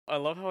I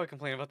love how I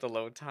complain about the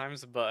load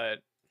times, but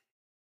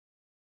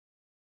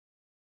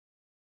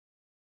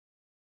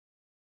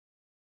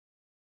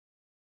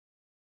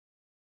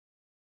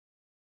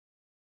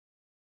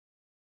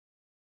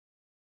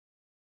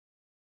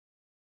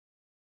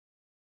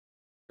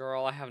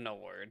girl, I have no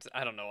words.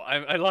 I don't know.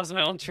 I lost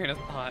my own train of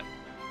thought.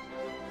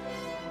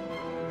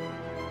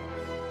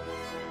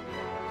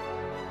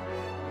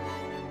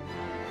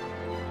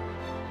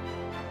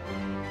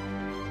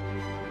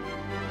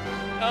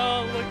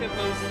 Oh, look at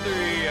those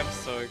three. I'm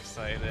so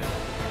excited.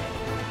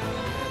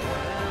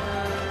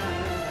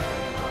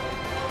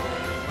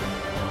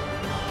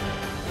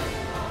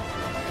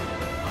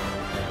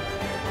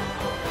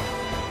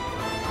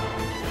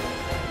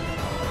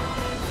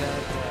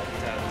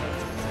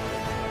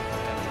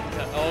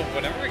 Oh,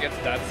 whenever it gets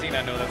that scene,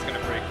 I know that's gonna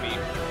break me.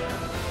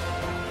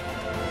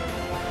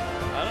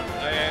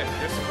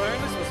 There's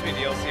apparently supposed to be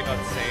DLC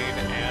about Seign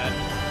and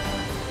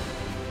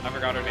I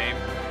forgot her name,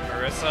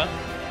 Marisa.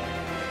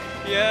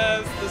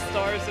 Yes, the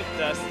Stars of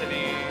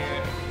Destiny.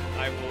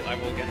 I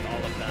will get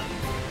all of them.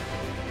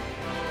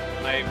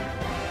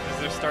 Because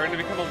they're starting to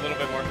become a little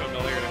bit more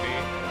familiar to me.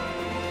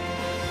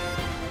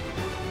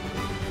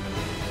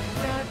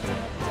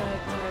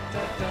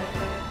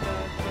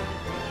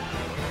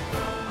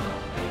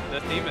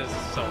 The theme is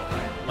so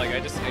high. Like, I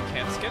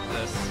can't skip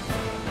this.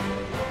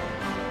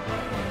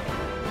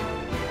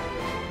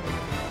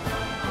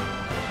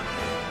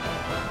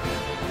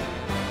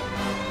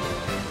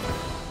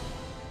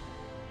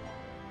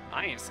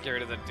 I ain't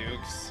scared of the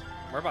Dukes.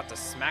 We're about to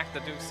smack the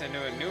Dukes into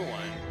a new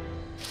one.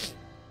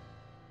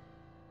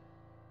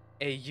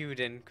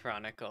 Eiyuden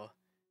Chronicle.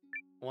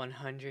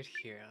 100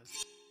 heroes.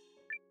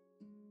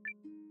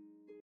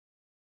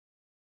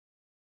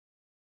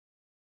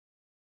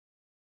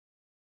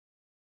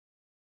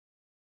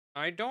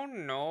 I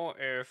don't know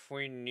if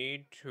we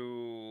need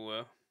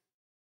to...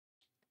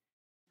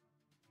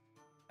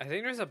 I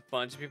think there's a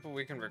bunch of people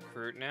we can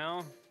recruit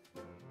now.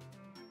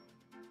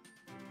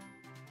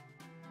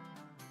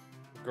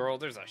 Girl,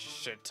 there's a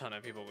shit ton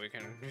of people we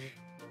can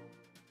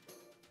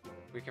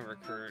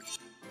recruit.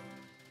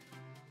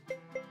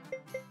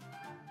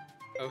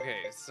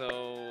 Okay,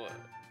 so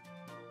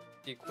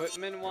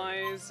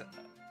equipment-wise,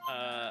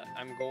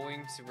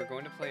 we're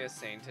going to play a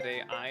Seign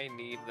today. I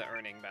need the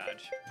earning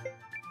badge.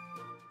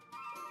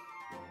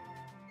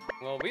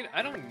 Well,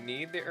 I don't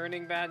need the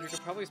earning badge. We could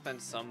probably spend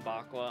some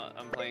Bakwa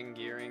on playing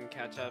Gearing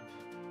catch-up.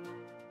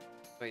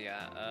 But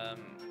yeah,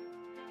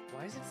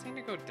 why is it saying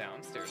to go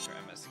downstairs for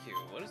MSQ?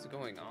 What is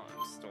going on?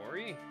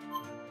 Story?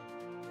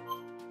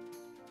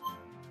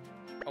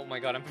 Oh my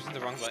god, I'm pushing the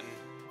wrong button.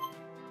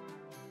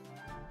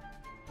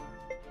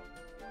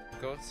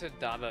 Go to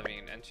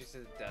Dabavine, entry to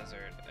the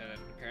desert. And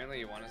apparently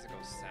you want us to go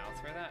south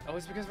for that? Oh,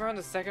 it's because we're on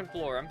the second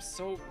floor. I'm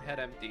so head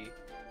empty.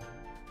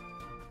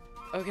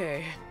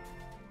 Okay.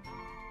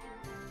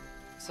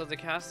 So the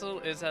castle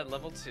is at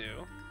level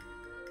 2.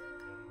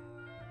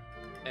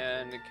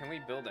 And can we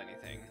build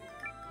anything?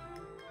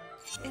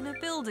 In a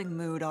building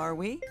mood, are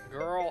we?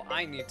 Girl,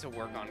 I need to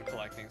work on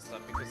collecting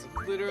stuff because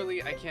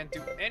literally I can't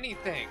do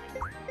anything.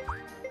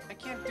 I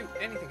can't do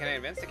anything. Can I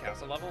advance the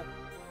castle level?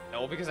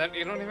 No, because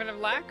you don't even have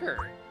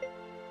lacquer.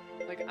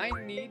 Like, I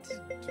need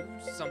to do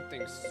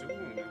something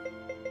soon.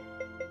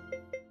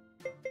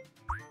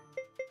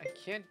 I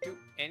can't do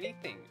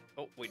anything.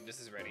 Oh, wait, this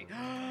is ready.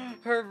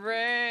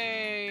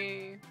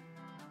 Hooray!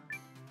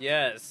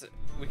 Yes,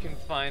 we can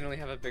finally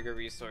have a bigger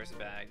resource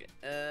bag.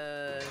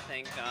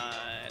 Thank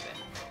God.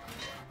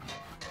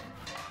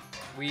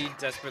 We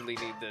desperately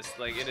need this.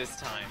 Like, it is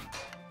time.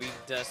 We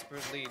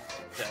desperately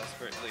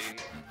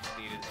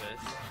needed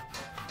this.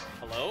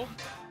 Hello?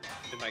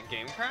 Did my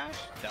game crash?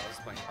 That was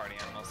playing Party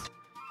Animals.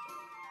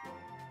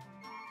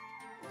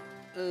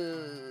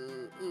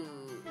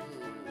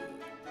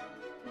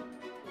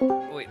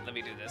 Wait, let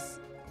me do this.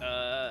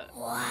 Wow.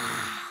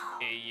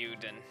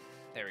 Eiyuden.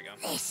 There we go.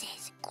 This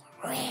is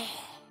great.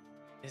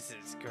 This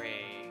is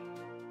great.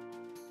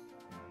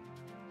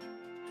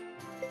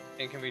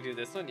 And can we do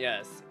this one?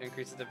 Yes.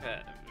 Increases the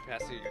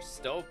capacity of your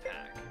stove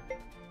pack.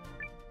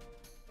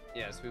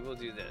 Yes, we will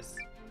do this.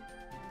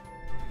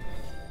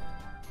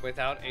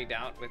 Without a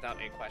doubt,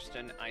 without a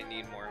question, I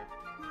need more.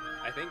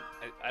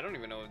 I don't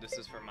even know if this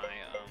is for my,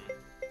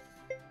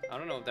 I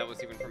don't know if that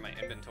was even for my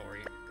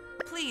inventory.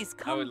 Please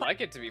come. I would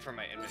like it to be for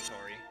my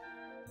inventory.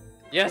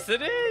 Yes,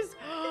 it is!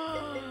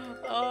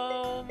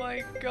 Oh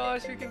my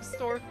gosh, we can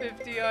store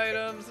 50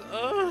 items.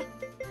 Ugh.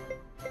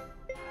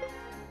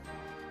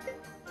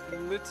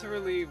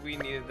 Literally, we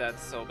needed that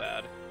so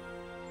bad.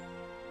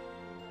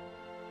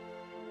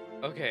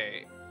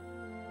 Okay.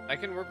 I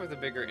can work with a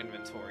bigger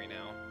inventory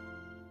now.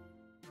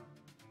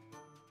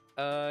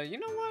 You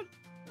know what?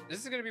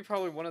 This is gonna be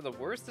probably one of the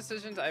worst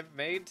decisions I've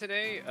made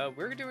today.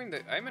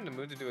 I'm in the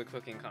mood to do a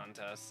cooking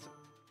contest.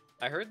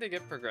 I heard they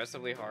get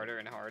progressively harder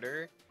and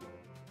harder.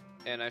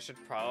 And I should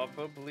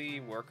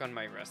probably work on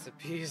my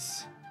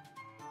recipes.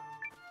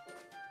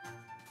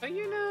 But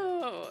you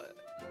know,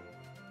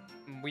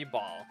 we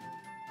ball.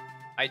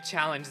 I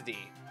challenge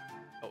thee.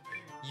 Oh,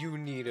 you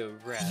need a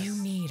rest. You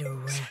need a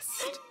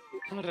rest.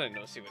 How did I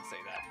know she would say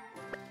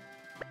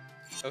that?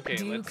 Okay,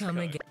 Do let's come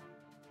go. again?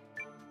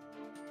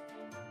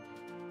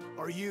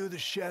 Are you the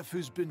chef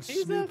who's been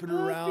He's a snooping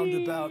around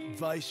puppy. about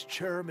Vice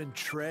Chairman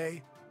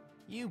Trey?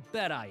 You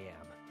bet I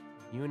am.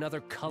 You another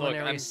Look, culinary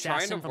I'm trying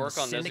assassin to from work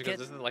the on this syndicate? because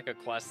this is like a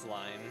quest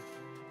line.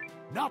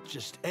 Not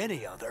just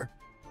any other.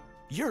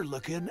 You're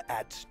looking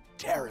at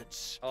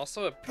Terrence.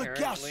 Also,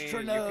 apparently, you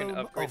can gastronome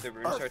upgrade of the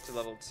rune chart Earth. to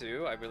level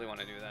 2. I really want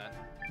to do that.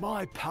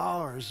 My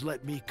powers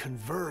let me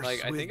converse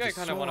Like, I with think the I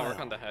kind of want to work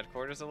soil. on the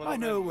headquarters a little I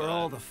bit. know where but-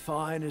 all the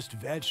finest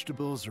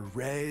vegetables are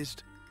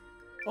raised.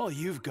 All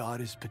you've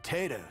got is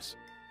potatoes,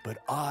 but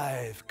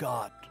I've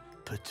got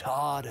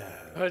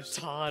potatoes.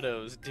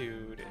 Potatoes,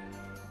 dude.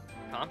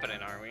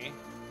 Confident, are we?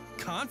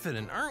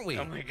 Confident, aren't we?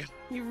 Oh my god.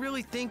 You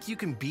really think you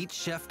can beat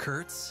Chef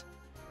Kurtz?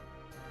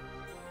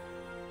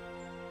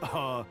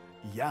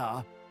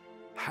 Yeah,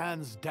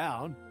 hands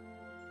down.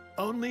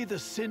 Only the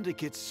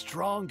Syndicate's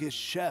strongest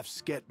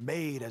chefs get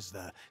made as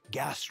the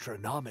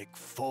gastronomic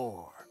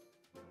four.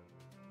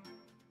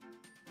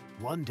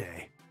 One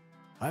day,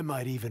 I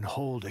might even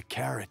hold a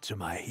carrot to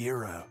my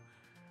hero,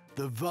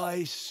 the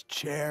Vice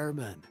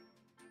Chairman.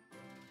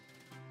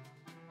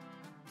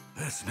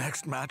 This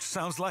next match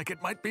sounds like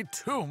it might be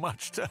too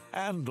much to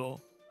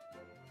handle.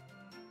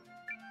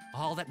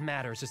 All that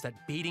matters is that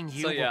beating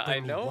you So yeah, will bring I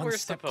me know one we're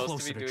step supposed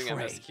closer to be doing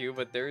Trey. MSQ,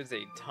 but there is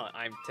a ton.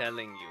 I'm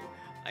telling you.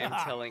 I am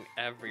telling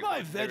everyone.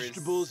 My there is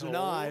vegetables and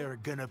so I are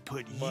gonna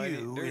put many-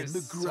 you there in is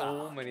the so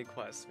ground. many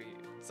quests,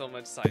 so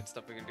much side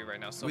stuff we can do right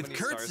now. So With many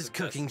stars Kurtz's of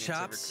cooking destiny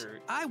to chops,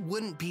 recruit. I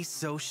wouldn't be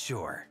so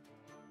sure.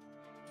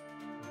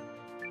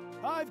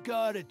 I've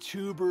got a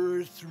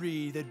tuber or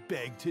three that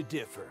beg to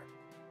differ.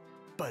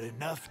 But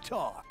enough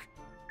talk.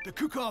 The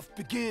cook-off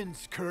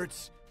begins,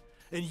 Kurtz,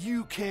 and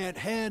you can't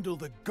handle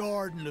the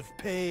garden of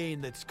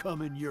pain that's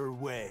coming your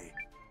way.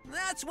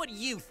 That's what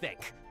you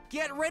think.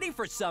 Get ready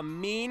for some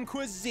mean The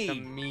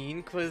cuisine.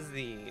 mean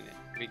cuisine.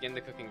 Begin the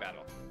cooking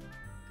battle.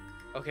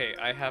 Okay,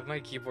 I have my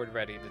keyboard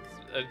ready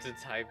to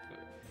type.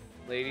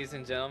 Ladies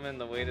and gentlemen,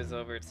 the wait is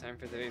over. It's time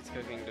for today's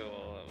cooking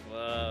duel.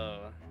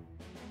 Whoa.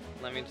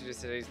 Let me introduce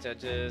today's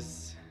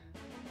judges.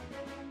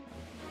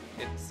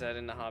 It said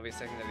in the hobby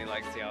section that he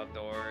likes the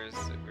outdoors.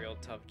 A real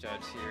tough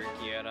judge here.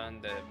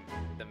 Kieran,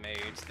 the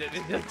mage.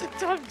 The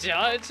tough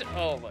judge?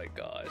 Oh my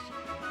gosh.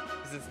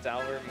 This is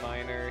Dower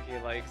Miner. He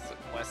likes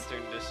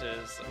Western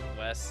dishes.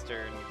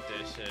 Western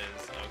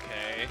dishes,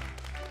 okay.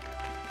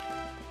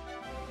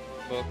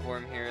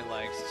 Bookworm here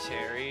likes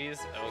cherries,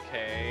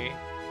 okay.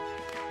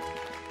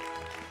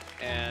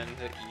 And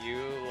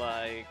you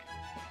like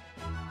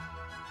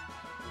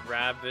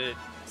rabbit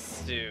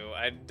stew.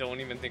 I don't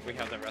even think we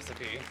have that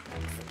recipe.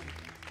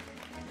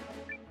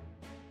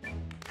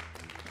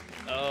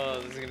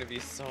 Oh, this is gonna be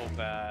so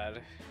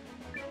bad.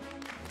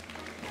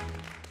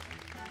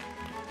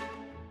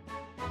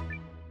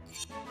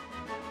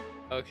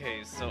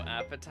 Okay, so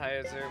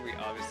appetizer, we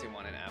obviously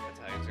want an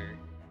appetizer.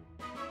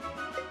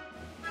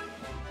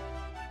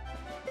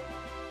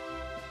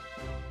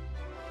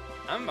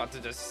 I'm about to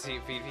just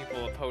feed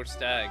people a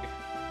poached egg.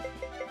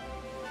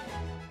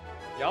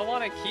 Y'all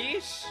want a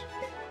quiche?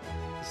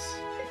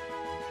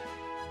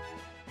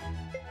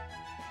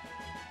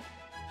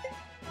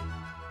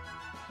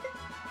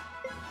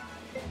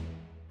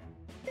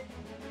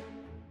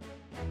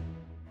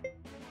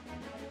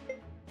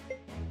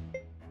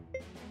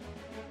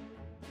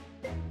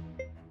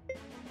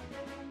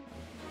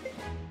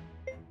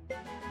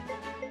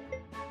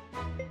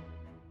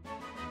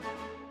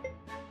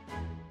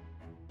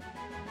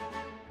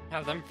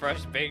 Have them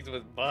fresh baked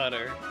with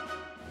butter.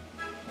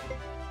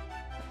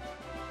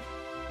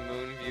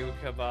 Moonview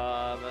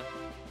kebab.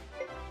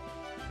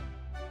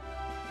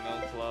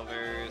 Milk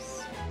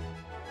lovers.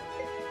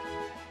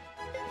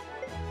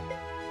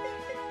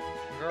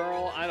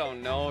 Girl, I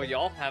don't know.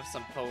 Y'all have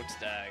some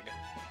poached egg.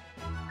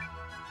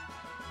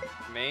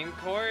 Main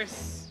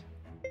course?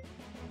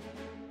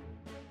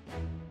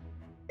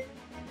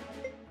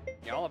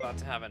 Y'all about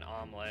to have an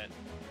omelet.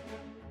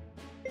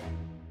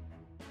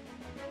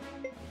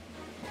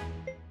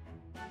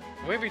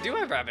 Wait, we do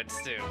have rabbit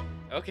stew.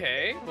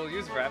 Okay, we'll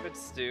use rabbit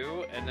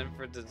stew, and then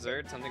for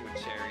dessert, something with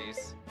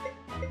cherries.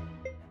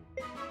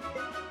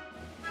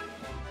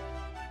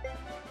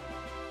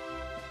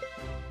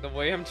 The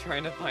way I'm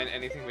trying to find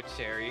anything with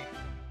cherry.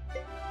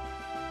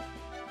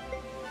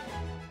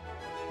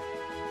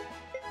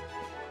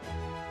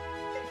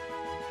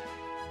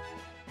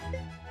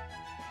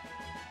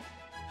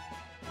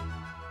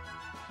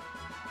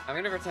 I'm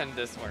gonna pretend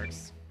this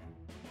works.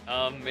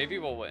 Maybe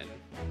we'll win.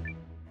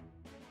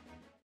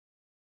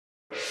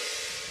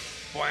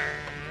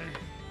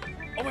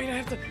 Oh wait, I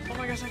have to. Oh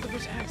my gosh, I have to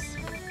push X.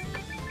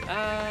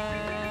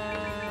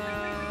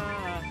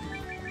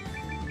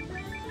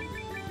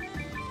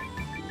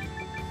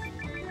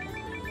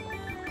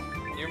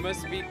 You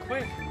must be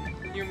quick.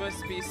 You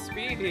must be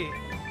speedy.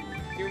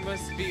 You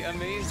must be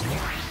amazing.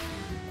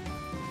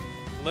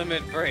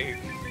 Limit break.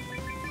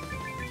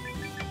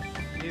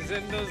 He's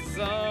in the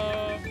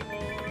zone.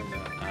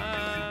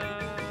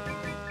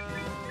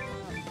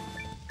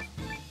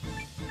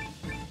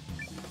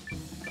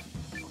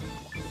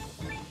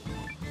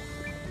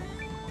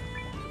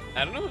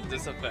 I don't know if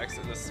this affects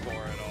the score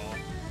at all.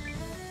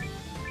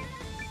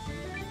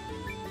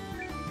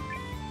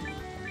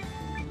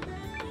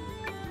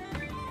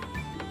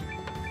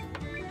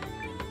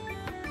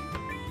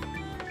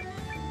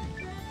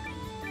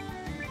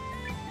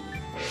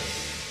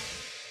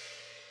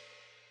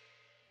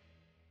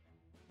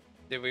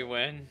 Did we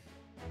win?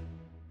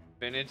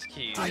 Vintage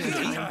keys.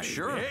 I'm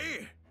sure.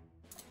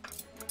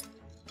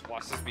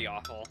 Watch this be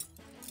awful.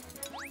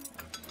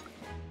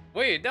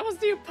 Wait, that was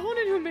the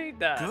opponent who made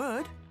that.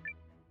 Good.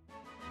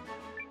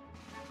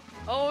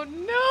 Oh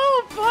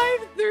no!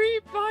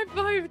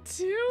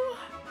 53552?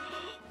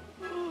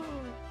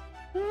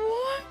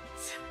 What?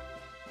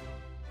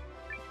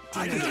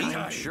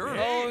 I'm sure.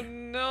 Oh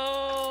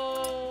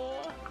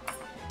no!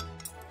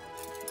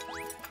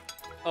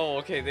 Oh,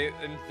 okay, they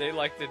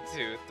liked it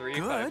too.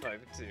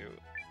 3552.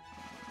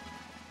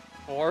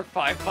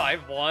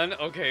 4551.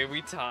 Okay,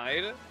 we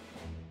tied.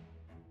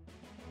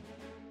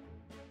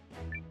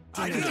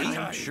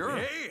 I'm sure.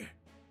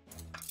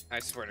 I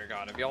swear to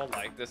God, if y'all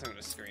like this, I'm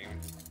gonna scream.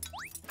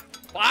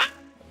 What?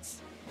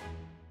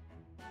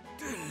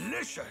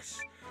 Delicious.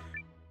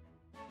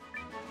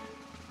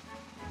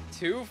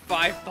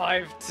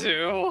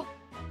 2552.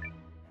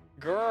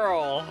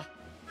 Girl.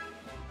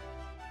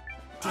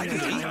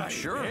 I'm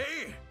sure.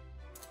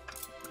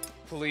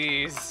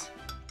 Please.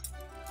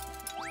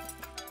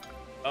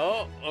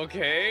 Oh,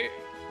 okay.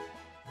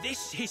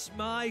 This is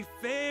my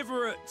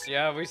favorite.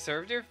 Yeah, we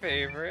served your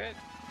favorite.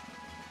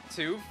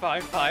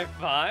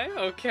 2555.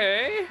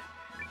 Okay.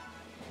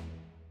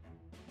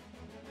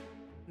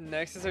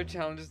 Next is our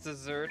challenge is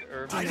dessert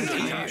urban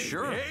tea.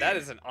 Sure. That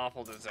is an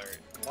awful dessert.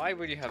 Why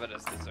would you have it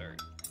as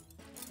dessert?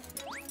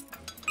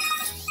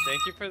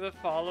 Thank you for the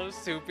follow,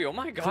 Soupy. Oh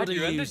my God, Could've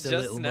you ended used a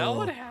just little now. more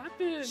What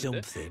happened?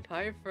 something.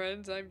 Hi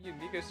friends, I'm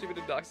unique and stupid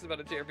obnoxious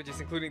about a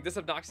JRPGs, including this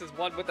obnoxious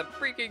one with a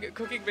freaking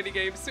cooking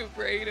minigame,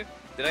 Super 8.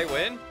 Did I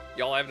win?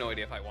 Y'all, I have no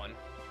idea if I won.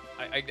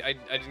 I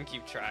didn't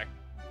keep track.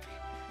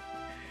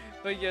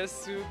 But yes,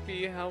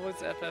 Soupy, how was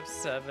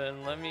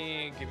FF7? Let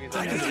me give you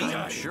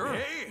that. Sure.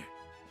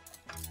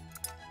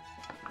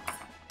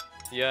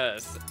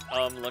 Yes,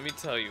 let me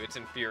tell you, it's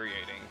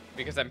infuriating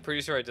because I'm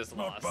pretty sure I just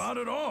Not lost. bad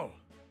at all.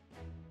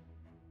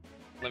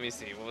 Let me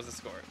see, what was the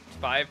score?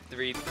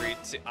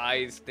 5-3-3-2.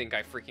 I think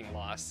I freaking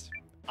lost.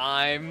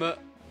 I'm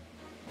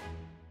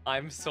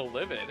so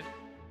livid.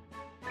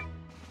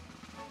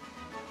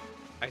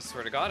 I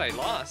swear to God, I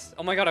lost.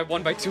 Oh my God, I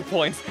won by 2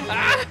 points.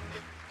 Ah!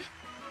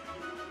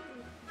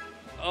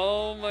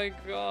 Oh my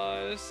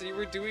gosh, you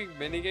were doing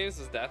minigames?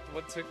 Was that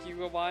what took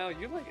you a while?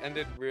 You like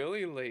ended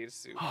really late,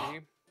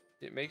 Soupy.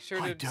 Make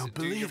sure I to don't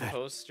do your believe it.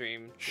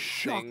 post-stream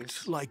Shocked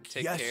things. like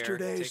Take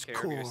yesterday's care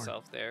of corn.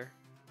 yourself there.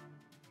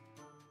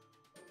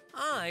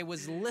 I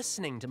was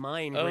listening to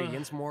my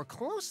ingredients more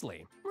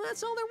closely.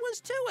 That's all there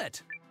was to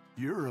it.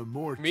 You're a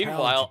more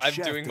Meanwhile, I'm talented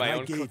chef doing than my I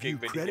own gave cooking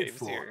you credit minigames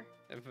for. here.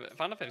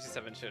 Final Fantasy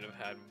VII should have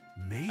had.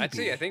 Maybe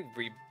Actually, I think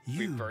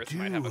you Rebirth do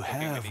might have a cooking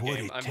have what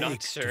minigame. it I'm not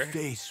takes sure. to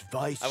face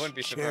Vice I wouldn't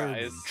be Chairman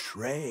surprised.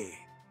 Trey.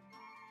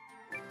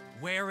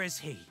 Where is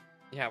he?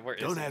 Yeah, where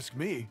is Don't it? ask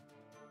me.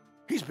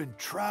 He's been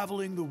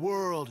traveling the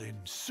world in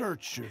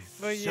search of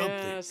But something.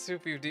 yeah,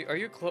 Soupy, are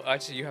you close?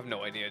 Actually, you have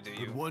no idea, do But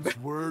you? once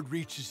word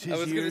reaches his I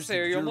was gonna ears say, that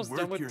are you you're almost worth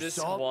done with your disc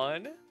salt,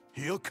 1?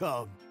 he'll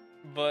come.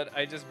 But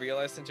I just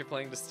realized since you're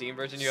playing the Steam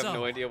version, you have no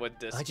So, idea what I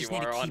disc you just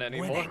need to are on keep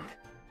anymore. winning.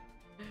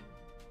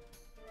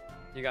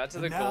 You got to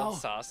the And gold now,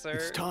 saucer.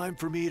 It's time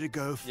for me to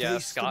go Yeah,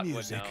 face Scott the would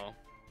music. know.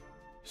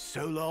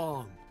 So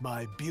long,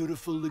 my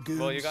beautiful lagoons.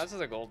 Well, you got to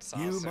the gold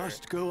saucer. You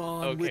must go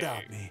on Okay.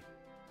 without me.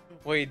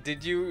 Wait,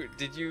 did you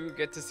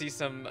get to see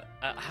some?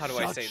 How do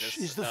I say Such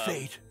this? is the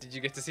fate Did you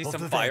get to see of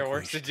some the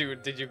fireworks?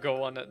 vanquished. Did you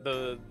go on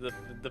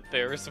the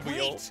Ferris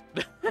wheel?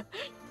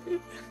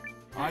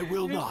 I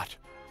will not.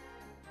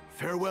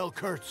 Farewell,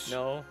 Kurtz.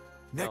 No.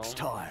 Next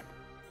no. time,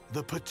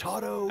 the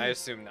potato I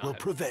assume not. will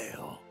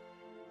prevail.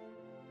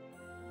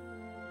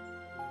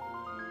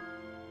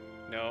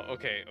 No.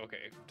 Okay.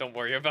 Don't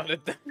worry about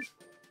it then.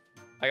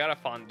 I got a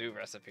fondue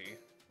recipe.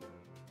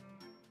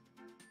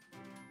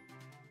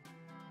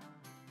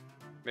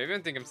 Maybe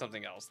I'm thinking of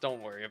something else.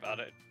 Don't worry about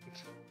it.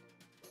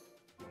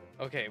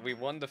 Okay, we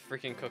won the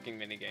freaking cooking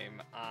minigame.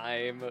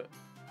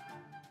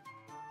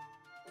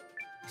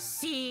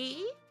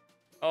 See?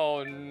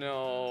 Oh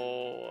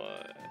no.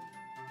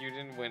 You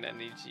didn't win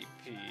any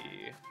GP.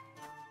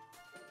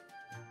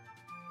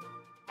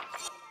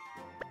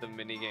 The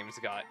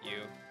minigames got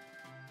you.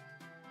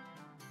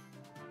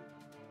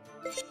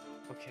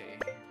 Okay.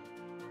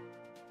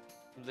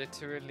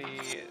 Literally,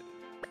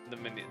 the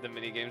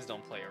minigames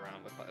don't play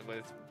around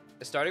with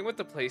starting with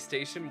the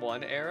PlayStation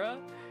 1 era.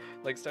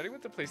 Like starting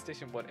with the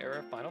PlayStation 1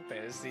 era, Final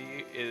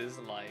Fantasy is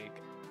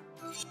like,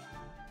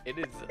 it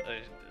is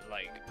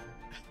like.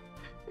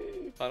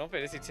 Final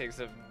Fantasy takes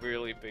a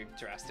really big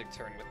drastic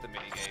turn with the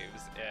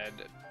minigames, and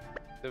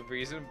the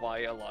reason why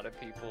a lot of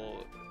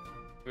people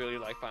really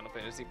like Final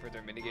Fantasy for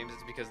their minigames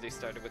is because they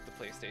started with the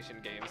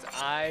PlayStation games.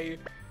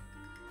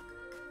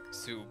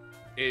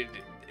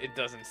 It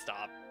doesn't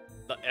stop.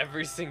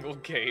 Every single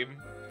game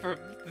from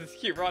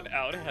here on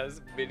out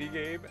has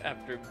minigame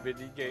after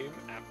minigame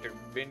after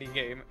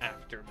minigame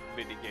after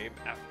minigame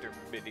after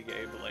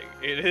minigame. Like,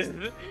 it is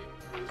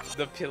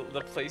the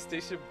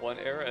PlayStation 1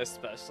 era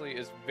especially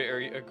is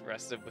very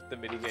aggressive with the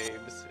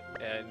minigames,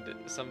 and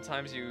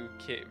sometimes you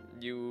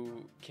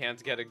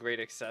can't get a great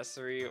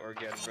accessory or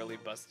get a really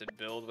busted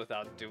build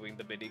without doing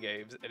the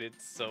minigames, and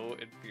it's so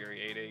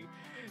infuriating.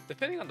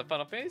 Depending on the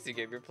Final Fantasy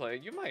game you're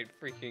playing, you might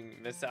freaking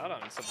miss out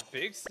on some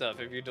big stuff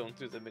if you don't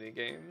do the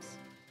minigames.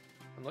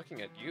 I'm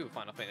looking at you,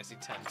 Final Fantasy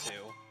X too.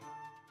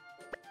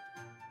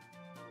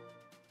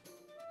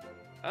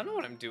 I don't know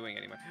what I'm doing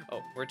anymore.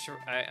 Oh,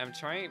 I'm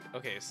trying.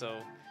 Okay, so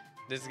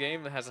this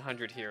game has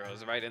 100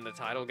 heroes, right? In the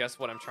title, guess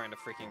what I'm trying to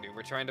freaking do?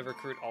 We're trying to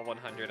recruit all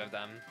 100 of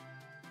them.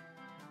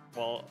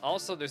 Well,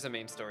 also there's a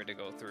main story to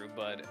go through,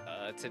 but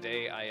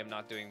today I am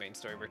not doing main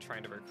story. We're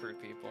trying to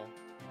recruit people.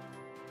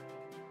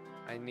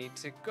 I need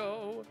to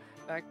go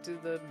back to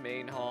the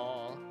main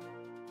hall.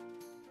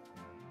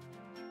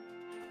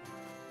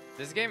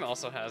 This game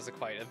also has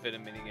quite a bit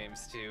of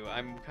minigames too.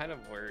 I'm kind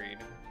of worried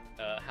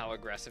how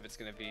aggressive it's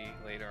gonna be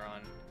later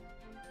on.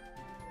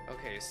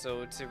 Okay,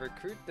 so to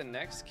recruit the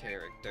next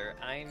character,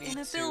 I need In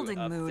a to building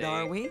mood,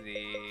 are we?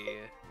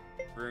 the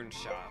rune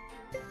shop.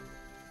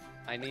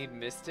 I need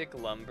Mystic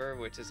Lumber,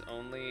 which is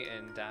only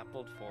in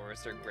Dappled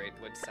Forest or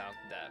Greatwood South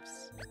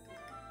Depths.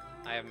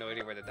 I have no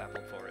idea where the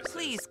Dappled Forest is.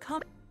 Please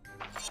come.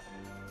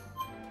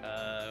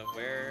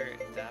 Where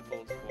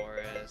Dappled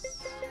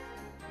Forest?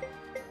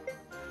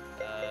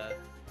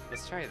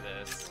 Let's try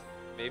this.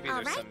 Maybe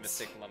there's some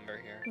Mystic Lumber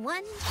here.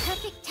 One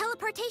perfect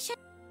teleportation.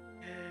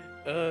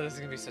 This is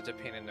gonna be such a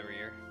pain in the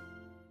rear.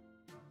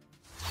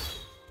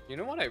 You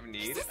know what I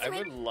need? I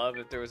would love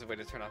if there was a way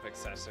to turn off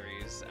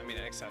accessories. I mean,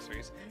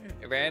 accessories.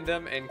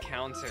 Random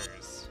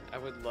encounters. I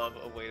would love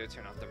a way to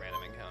turn off the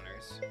random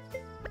encounters.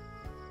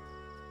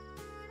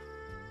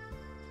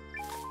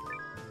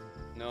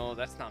 No,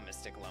 that's not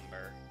Mystic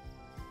Lumber.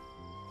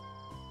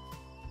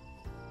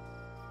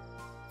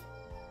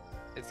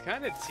 It's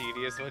kind of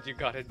tedious what you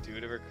gotta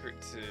do to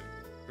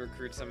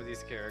recruit some of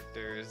these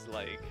characters.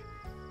 Like,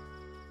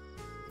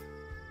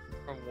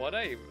 from what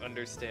I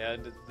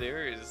understand,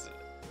 there is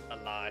a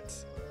lot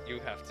you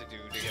have to do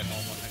to get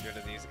all 100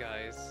 of these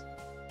guys.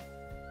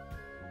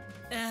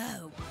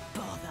 Oh,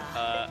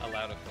 bother.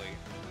 Allow to flee.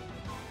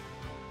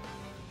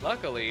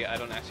 Luckily, I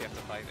don't actually have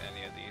to fight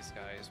any of these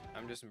guys.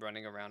 I'm just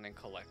running around and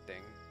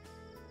collecting.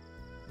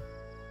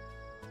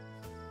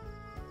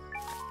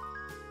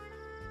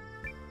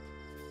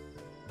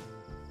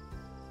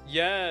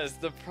 Yes,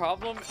 the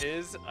problem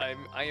is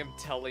I am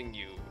telling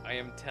you.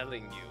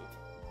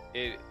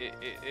 It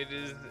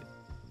is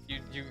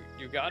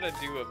you gotta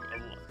do a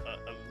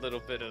little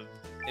bit of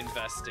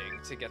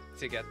investing to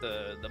get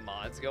the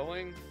mods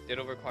going.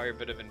 It'll require a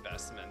bit of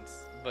investment,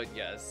 but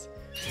yes,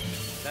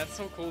 that's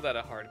so cool that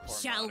a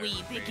hardcore Shall modder we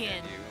created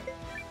begin?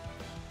 you.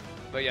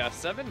 But yeah,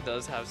 7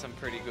 does have some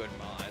pretty good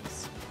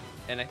mods,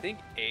 and I think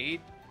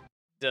 8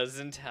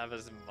 doesn't have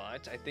as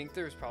much. I think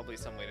there's probably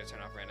some way to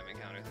turn off random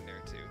encounters in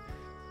there too.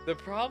 The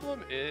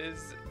problem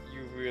is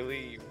you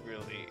really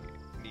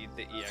need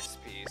the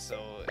EXP,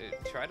 so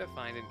try to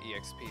find an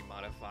EXP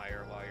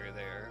modifier while you're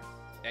there.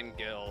 And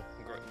Gil.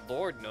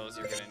 Lord knows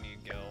you're gonna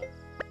need Gil.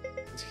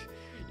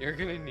 You're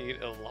gonna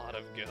need a lot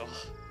of Gil.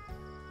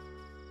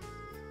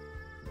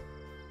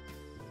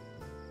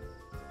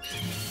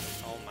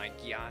 Oh my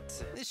god.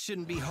 This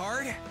shouldn't be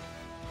hard.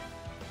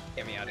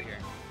 Get me out of here.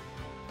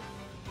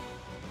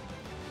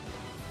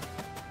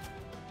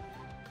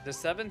 The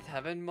 7th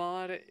Heaven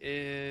mod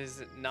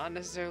is not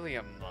necessarily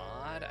a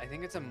mod. I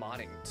think it's a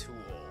modding tool.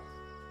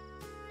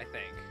 I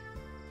think.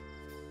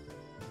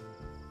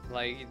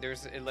 Like,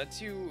 it lets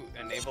you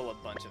enable a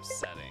bunch of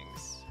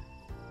settings.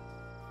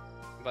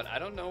 But I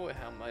don't know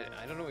how much,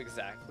 I don't know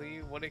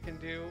exactly what it can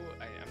do.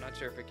 I'm not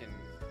sure if it can...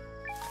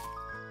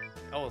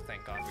 Oh,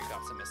 thank God, we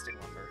got some Mystic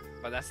Lumber.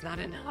 But that's not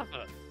enough.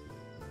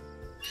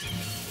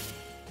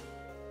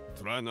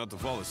 Try not to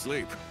fall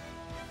asleep.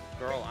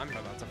 Girl, I'm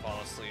about to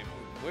fall asleep.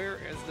 Where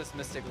is this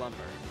Mystic Lumber?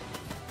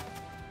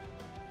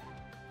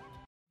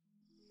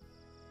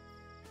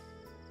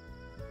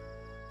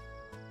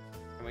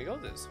 Can we go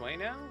this way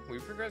now?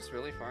 We've progressed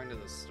really far into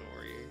the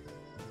story.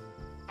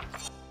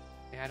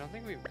 Yeah, I don't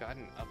think we've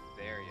gotten up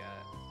there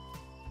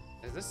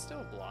yet. Is this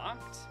still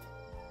blocked?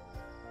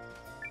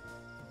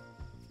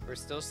 We're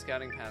still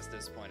scouting past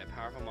this point. A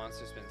powerful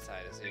monster's been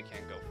sighted, so you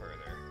can't go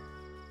further.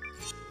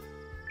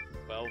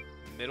 Well,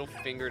 middle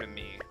finger to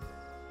me.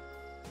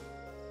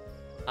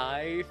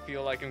 I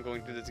feel like I'm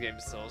going through this game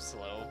so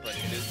slow, but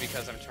it is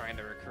because I'm trying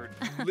to recruit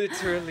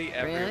literally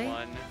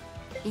everyone.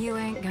 Really? You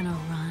ain't gonna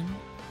run.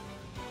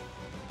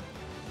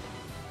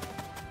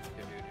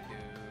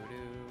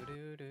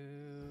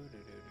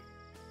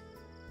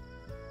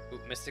 Ooh,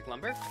 Mystic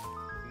Lumber?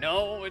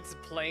 No, it's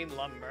plain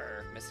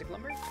lumber. Mystic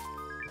Lumber?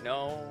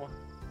 No.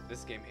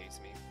 This game hates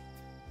me.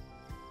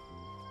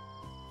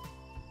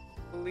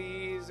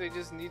 Please, I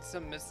just need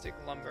some Mystic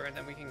Lumber and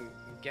then we can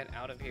get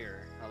out of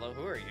here. Hello,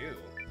 who are you?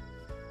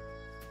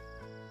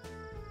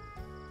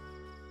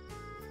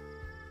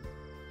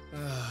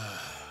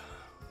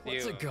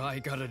 What's a guy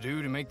gotta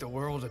do to make the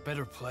world a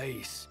better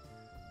place?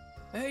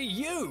 Hey,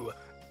 you!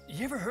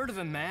 You ever heard of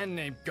a man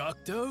named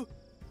Gokto?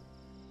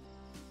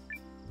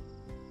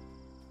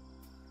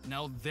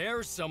 Now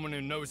there's someone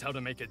who knows how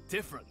to make a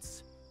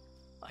difference.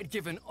 I'd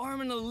give an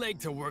arm and a leg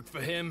to work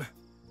for him.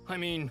 I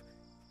mean,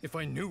 if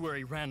I knew where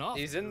he ran off.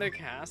 He's in the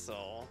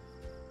castle.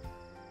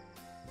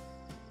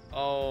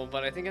 Oh,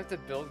 but I think I have to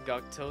build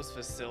Gokto's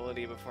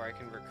facility before I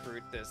can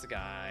recruit this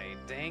guy.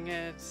 Dang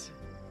it.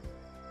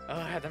 Oh,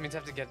 that means I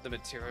have to get the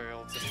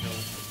material to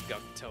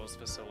build Gokto's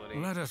facility.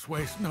 Let us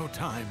waste no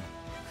time.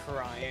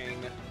 Crying.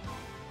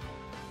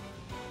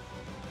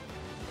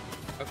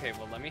 Okay,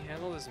 well, let me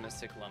handle this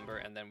mystic lumber,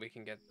 and then we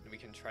can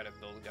try to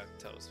build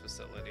Gokto's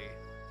facility.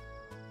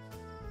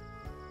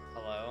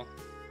 Hello?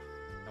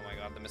 Oh my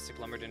god, the mystic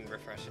lumber didn't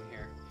refresh in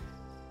here.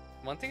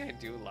 One thing I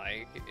do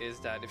like is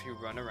that if you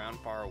run around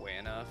far away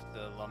enough,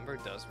 the lumber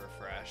does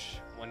refresh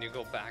when you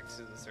go back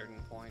to the certain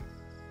point.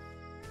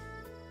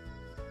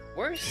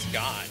 Where's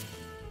Scott?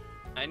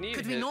 I need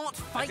Could we not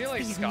fight I feel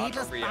like these Scott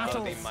needless or Reality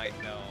battles?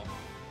 might know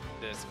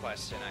this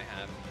question I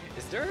have.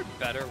 Is there a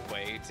better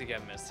way to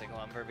get mystic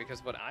lumber?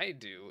 Because what I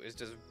do is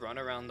just run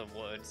around the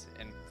woods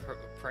and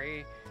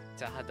pray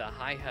to the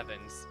high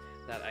heavens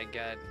that I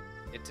get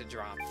it to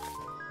drop.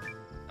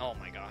 Oh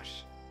my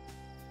gosh.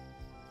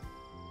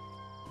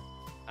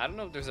 I don't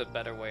know if there's a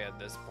better way at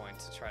this point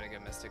to try to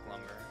get mystic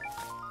lumber.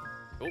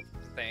 Oh,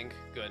 thank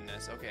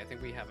goodness. Okay, I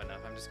think we have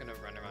enough. I'm just gonna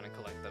run around and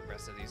collect the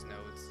rest of these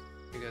nodes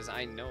because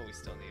I know we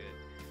still need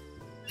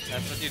it.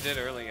 That's what you did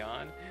early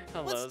on?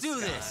 Hello, Let's do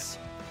Scott. this.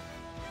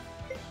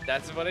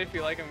 That's what I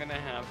feel like I'm gonna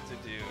have to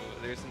do.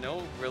 There's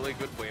no really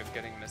good way of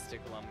getting mystic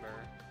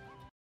lumber,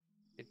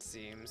 it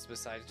seems,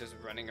 besides just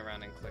running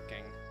around and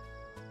clicking.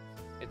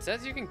 It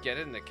says you can get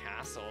it in the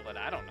castle, but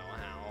I don't know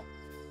how.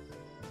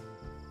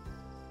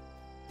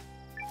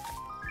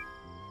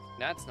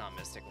 That's not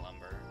mystic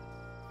lumber.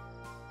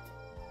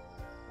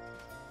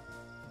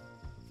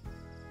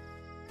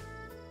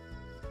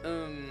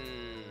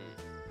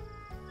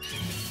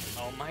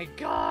 Oh my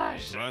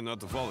gosh! Try not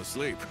to fall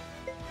asleep.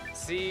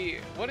 See,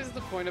 what is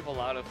the point of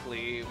allow to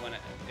flee when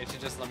it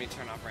should just let me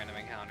turn off random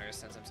encounters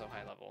since I'm so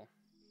high level?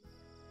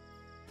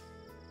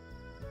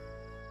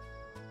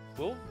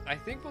 I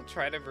think we'll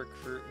try to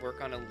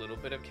work on a little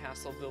bit of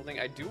castle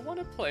building. I do want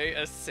to play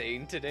a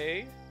Seign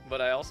today,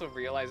 but I also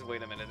realized,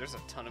 wait a minute, there's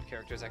a ton of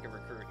characters I can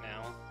recruit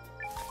now.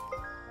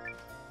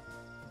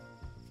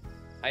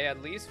 I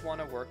at least want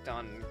to work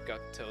on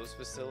Gokto's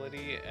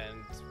facility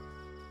and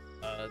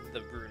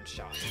the rune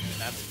shop.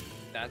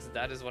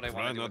 That is what I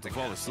want to do. Try not to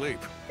fall asleep.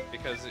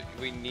 Because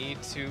we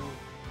need to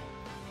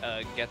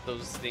get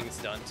those things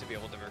done to be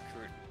able to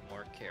recruit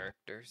more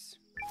characters.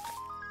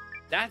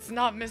 That's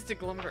not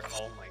mystic lumber.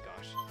 Oh my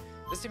gosh.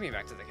 Just take me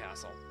back to the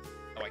castle.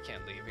 Oh, I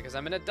can't leave because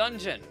I'm in a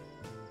dungeon.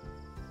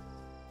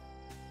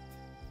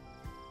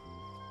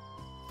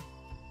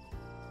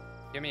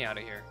 Get me out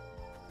of here.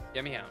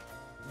 Get me out.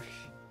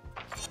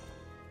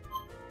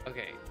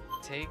 Okay,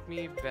 take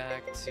me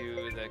back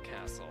to the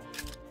castle.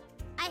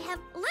 I have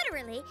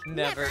literally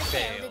Never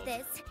failed failed.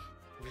 at this.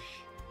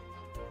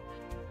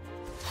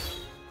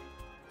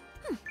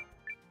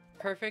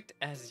 Perfect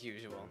as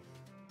usual.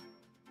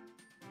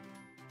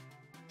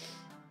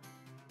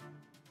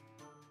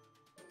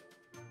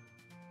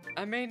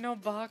 I made no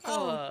bakla.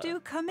 Oh, do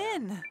come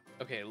in.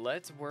 Okay,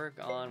 let's work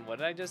on, what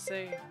did I just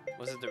say?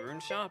 Was it the rune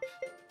shop?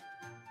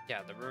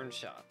 Yeah, the rune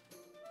shop.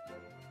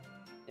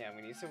 Yeah,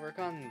 we need to work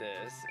on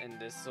this, and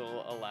this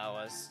will allow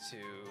us to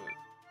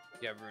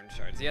get rune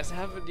shards.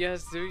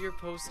 Yes, do your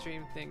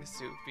post-stream thing,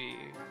 Soupy.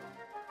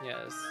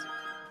 Yes.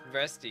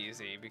 Rest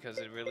easy, because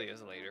it really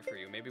is later for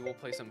you. Maybe we'll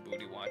play some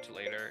Booty Watch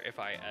later if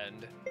I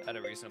end at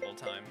a reasonable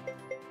time.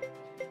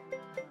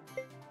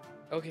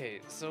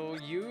 Okay, so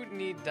you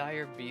need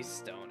Dire Beast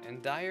Stone,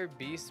 and Dire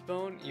Beast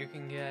Bone you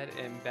can get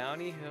in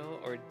Bounty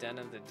Hill or Den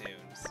of the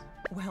Dunes.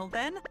 Well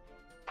then,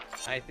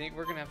 I think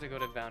we're gonna have to go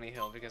to Bounty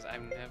Hill because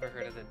I've never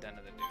heard of the Den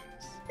of the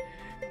Dunes.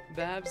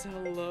 Babs,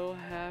 hello,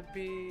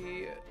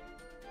 happy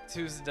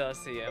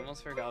Tuesday. I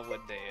almost forgot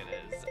what day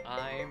it is.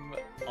 I'm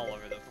all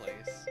over the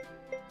place.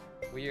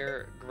 We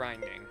are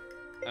grinding,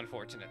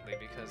 unfortunately,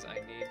 because I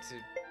need to...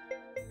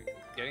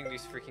 Getting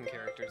these freaking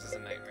characters is a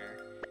nightmare.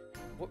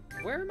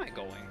 Where am I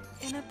going?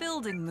 in a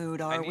building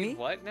mood, are I need we?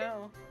 what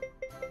now?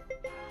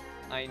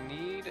 I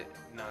need...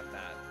 not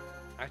that.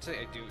 Actually,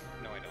 I do...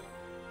 No, I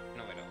don't.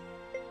 No, I don't.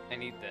 I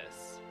need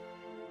this.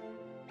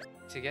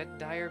 To get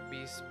Dire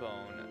Beast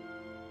Bone,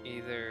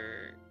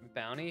 either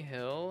Bounty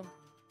Hill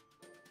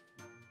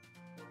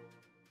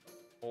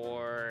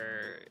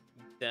or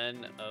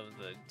Den of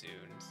the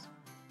Dunes.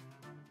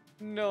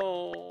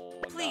 No,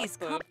 Please,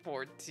 not the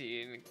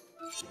 14.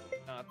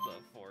 Not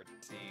the 14.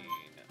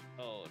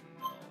 Oh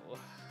no.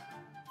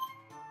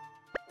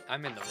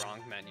 I'm in the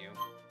wrong menu.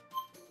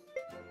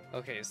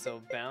 Okay,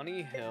 so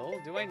Bounty Hill.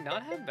 Do I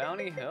not have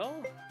Bounty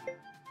Hill?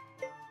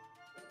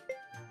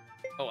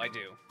 Oh, I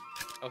do.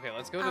 Okay,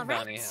 let's go to All right.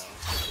 Bounty Hill.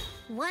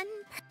 One.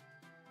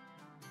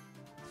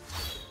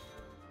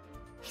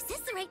 Is this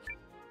the right?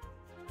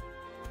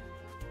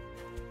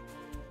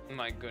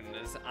 My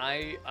goodness,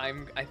 I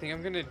think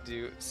I'm gonna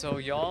do so.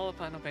 Y'all,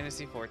 Final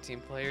Fantasy 14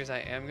 players, I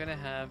am gonna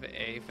have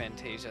a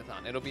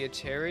Fantasia-thon. It'll be a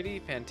charity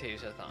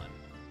Fantasia-thon,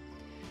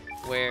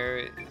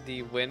 where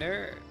the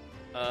winner,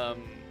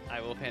 I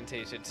will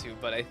Fantasia to.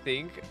 But I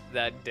think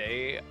that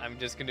day I'm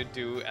just gonna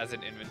do as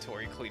an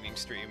inventory cleaning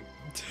stream.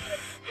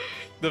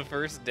 The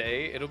first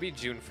day, it'll be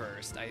June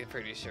 1st. I'm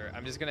pretty sure.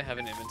 I'm just gonna have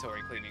an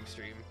inventory cleaning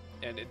stream,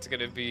 and it's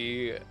gonna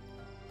be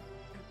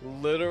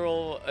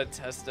literal a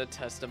test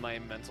of my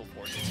mental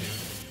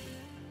fortitude.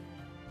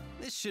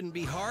 This shouldn't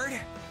be hard.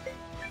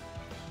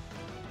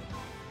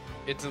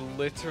 It's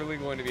literally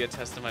going to be a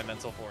test of my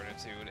mental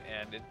fortitude,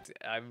 and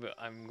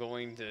I'm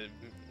going to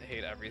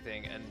hate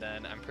everything, and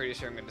then I'm pretty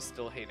sure I'm going to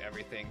still hate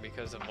everything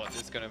because of what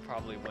is going to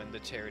probably win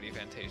the charity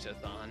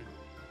Fantasia-thon.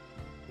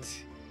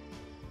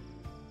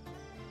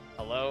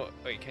 Hello?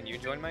 Wait, can you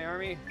join my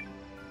army?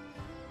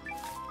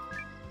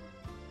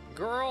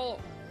 Girl,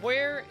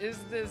 where is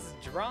this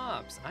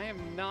drops? I am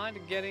not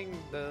getting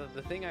the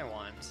thing I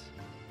want.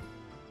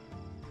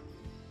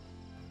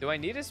 Do I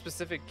need a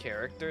specific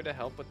character to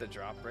help with the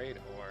drop rate,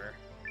 or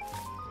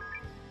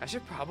I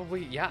should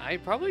probably, yeah, I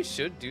probably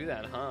should do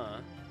that, huh?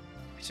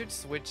 I should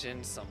switch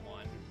in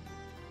someone.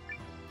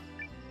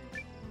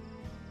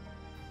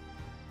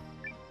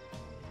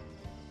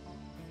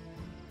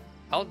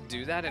 I'll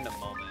do that in a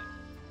moment.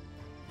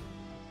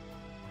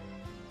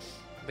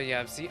 But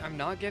yeah, see, I'm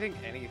not getting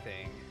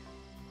anything.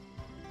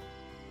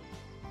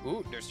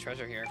 Ooh, there's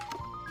treasure here.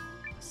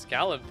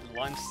 Scallop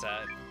lunch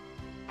set.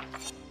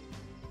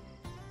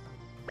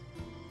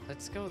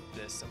 Let's go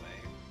this way.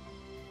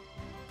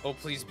 Oh,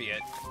 please be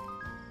it.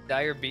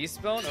 Dire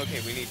Beast Bone? Okay,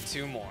 we need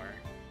 2 more.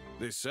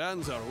 The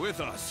sands are with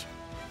us.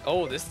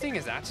 Oh, this thing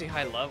is actually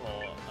high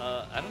level.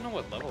 I don't know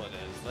what level it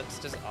is. Let's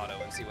just auto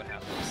and see what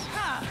happens.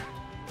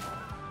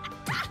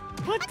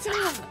 What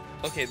the?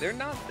 Okay, they're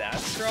not that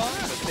strong,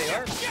 but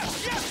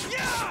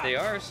they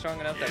are strong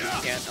enough that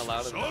we can't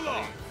allow them to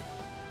play.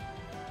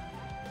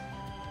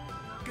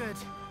 Good.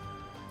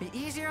 The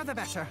easier the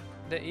better.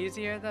 The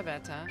easier the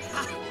better.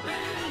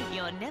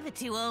 You're never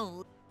too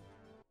old.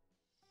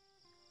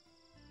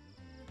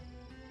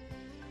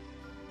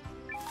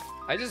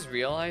 I just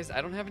realized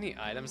I don't have any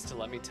items to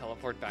let me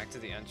teleport back to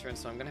the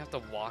entrance, so I'm gonna have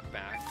to walk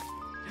back.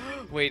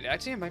 Wait,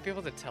 actually I might be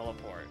able to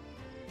teleport.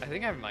 I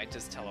think I might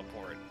just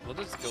teleport. We'll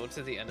just go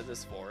to the end of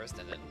this forest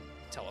and then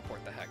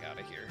teleport the heck out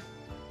of here.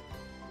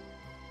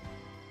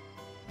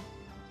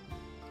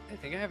 I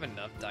think I have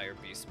enough Dire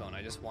Beast Bone.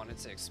 I just wanted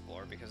to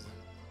explore because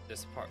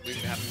this part, we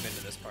haven't been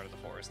to this part of the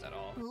forest at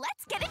all.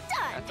 Let's get it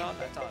done.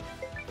 That's all.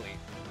 Please.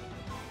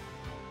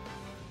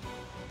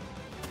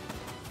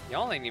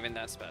 Y'all ain't even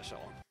that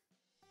special.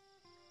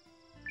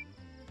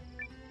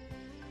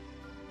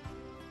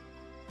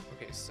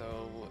 Okay,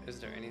 so is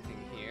there anything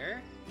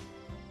here?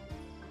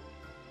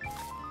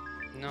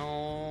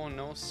 No,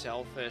 no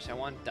shellfish. I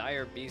want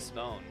Dire Beast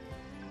Bone.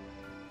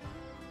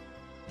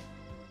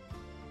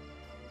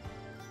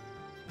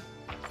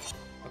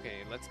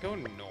 Okay, let's go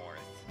north.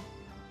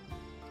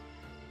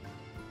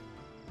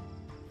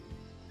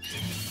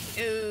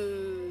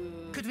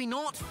 Ew. Could we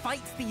not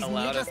fight these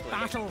Allowed needless us, please.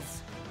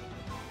 battles?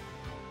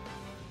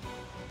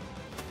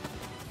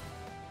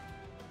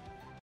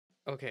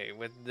 Okay,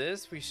 with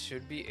this, we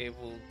should be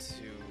able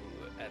to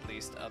at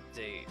least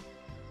update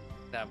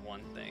that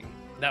one thing.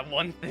 That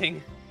one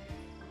thing.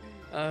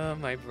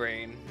 My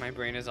brain. My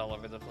brain is all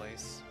over the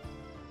place.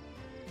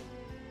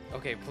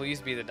 Okay,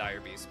 please be the Dire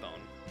Beast Bone.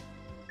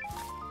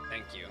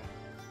 Thank you.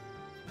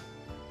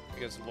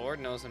 Because Lord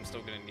knows I'm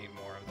still gonna need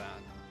more of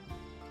that.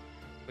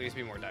 Please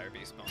be more Dire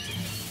Beast Bone.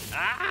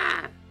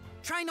 Ah!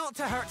 Try not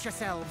to hurt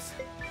yourselves.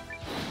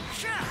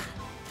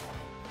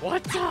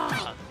 What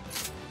the?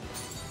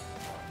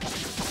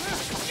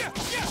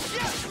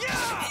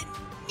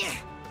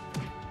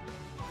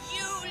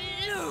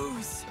 You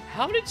lose.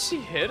 How did she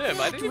hit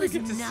him? I That didn't even was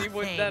get to see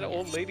what that nothing.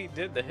 old lady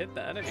did to hit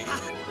the enemy.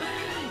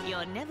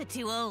 You're never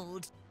too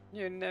old.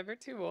 You're never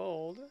too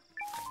old.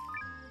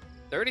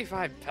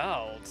 35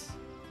 pelts,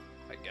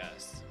 I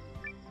guess.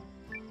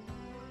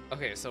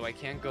 Okay, so I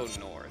can't go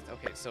north.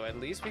 Okay, so at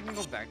least we can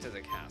go back to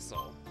the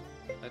castle.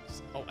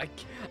 That's, oh,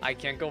 I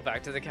can't go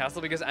back to the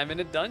castle because I'm in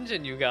a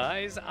dungeon, you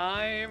guys.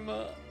 I'm...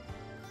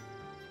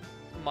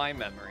 my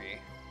memory.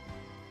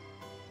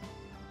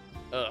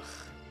 Ugh.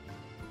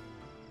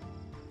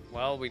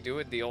 Well, we do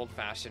it the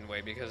old-fashioned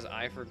way because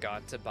I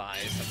forgot to buy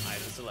some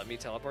items to let me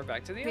teleport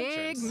back to the Big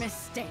entrance.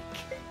 mistake.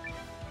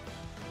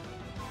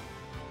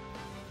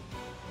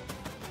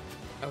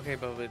 Okay,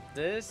 but with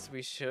this,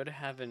 we should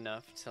have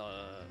enough to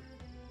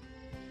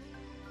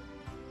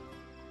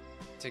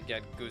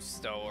get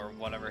Gusto or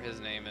whatever his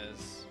name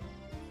is.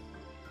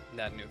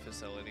 That new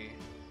facility.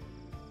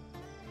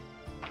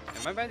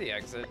 Am I by the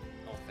exit?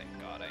 Oh, thank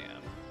God I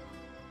am.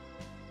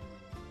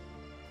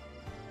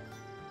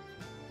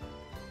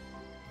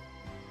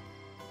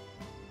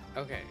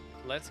 Okay,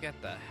 let's get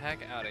the heck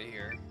out of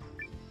here.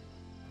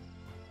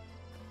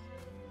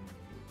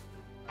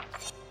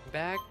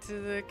 Back to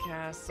the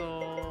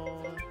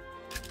castle.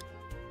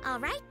 All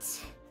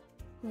right.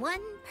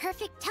 One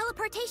perfect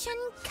teleportation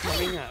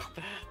Coming up.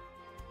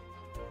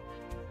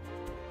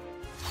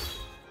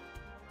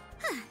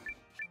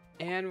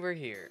 And we're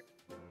here.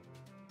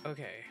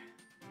 Okay.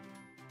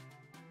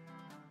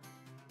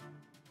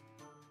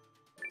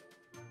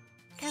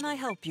 Can I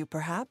help you,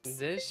 perhaps?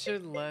 This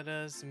should let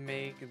us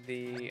make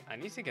the... I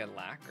need to get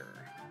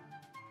lacquer.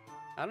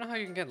 I don't know how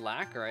you can get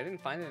lacquer. I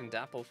didn't find it in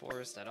Dapple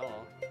Forest at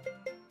all.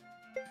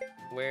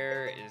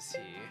 Where is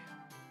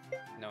he?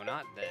 No,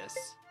 not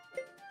this.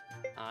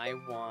 I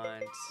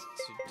want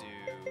to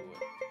do...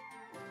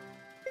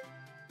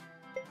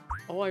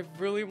 Oh, I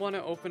really want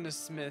to open a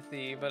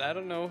smithy, but I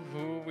don't know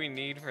who we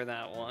need for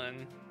that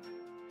one.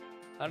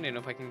 I don't even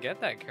know if I can get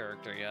that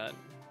character yet.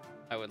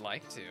 I would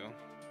like to.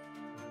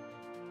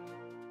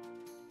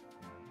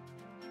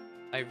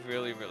 I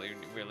really, really,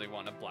 really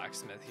want a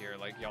blacksmith here.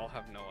 Like, y'all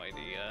have no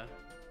idea.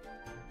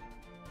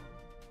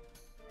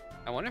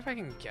 I wonder if I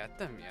can get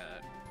them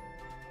yet.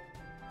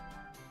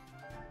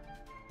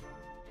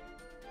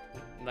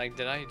 Like,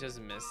 did I just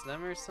miss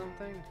them or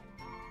something?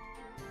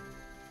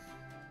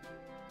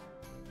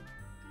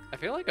 I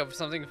feel like if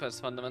something as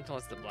fundamental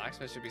as the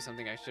blacksmith should be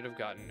something I should have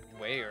gotten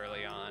way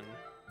early on.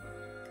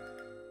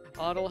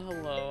 Otto,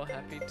 hello.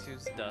 Happy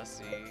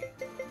Tuesday.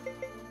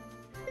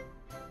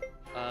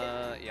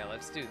 Yeah,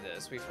 let's do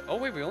this. Oh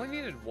wait, we only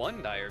needed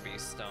one Dire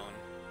Beast stone.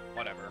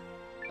 Whatever.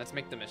 Let's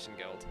make the mission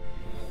guild.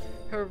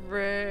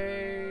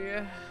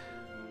 Hooray!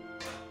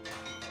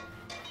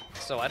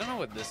 So I don't know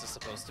what this is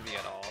supposed to be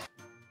at all.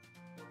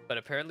 But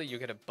apparently you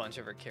get a bunch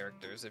of her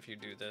characters if you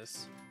do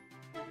this.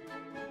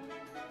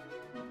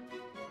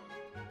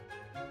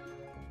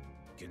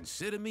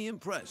 Consider me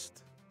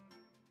impressed.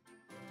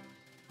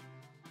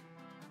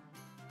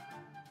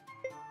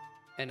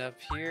 And up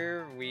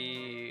here,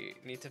 we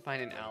need to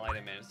find an ally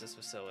to manage this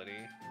facility.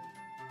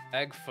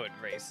 Eggfoot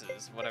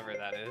races, whatever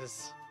that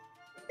is.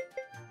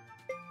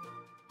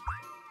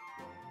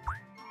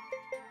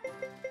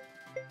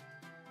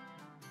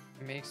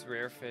 Makes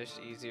rare fish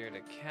easier to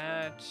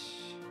catch.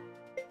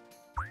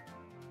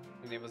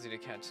 Enables you to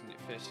catch new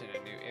fish in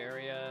a new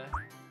area.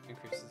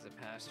 Increases the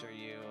pasture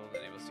yield.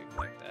 Enables you to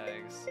collect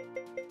eggs.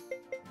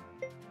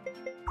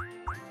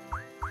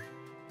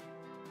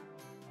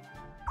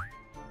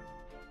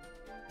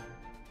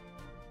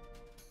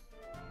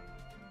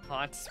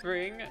 Hot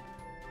spring?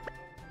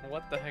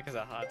 What the heck is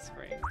a hot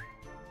spring?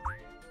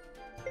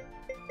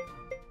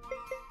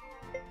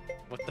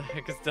 What the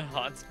heck is the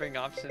hot spring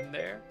option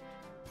there?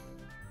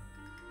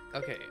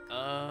 Okay,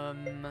 I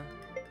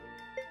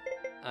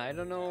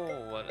don't know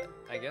what,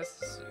 I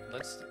guess,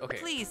 okay.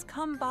 Please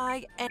come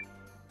by and...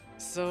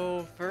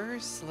 So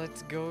first,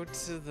 let's go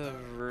to the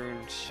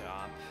rune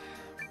shop.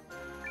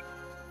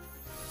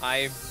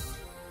 I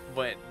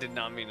did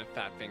not mean to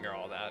fat finger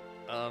all that.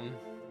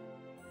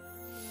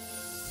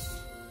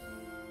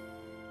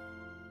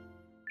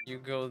 You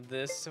go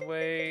this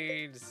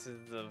way, this is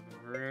the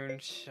rune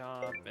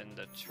shop and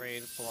the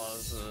trade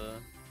plaza.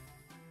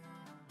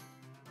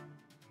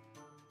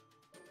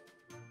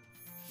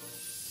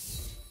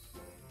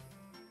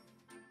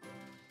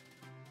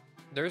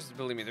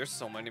 Believe me, there's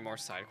so many more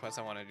side quests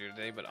I want to do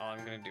today, but all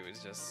I'm gonna do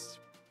is just,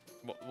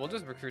 we'll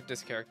just recruit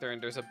this character,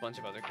 and there's a bunch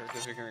of other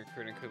characters we can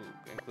recruit,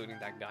 including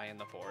that guy in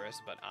the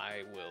forest, but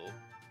I will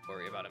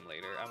worry about him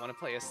later. I want to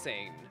play a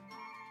Seign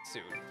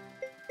soon.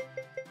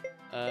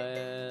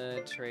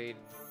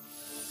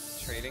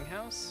 Trading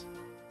house?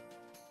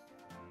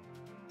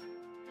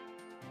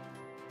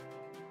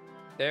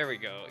 There we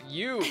go.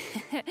 You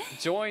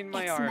join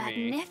my army. It's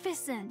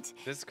magnificent.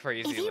 This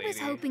crazy lady. If he was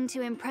hoping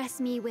to impress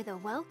me with a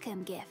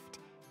welcome gift,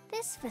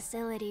 this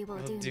facility will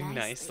do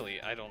nicely.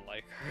 I don't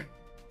like her.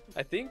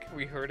 I think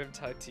we heard him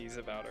tease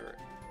about her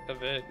a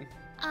bit.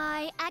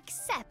 I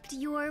accept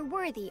your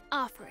worthy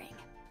offering.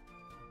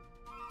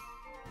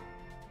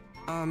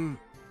 Can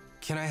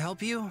I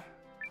help you?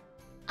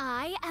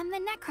 I am the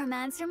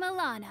necromancer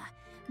Milana,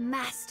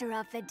 master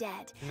of the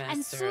dead,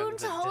 and soon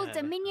to hold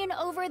dominion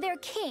over their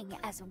king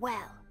as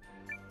well.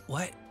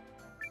 What?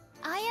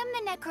 I am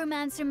the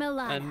necromancer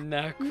Milana, A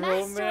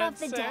necromancer? master of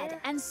the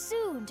dead, and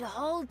soon to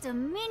hold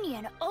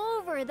dominion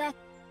over the...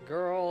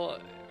 Girl,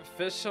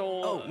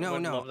 official. Oh, no,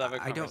 would no, love to have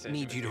a I don't conversation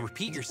need with you to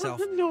repeat yourself.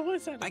 No,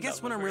 I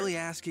guess what I'm really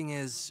asking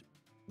is,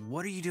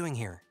 what are you doing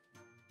here?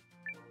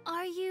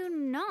 Are you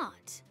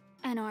not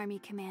an army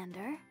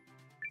commander?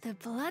 The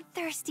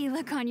bloodthirsty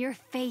look on your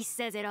face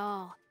says it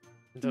all.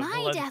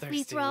 My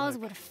deathly thralls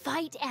would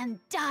fight and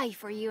die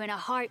for you in a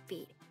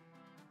heartbeat.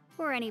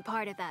 Were any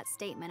part of that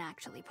statement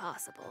actually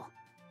possible?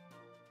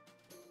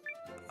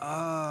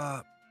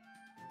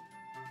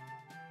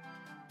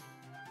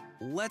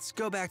 Let's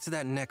go back to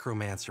that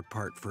necromancer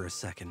part for a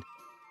second.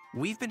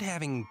 We've been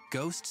having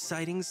ghost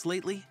sightings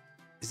lately.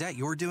 Is that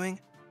your doing?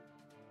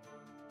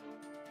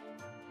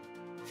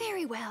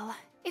 Very well.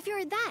 If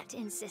you're that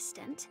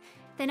insistent,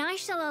 then I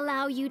shall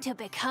allow you to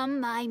become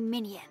my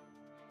minion.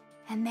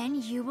 And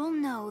then you will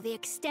know the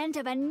extent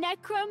of a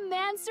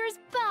necromancer's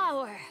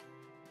power.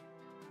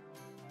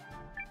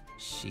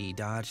 She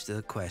dodged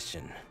the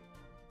question.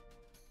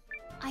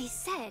 I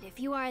said if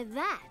you are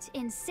that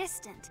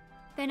insistent,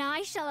 Then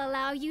I shall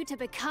allow you to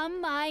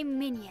become my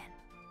minion.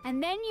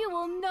 And then you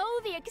will know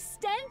the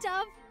extent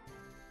of...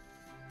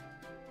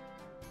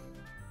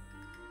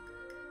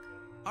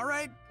 All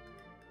right,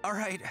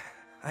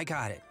 I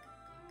got it.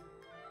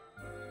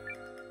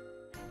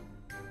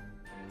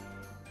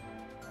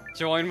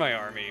 Join my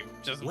army,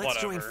 just Let's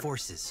whatever. join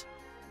forces.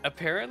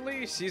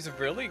 Apparently, she's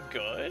really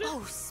good.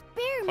 Oh,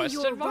 spare me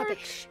Question your mark?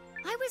 rubbish.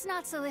 I was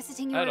not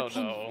soliciting your I don't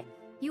opinion. know.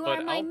 You but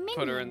are my I'll minion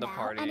put her in the now,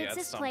 party and it's at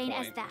as some plain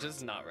point. as that.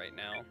 Just not right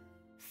now.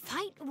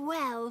 Fight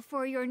well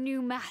for your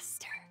new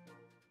master.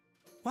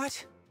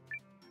 What?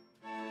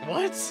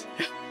 What?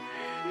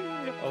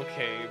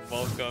 Okay,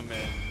 welcome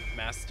in,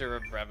 Master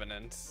of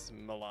Revenants,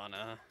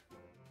 Milana.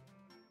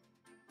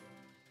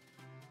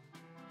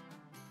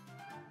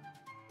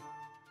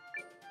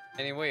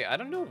 Anyway, I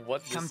don't know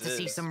what this Come is. to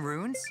see some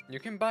runes? You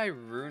can buy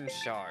rune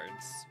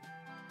shards.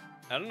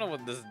 I don't know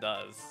what this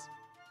does.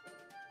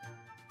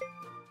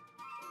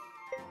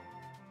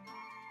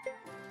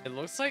 It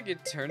looks like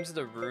it turns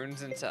the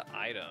runes into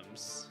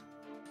items.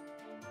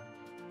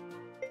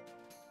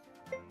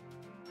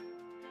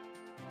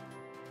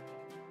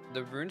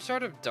 The rune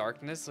shard of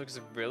darkness looks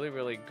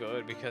really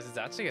good because it's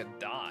actually a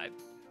dot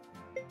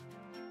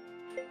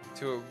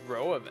to a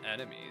row of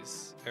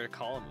enemies, or a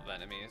column of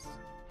enemies.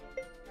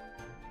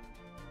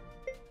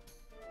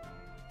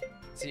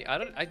 See, I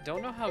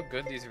don't know how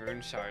good these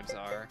rune shards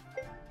are.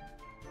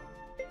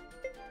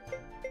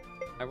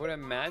 I would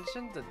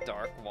imagine the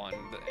dark one,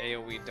 the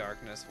AoE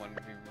darkness one,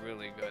 would be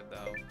really good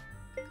though.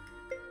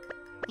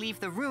 Leave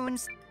the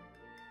runes.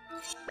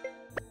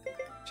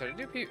 Should I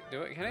do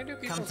can I do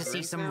people's Come to see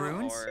runes some now,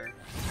 runes? or...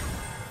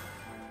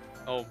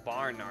 Oh,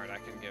 Barnard I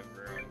can give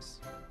runes.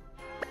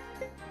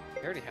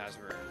 He already has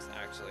runes,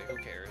 actually. Who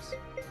cares?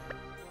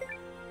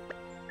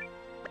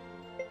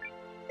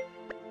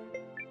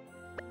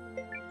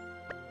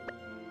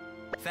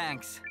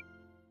 Thanks.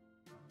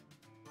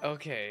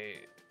 Okay.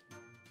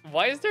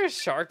 Why is there a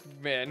shark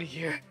man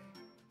here?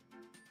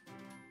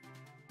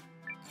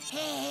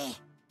 Hey.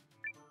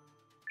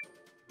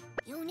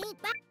 You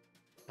need back.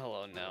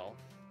 Hello, Nell.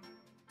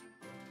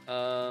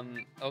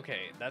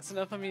 Okay, that's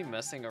enough of me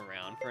messing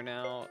around for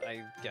now.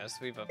 I guess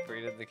we've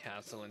upgraded the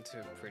castle into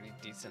a pretty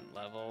decent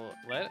level.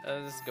 Let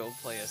us go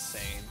play a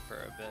Seign for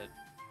a bit.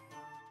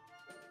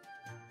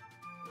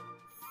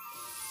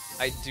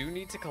 I do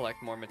need to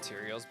collect more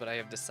materials, but I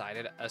have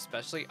decided,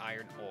 especially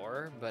iron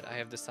ore, but I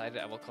have decided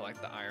I will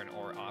collect the iron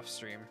ore off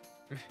stream.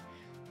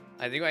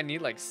 I think I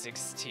need like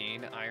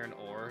 16 iron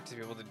ore to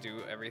be able to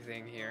do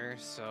everything here,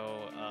 so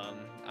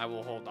I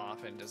will hold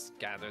off and just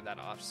gather that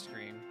off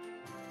stream.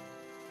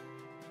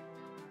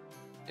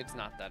 It's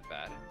not that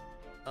bad.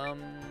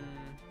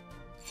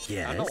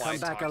 Yeah. I don't know why Come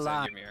back Tox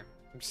alive.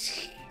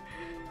 said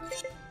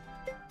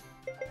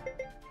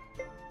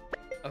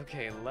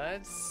Okay,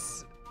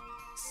 let's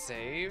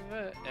save,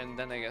 and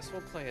then I guess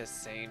we'll play a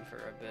Seign for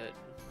a bit.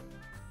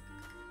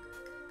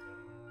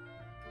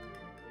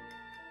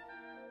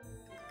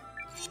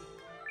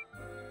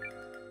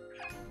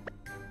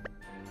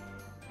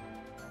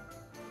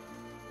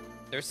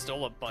 There's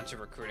still a bunch of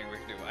recruiting we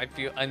can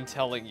do. I'm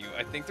telling you,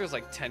 I think there's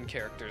like 10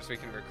 characters we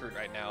can recruit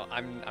right now.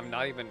 I'm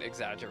not even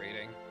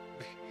exaggerating.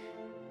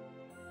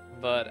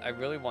 But I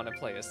really want to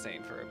play a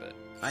Seign for a bit.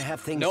 I have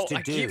things No, to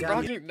I do. keep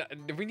talking.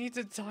 We need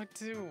to talk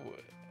to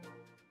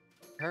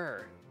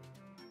her.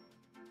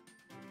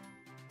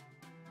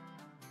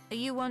 Are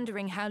you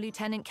wondering how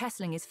Lieutenant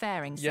Kessling is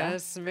faring, sir?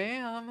 Yes,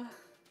 ma'am.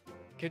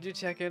 Could you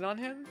check in on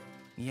him?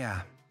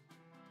 Yeah.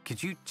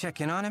 Could you check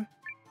in on him?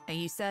 Are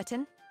you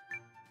certain?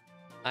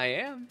 I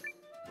am.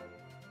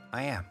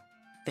 I am.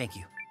 Thank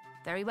you.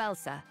 Very well,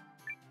 sir.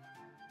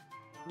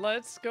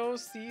 Let's go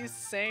see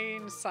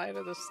Seign side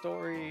of the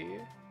story.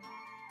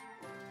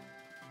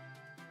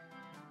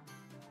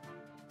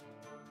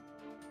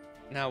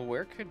 Now,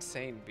 where could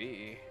Seign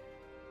be?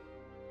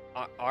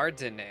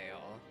 Ardenale.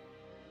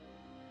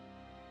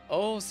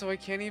 Oh, so I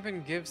can't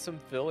even give some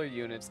filler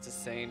units to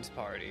Seign's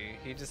party.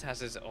 He just has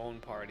his own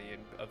party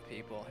of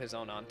people, his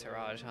own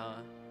entourage, huh?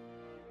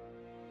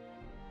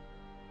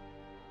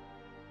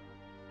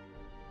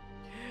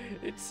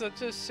 It's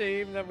such a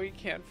shame that we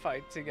can't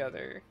fight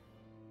together.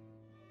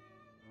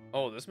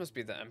 Oh, this must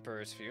be the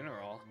Emperor's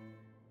funeral.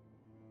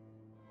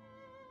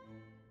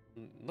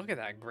 Look at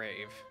that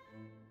grave.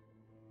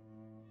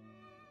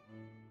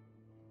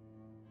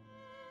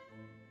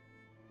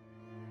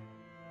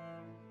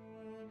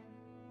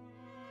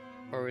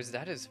 Or is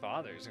that his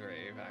father's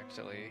grave,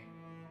 actually?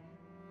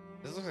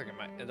 This looks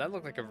like that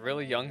looked like a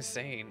really young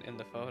Seign in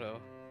the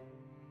photo.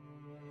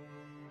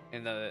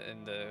 In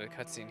the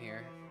cutscene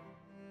here.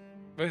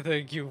 But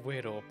thank you,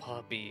 widow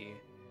puppy.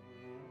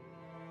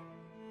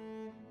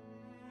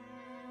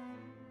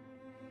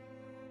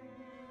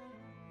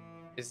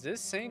 Is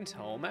this Seign's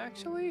home,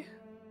 actually?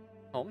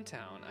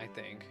 Hometown, I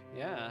think.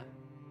 Yeah.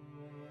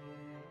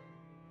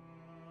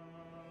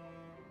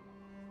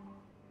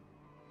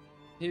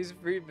 He's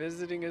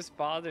revisiting his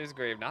father's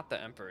grave, not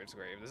the Emperor's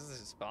grave. This is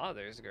his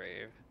father's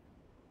grave.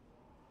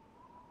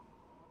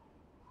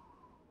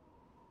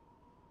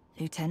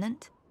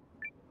 Lieutenant?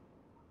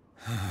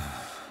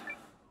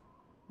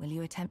 Will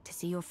you attempt to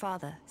see your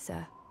father,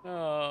 sir?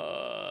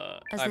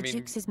 As I the mean,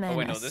 Duke's men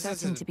wait, no, are this is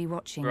certain his to be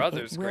watching,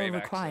 brother's it will grave,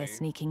 require actually.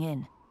 sneaking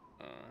in.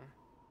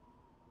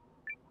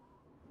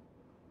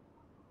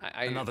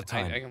 Another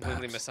time, I completely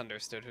perhaps.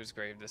 misunderstood whose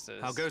grave this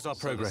is. How goes our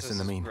So progress this in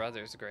the is his mean?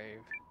 brother's grave.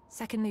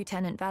 Second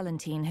Lieutenant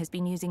Valentine has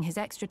been using his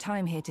extra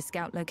time here to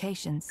scout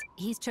locations.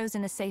 He's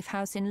chosen a safe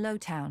house in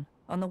Lowtown,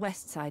 on the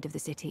west side of the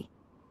city.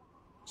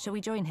 Shall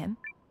we join him?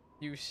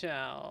 You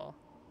shall.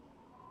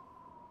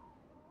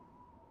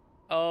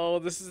 Oh,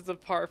 this is the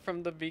part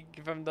from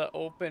the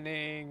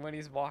opening when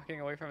he's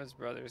walking away from his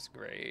brother's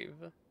grave.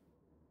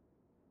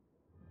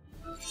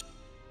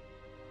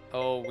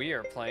 Oh, we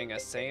are playing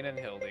as Seign and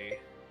Hildy.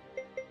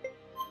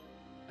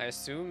 I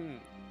assume...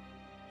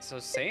 So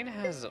Seign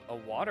has a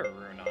water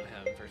rune on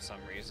him for some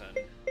reason.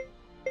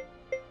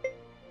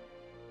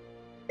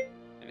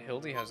 And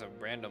Hildy has a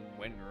random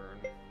wind rune.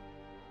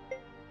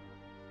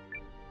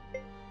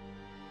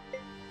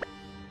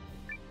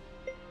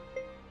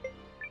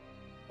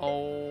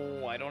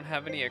 Oh, I don't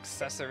have any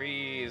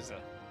accessories.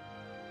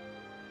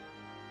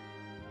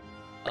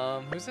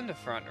 Who's in the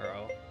front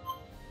row?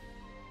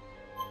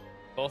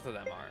 Both of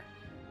them are.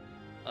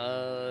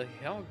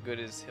 How good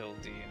is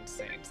Hildy in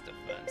Seign's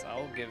defense?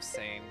 I'll give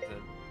Seign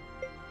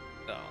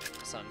the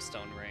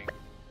Sunstone ring,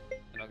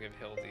 and I'll give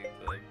Hildy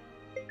the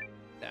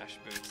dash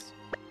boots.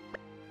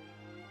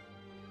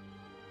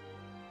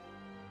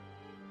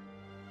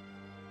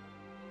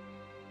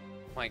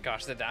 My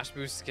gosh, the dash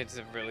boost gets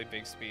a really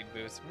big speed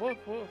boost. Woof,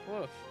 woof,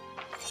 woof.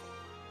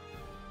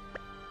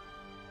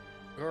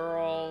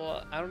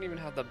 Girl, I don't even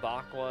have the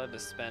Bakwa to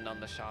spend on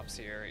the shops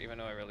here, even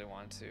though I really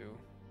want to.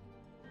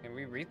 Can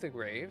we read the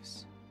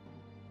graves?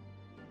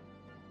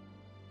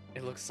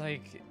 It looks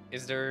like,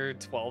 is there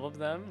 12 of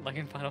them, like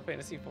in Final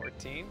Fantasy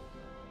XIV?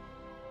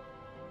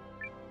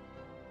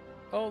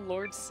 Oh,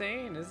 Lord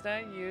Seign, is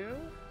that you?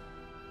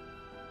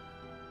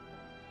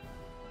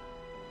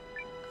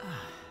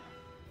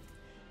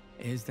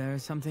 Is there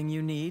something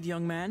you need,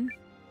 young man?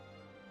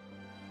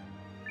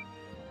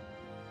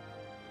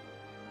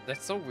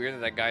 That's so weird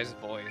that guy's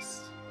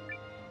voice.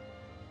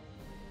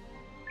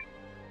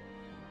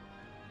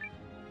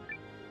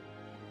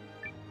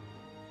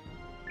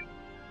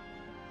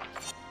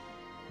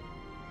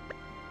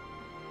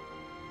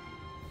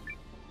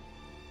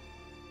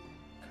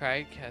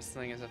 Craig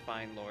Kessling is a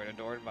fine lord,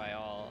 adored by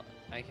all.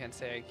 I can't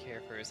say I care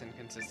for his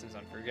inconsistence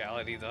on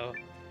frugality, though.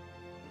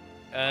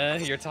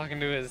 You're talking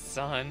to his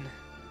son.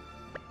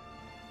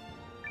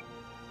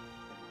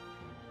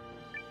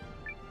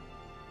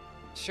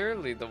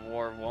 Surely the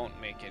war won't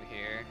make it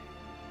here.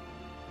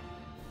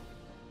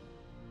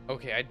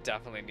 Okay, I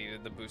definitely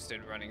needed the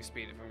boosted running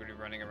speed if I'm going to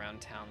be running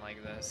around town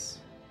like this.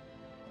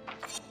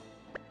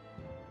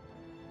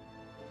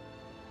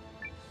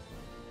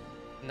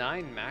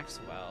 Nine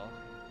Maxwell.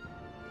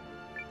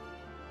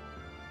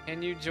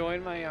 Can you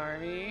join my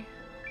army?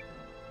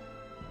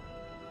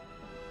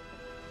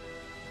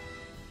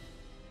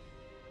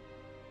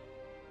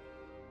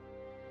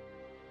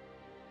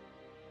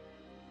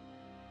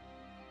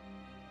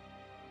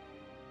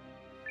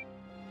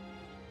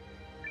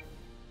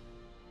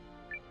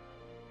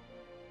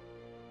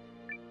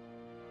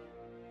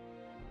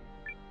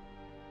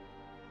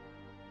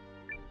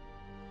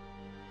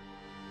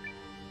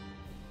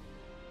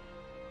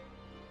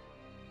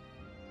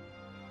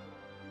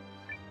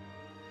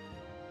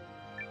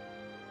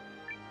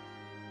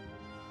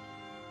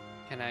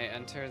 Can I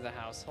enter the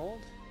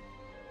household?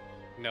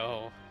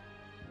 No.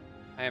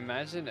 I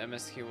imagine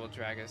MSQ will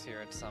drag us here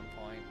at some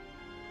point.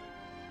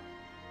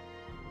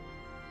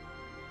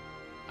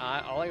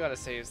 All I gotta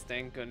say is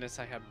thank goodness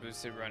I have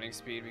boosted running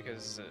speed,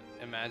 because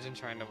imagine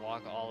trying to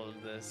walk all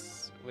of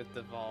this with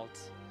the vault.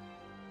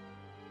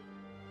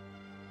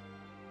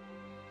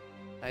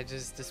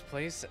 This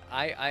place,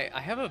 I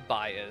have a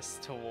bias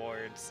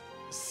towards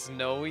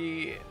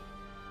snowy,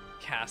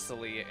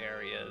 castle-y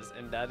areas,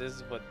 and that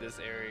is what this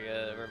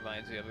area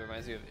reminds me of. It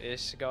reminds me of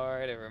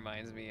Ishgard, it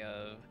reminds me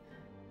of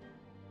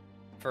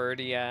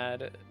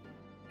Ferdiad,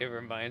 it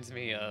reminds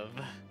me of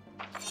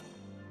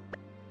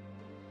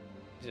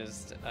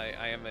just,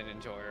 I am an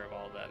enjoyer of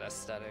all that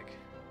aesthetic.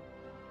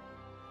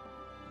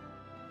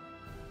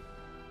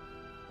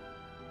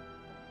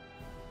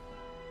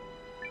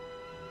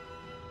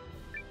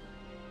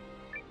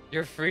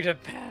 You're free to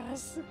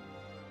pass.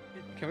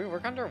 Can we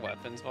work on our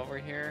weapons while we're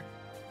here?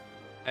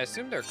 I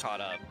assume they're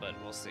caught up, but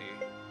we'll see.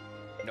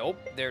 Nope,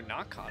 they're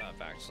not caught up,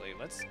 actually.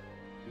 Let's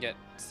get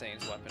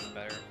Seign's weapon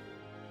better.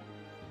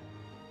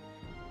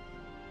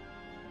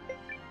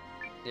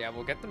 Yeah,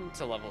 we'll get them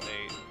to level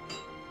 8.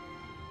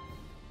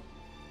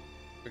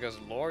 Because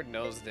Lord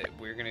knows that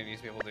we're gonna need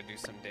to be able to do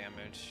some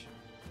damage.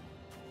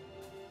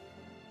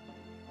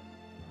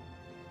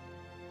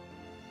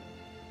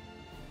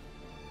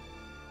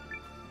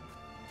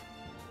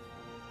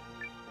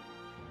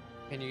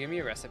 Can you give me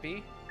a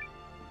recipe?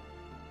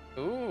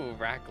 Ooh,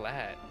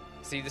 raclette.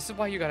 See, this is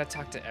why you gotta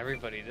talk to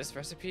everybody. This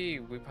recipe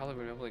we probably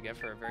wouldn't be able to get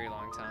for a very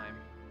long time.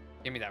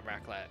 Give me that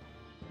raclette.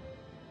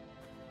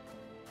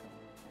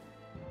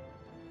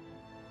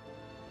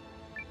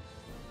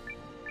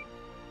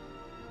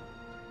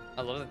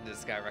 I love that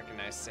this guy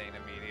recognized Seign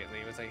immediately.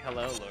 He was like,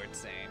 hello, Lord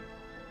Seign.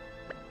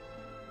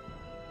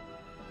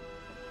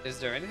 Is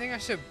there anything I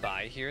should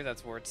buy here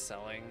that's worth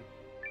selling?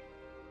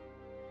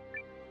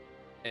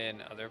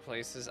 In other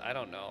places? I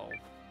don't know.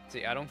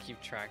 See, I don't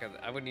keep track of...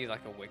 I would need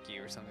like a wiki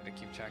or something to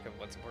keep track of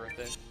what's worth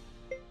it.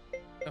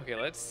 Okay,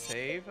 let's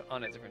save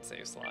on a different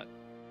save slot.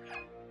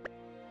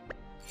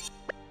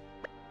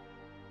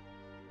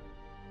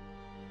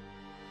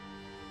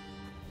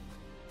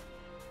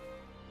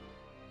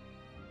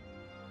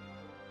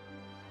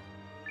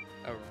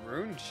 A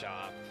rune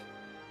shop.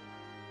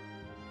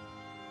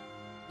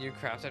 You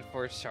crafted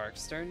 4 shark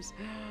sterns?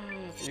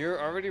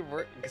 You're already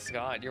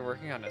Scott, you're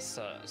working on a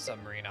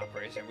submarine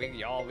operation. We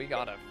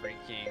got a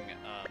freaking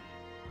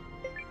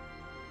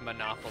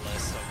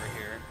monopolist over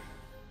here.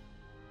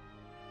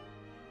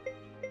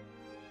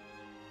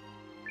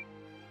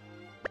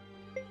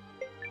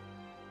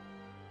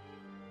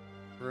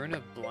 Rune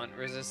of blunt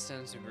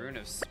resistance, rune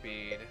of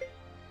speed,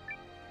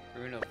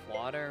 rune of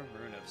water,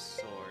 rune of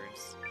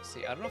swords.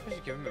 See, I don't know if I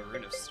should give him a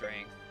rune of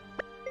strength.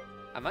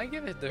 I might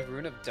give it the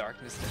rune of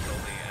darkness to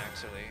Hildy,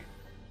 actually,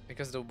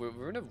 because the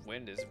rune of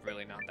wind is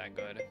really not that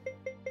good.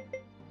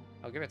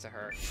 I'll give it to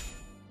her.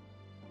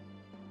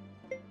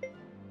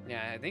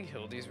 Yeah, I think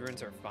Hildy's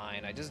runes are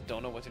fine. I just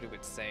don't know what to do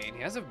with Seign.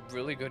 He has a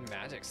really good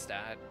magic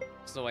stat,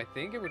 so I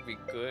think it would be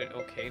good,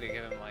 okay, to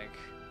give him like...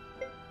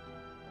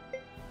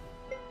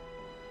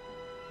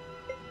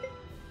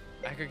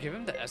 I could give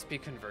him the SP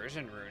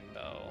conversion rune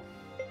though,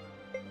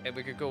 and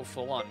we could go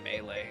full on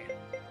melee.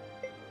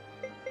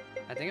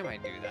 I think I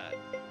might do that.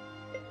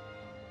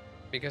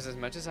 Because as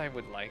much as I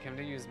would like him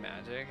to use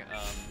magic,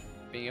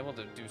 being able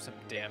to do some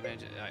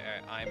damage,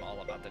 I'm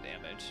all about the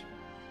damage.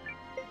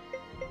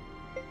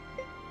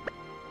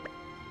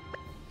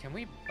 Can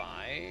we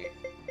buy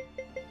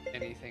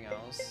anything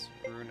else?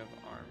 Rune of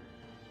Arm.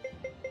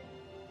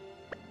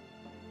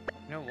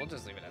 No, we'll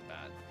just leave it at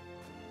that.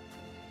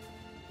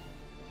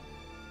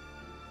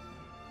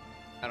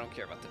 I don't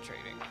care about the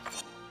trading.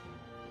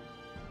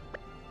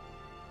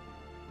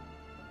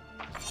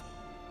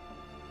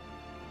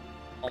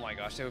 Oh my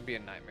gosh, it would be a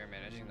nightmare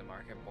managing the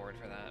market board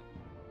for that.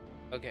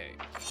 Okay,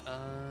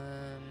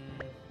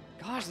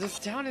 gosh, this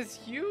town is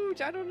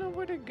huge. I don't know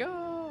where to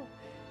go.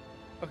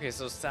 Okay,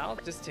 so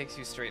south just takes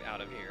you straight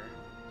out of here.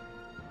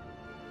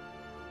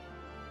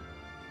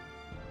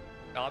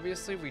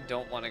 Obviously, we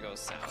don't want to go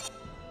south.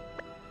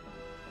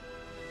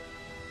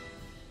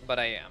 But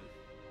I am.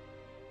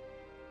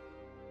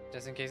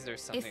 Just in case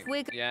there's something.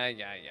 Yeah.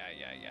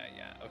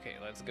 Okay,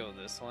 let's go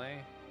this way.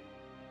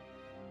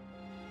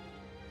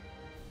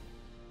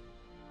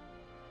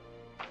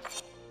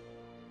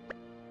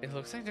 It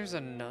looks like there's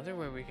another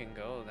way we can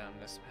go down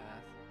this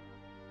path.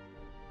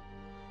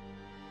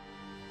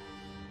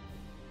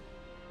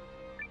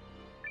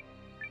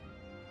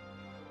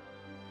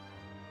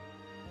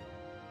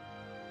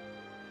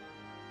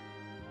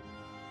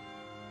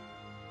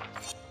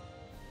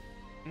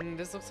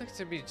 This looks like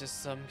to be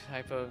just some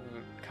type of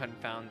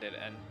confounded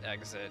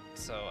exit,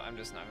 so I'm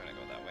just not gonna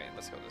go that way.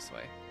 Let's go this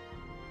way.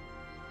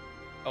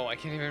 Oh, I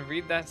can't even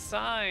read that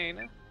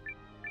sign!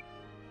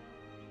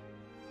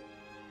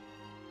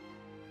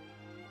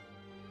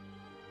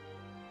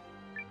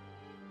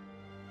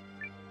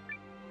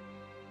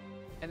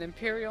 An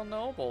Imperial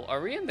Noble.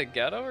 Are we in the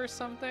ghetto or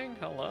something?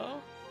 Hello?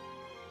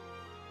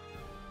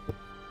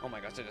 Oh my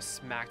gosh, I just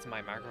smacked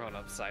my microphone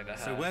upside the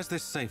head. So where's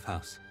this safe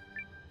house?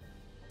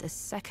 The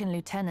second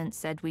lieutenant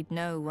said we'd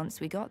know once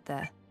we got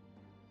there.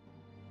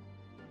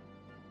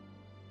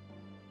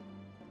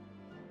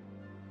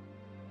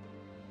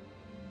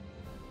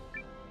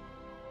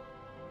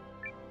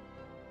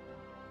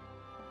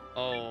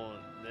 Oh,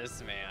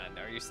 this man.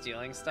 Are you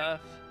stealing stuff?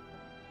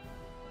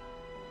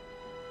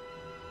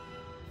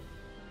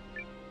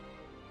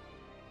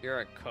 You're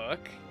a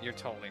cook? You're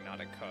totally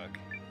not a cook.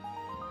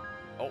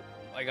 Oh,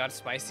 I got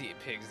spicy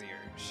pig's ear.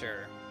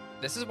 Sure.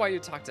 This is why you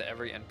talk to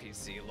every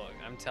NPC. Look,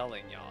 I'm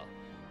telling y'all.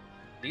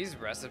 These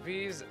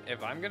recipes,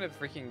 if I'm gonna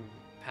freaking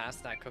pass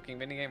that cooking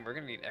minigame, we're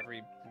gonna need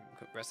every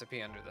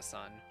recipe under the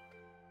sun.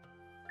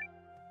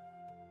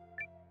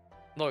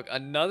 Look,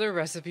 another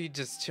recipe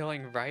just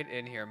chilling right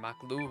in here.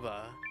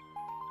 Makluba.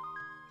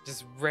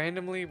 Just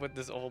randomly with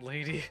this old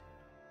lady.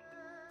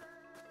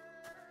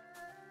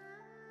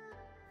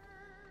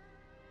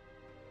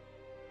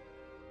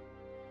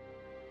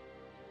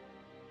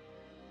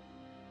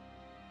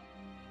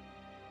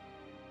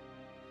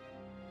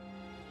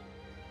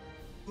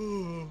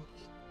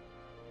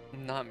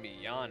 Not me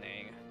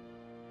yawning.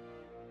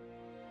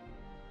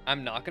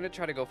 I'm not gonna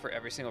try to go for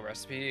every single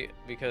recipe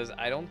because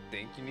I don't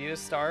think you need a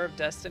Star of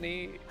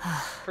Destiny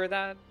for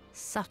that.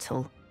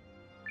 Subtle.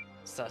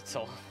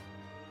 Subtle.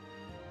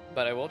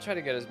 But I will try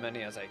to get as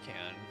many as I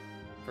can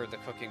for the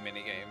cooking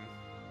minigame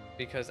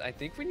because I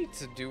think we need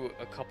to do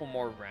a couple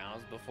more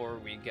rounds before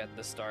we get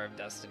the Star of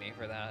Destiny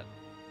for that.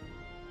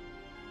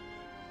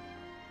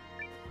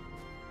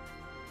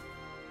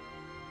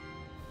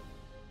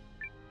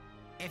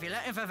 If you're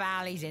looking for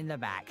Valley's in the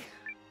back.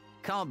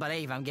 Can't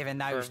believe I'm giving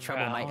those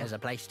troublemakers a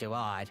place to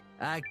hide.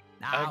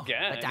 No,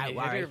 Again? but don't You hit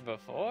worry. her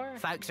before?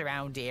 Folks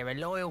around here are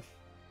loyal,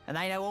 and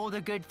they know all the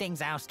good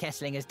things House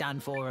Kessling has done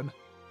for them.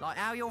 Like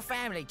how your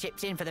family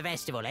chips in for the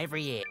festival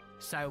every year.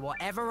 So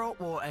whatever hot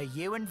water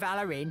you and Val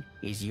are in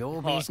is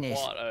your business.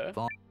 Water.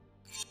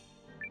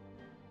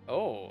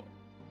 Oh.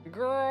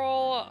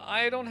 Girl,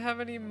 I don't have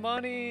any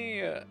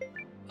money.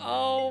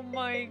 Oh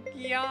my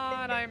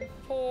god, I'm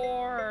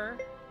poor.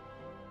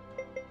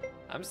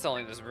 I'm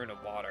selling this rune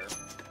of water.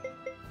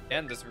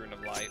 And this rune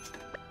of light.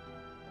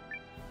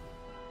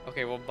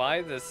 Okay, we'll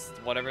buy this,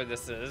 whatever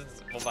this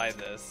is. We'll buy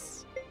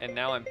this. And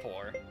now I'm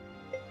poor.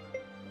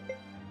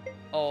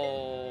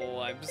 Oh,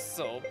 I'm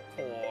so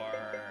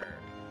poor.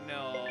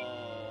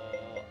 No.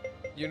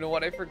 You know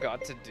what I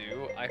forgot to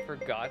do? I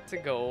forgot to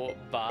go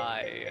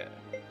buy...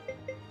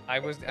 I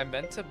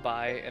meant to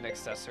buy an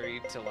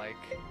accessory to like...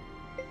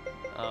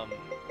 Oh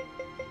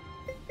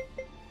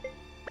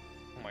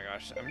my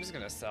gosh, I'm just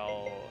gonna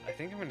sell... I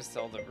think I'm gonna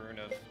sell the rune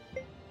of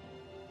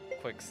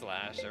Quick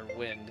Slash or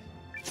Wind.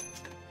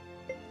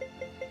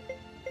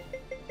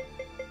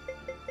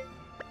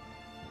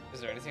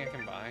 Is there anything I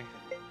can buy?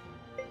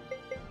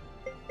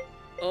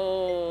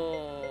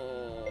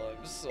 Oh,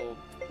 I'm so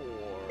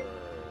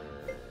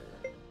poor.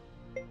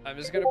 I'm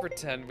just gonna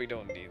pretend we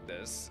don't need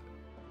this.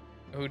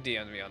 Who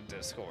DM'd me on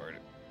Discord?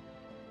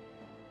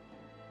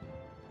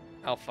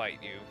 I'll fight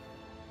you.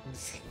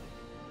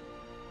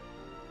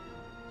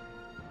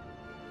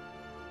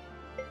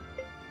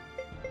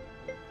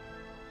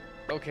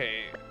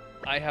 Okay,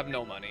 I have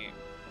no money.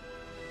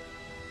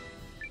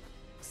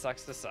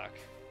 Sucks to suck.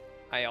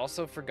 I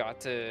also forgot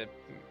to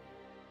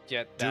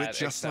get that Do it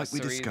just like we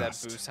accessory that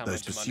discussed. boosts how Those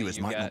much pursuers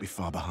money might you not get. be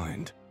far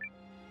behind.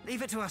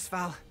 Leave it to us,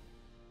 Val.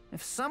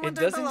 If someone It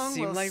don't doesn't belong,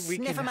 seem we'll like we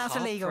sniff can them out a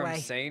hop league from away.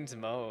 Seign's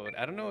mode.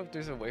 I don't know if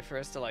there's a way for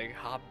us to like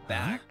hop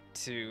back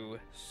to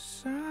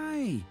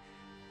Say,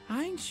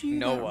 ain't you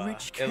Nowa. that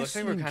rich It looks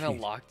like we're Kessling kind of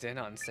kid? locked in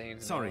on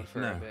Seign's Sorry, mode for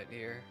no. a bit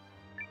here.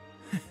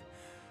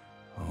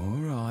 All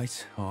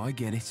right, I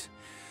get it.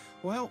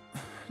 Well,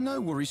 no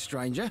worries,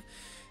 stranger.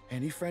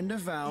 Any friend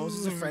of Val's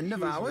is a friend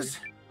of ours.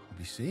 I'll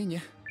be seeing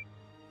you.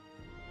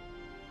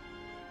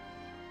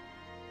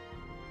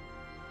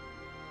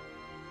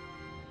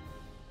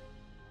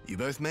 You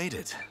both made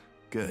it.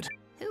 Good.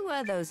 Who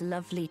were those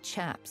lovely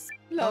chaps?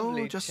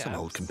 Oh, just some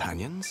old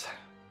companions.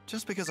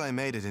 Just because I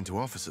made it into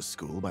officer's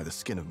school by the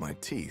skin of my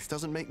teeth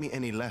doesn't make me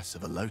any less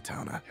of a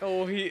low-towner.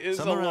 Oh, he is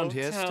Some a around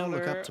here still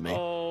look low-towner. up to me.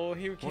 Oh,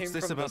 he came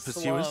this from about the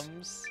pursuers?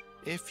 slums.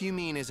 If you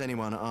mean is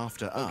anyone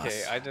after us,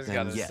 Okay, I just then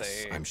gotta yes,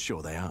 say, I'm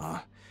sure they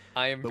are.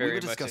 I am But very we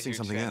were much a discussing huge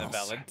something fan of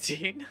else.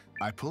 Valentine.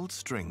 I pulled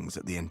strings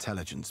at the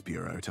Intelligence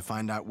Bureau to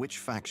find out which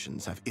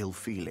factions have ill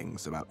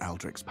feelings about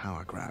Aldrich's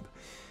power grab.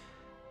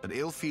 But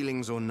ill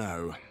feelings or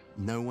no,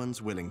 no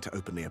one's willing to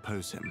openly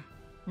oppose him.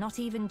 Not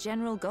even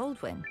General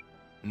Goldwyn.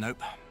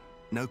 Nope.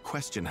 No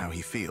question how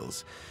he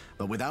feels,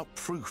 but without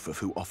proof of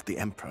who offed the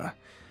Emperor,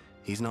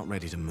 he's not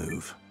ready to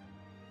move.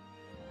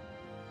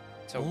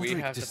 So we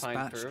Aldrich have to find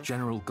dispatched proof?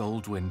 General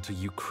Goldwyn to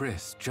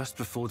Euchris just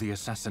before the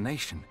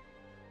assassination,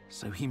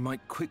 so he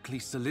might quickly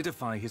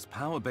solidify his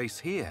power base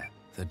here.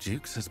 The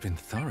Duke's has been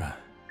thorough.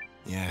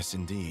 Yes,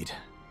 indeed.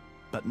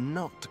 But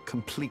not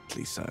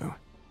completely so.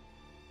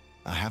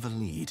 I have a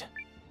lead.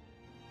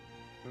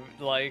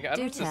 Like, I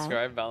Do don't tell.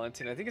 describe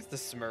Valentine. I think it's the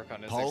smirk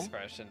on his Paul,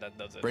 expression that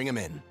does it. Bring him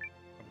in.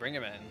 Bring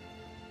him in.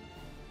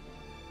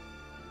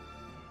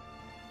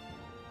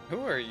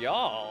 Who are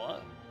y'all?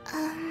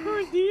 Who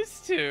are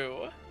these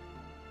two?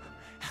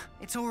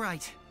 It's all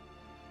right.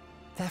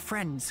 They're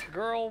friends.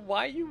 Girl,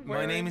 why you My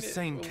wearing name is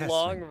Seign Kessling.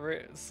 long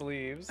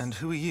sleeves? And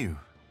who are you?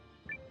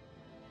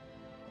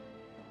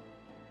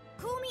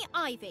 Call me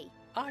Ivy.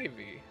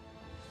 Ivy.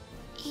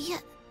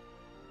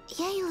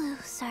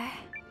 Yaelu, sir.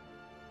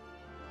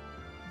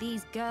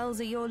 These girls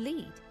are your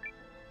lead.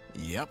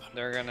 Yep.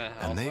 They're gonna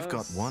help And they've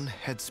got us? one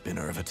head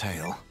spinner of a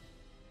tail.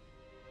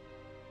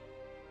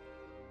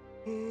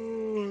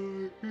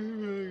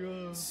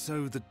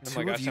 So the Oh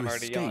my two gosh, of you I'm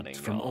already escaped yawning,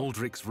 from y'all.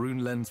 Aldrich's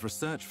Rune Lens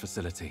research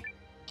facility.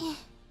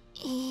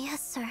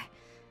 Yes, sir.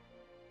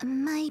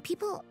 My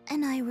people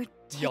and I were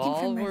taken Y'all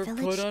from our were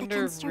village put under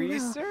against our will.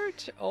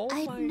 research? Oh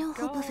I my had no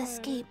hope of God.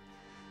 escape,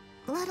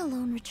 let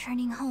alone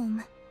returning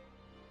home.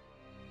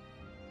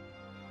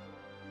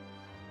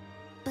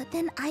 But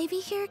then Ivy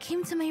here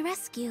came to my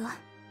rescue.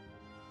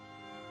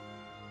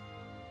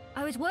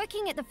 I was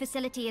working at the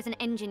facility as an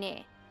engineer,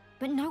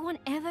 but no one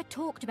ever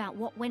talked about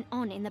what went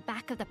on in the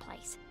back of the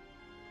place.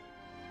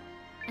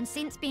 And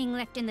since being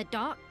left in the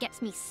dark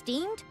gets me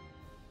steamed,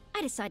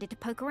 I decided to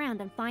poke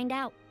around and find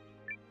out.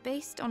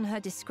 Based on her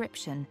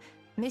description,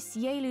 Miss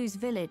Yaelu's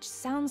village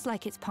sounds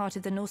like it's part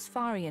of the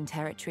Norsfarian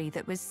territory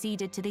that was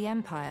ceded to the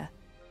Empire.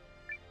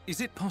 Is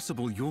it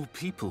possible your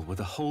people were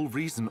the whole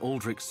reason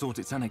Aldrich sought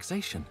its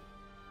annexation?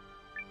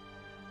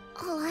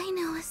 All I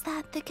know is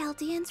that the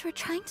Chaldeans were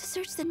trying to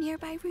search the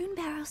nearby rune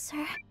barrow,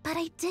 sir. But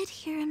I did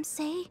hear him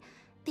say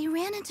they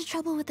ran into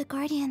trouble with the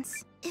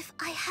Guardians. If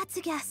I had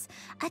to guess,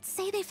 I'd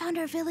say they found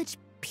our village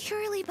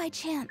purely by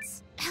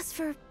chance. As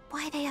for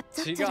why they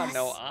abducted She got us...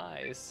 no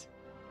eyes.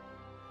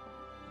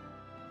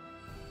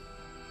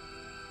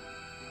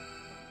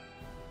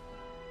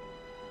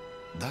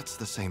 That's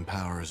the same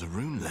power as a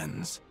rune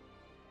lens.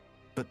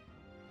 But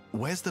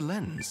where's the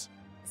lens?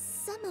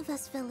 Some of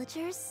us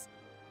villagers,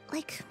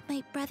 like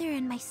my brother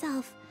and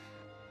myself,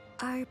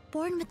 are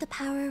born with the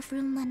power of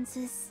rune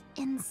lenses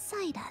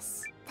inside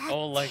us. That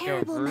like a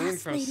terrible rune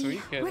masked from lady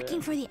Suikoden.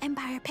 working for the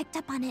Empire picked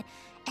up on it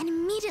and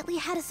immediately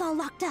had us all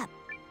locked up.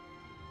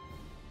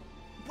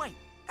 Wait,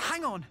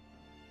 hang on.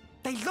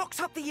 They locked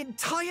up the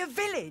entire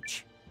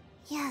village?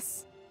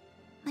 Yes.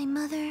 My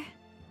mother,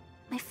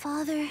 my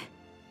father,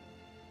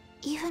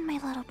 even my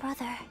little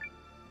brother.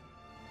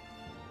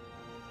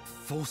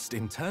 Forced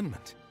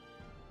internment?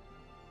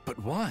 But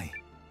why?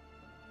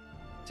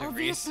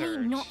 Obviously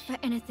not for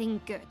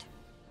anything good.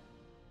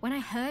 When I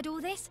heard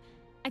all this,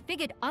 I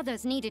figured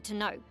others needed to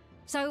know.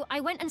 So I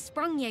went and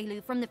sprung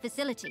Yelu from the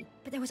facility,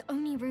 but there was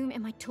only room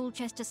in my tool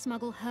chest to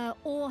smuggle her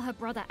or her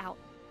brother out.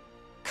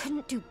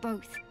 Couldn't do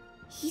both.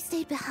 He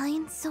stayed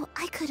behind so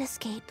I could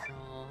escape.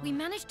 We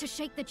managed to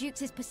shake the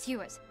Duke's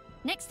pursuers.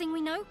 Next thing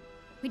we know,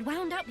 we'd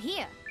wound up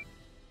here.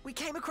 We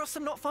came across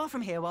them not far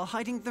from here while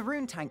hiding the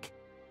rune tank.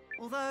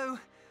 Although,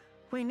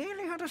 we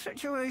nearly had a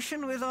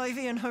situation with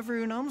Ivy and her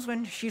rune arms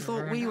when she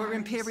thought we were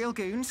Imperial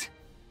goons.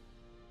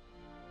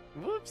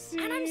 Whoopsie.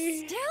 And I'm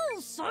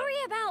still sorry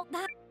about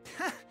that.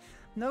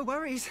 No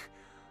worries.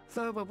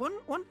 Though I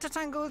wouldn't want to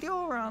tangle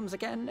your arms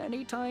again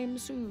anytime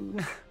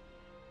soon.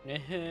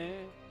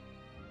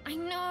 I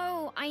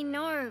know.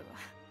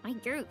 I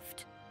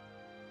goofed.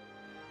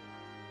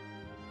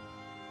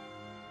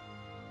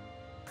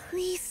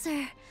 Please,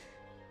 sir.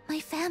 My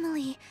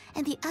family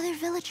and the other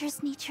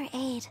villagers need your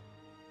aid.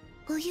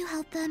 Will you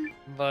help them?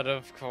 But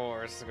of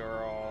course,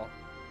 girl.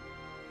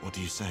 What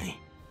do you say?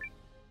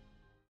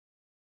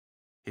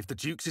 If the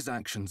Duke's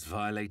actions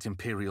violate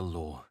Imperial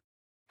law,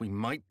 we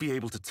might be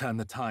able to turn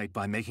the tide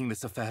by making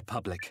this affair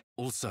public.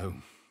 Also,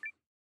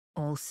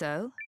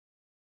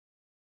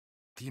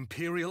 the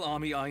Imperial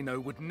army I know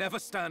would never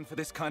stand for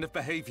this kind of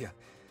behavior.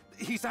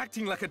 He's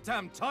acting like a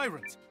damn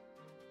tyrant.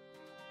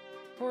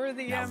 For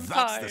the Now Empire.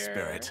 that's the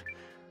spirit.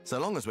 So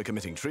long as we're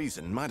committing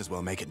treason, might as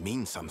well make it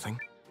mean something.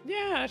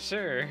 Yeah,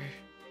 sure.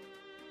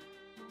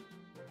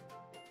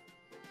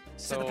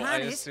 So the I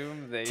plan is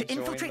assume they to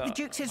infiltrate the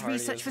Duke's party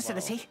research as well.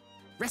 facility,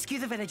 rescue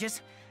the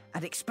villagers,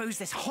 and expose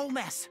this whole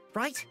mess,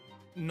 right?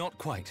 Not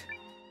quite.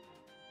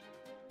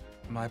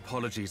 My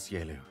apologies,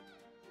 Yelu.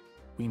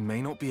 We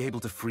may not be able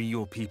to free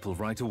your people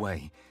right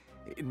away.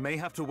 It may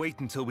have to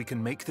wait until we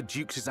can make the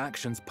Duke's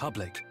actions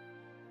public.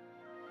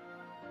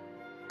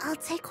 I'll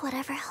take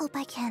whatever help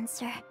I can,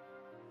 sir.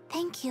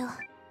 Thank you.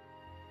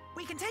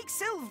 We can take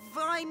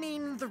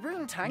the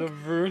rune tank. The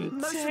rune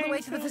most of the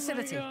way tank, to the oh my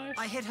facility. gosh.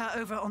 I hid her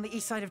over on the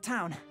east side of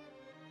town.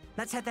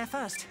 Let's head there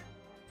first.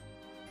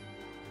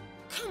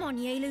 Come on,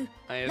 Yelu.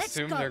 I Let's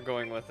assume go. they're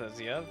going with us,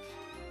 yep.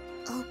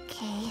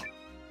 Okay.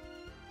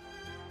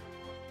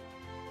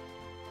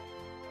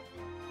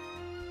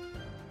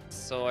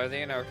 So are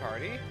they in our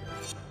party?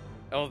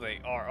 Oh,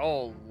 they are.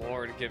 Oh,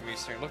 Lord, give me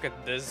strength. Look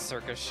at this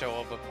circus show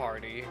of a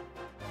party.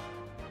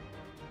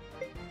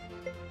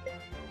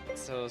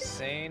 So,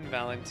 Seign,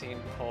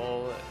 Valentine,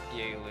 Pol,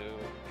 Yelu,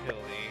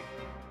 Hildy.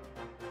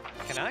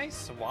 Can I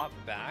swap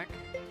back?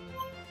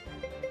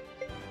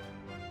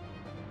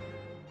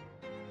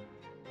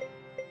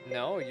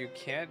 No, you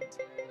can't.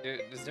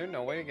 Is there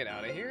no way to get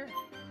out of here?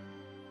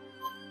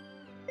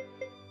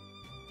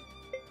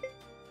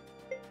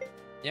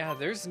 Yeah,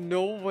 there's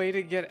no way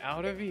to get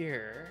out of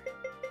here.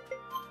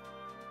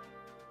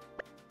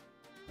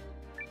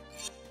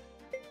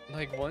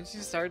 Like, once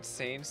you start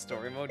Seign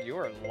story mode, you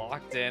are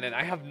locked in, and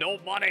I have no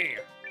money!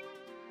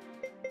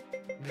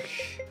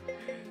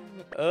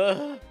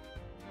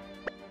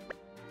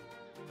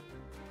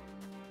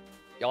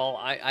 Y'all,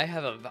 I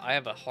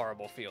have a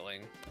horrible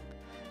feeling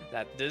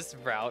that this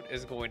route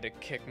is going to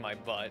kick my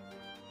butt.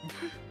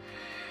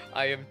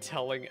 I am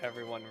telling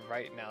everyone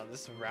right now,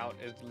 this route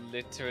is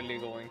literally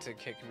going to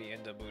kick me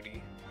in the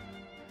booty.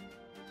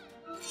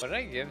 What did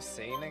I give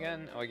Seign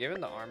again? Oh, I gave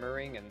him the armor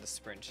ring and the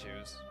sprint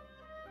shoes.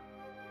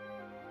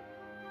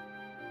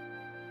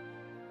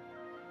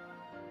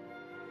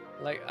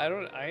 Like,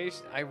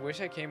 I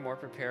wish I came more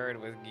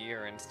prepared with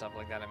gear and stuff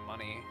like that and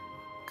money.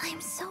 I'm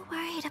so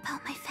worried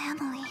about my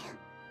family.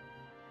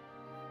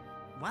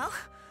 Well,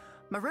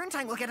 Maroon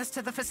Tank will get us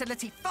to the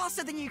facility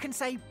faster than you can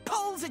say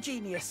Pol's a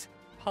genius.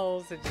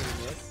 Pol's a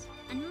genius.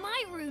 And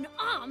my rune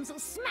arms will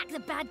smack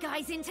the bad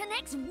guys into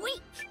next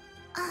week.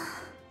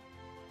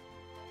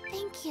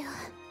 Thank you.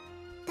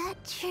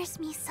 That cheers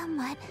me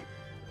somewhat.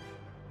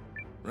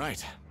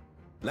 Right.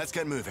 Let's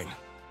get moving.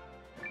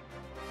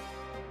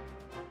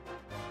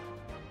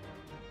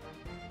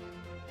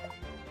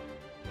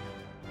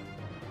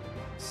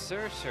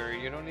 Sure,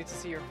 you don't need to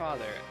see your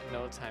father.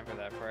 No time for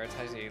that.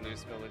 Prioritize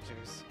Yelu's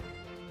villagers.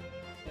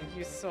 Thank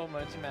you so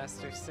much,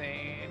 Master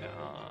Seign.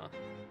 Aw.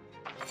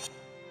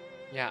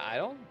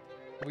 Yeah,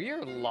 we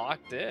are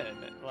locked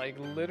in. Like,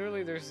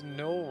 literally, there's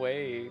no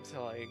way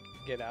to, like,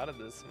 get out of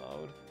this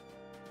mode.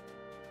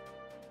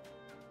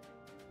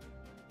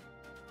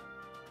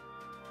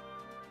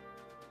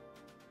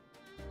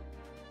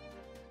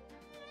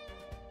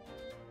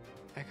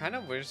 I kind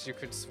of wish you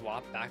could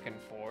swap back and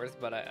forth,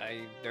 but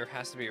there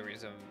has to be a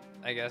reason.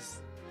 I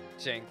guess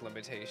jank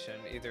limitation,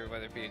 either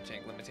whether it be a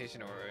jank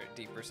limitation or a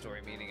deeper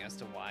story meaning as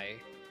to why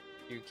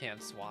you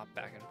can't swap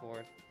back and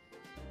forth.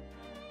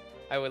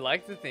 I would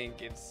like to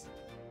think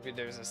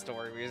there's a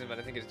story reason, but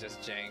I think it's just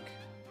jank.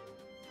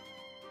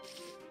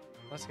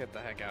 Let's get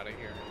the heck out of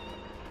here.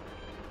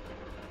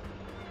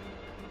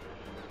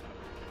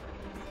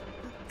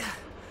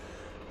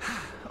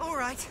 All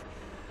right,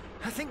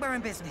 I think we're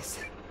in business.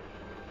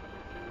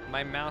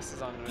 My mouse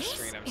is on the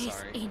screen, I'm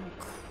sorry. This is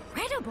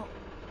incredible.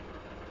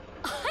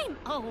 I'm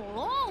a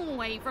long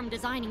way from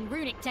designing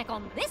runic tech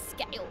on this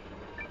scale.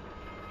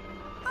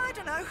 I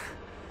don't know.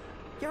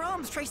 Your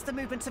arms trace the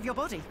movements of your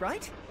body,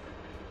 right?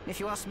 If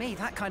you ask me,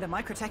 that kind of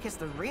microtech is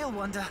the real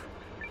wonder.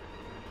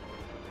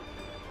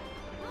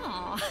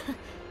 Aw,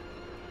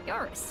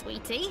 you're a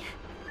sweetie.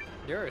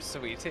 You're a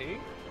sweetie.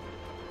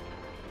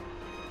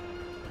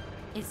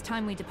 It's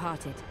time we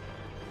departed.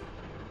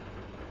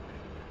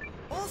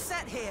 All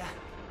set here.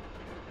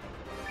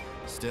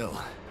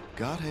 Still,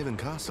 Guardhaven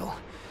Castle.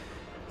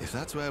 If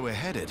that's where we're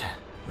headed,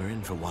 we're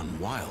in for one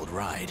wild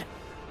ride.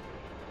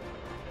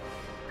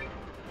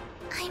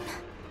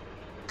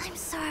 I'm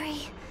sorry.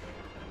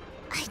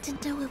 I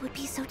didn't know it would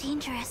be so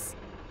dangerous.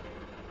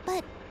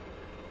 But...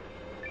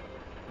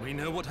 We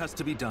know what has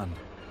to be done,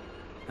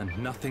 and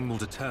nothing will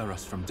deter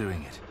us from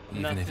doing it,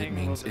 even if it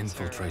means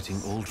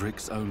infiltrating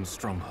Aldrich's own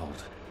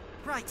stronghold.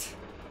 Right.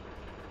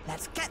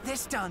 Let's get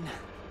this done.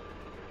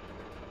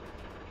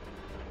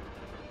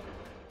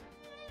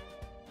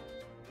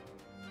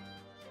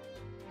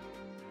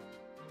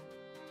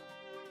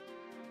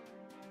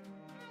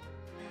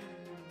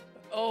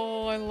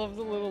 Oh, I love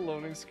the little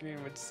loading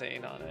screen with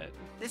Seign on it.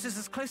 This is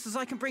as close as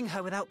I can bring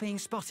her without being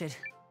spotted.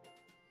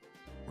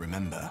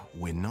 Remember,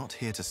 we're not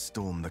here to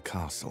storm the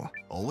castle.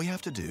 All we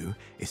have to do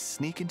is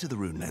sneak into the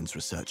Runelens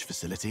research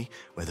facility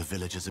where the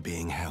villagers are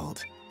being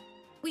held.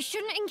 We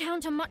shouldn't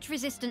encounter much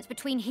resistance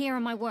between here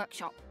and my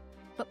workshop.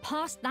 But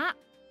past that,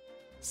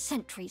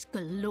 sentries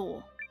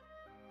galore.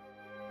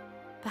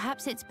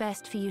 Perhaps it's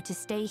best for you to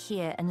stay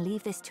here and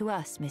leave this to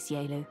us, Miss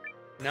Yelu.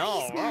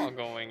 No, we're all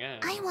going in.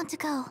 I want to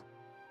go.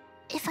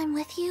 If I'm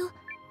with you,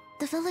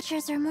 the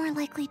villagers are more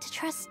likely to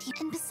trust you.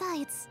 And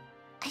besides,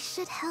 I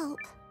should help.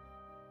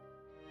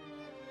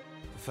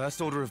 The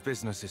first order of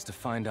business is to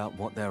find out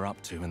what they're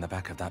up to in the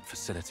back of that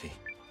facility.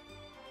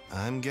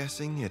 I'm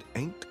guessing it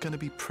ain't gonna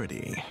be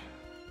pretty.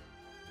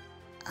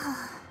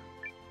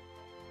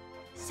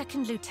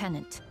 Second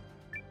Lieutenant.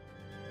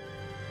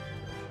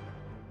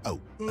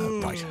 Oh,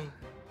 right.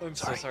 I'm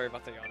so sorry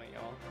about the yawning,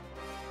 y'all.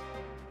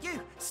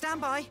 You,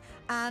 stand by,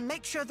 and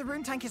make sure the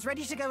rune tank is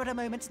ready to go at a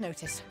moment's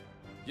notice.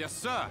 Yes,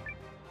 sir.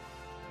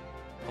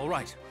 All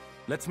right,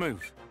 let's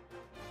move.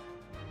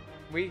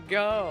 We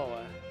go.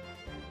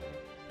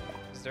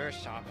 Is there a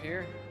shop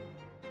here?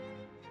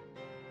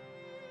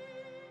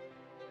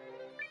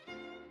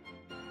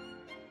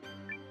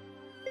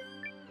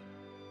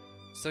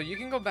 So you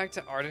can go back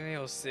to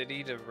Ardenale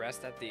City to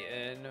rest at the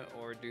inn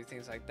or do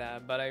things like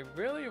that, but I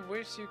really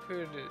wish you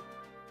could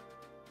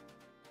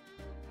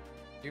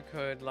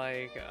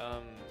like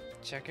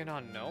check in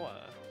on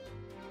Nowa.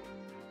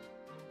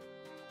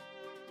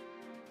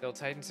 They'll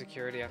tighten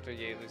security after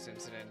Yelu's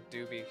incident.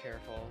 Do be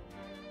careful.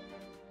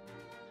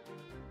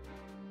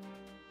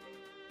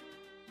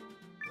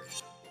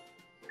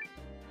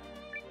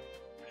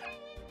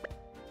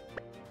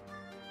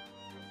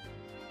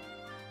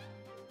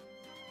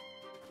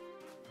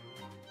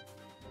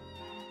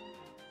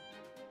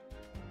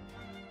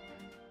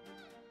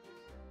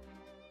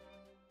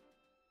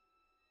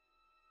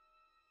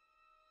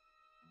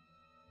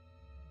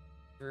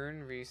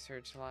 Rune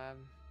Research Lab.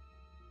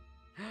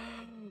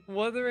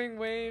 Wuthering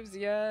Waves,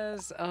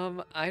 yes.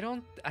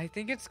 I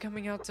think it's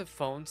coming out to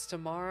phones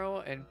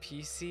tomorrow and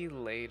PC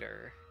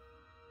later.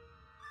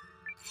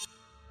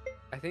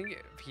 I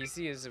think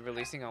PC is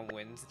releasing on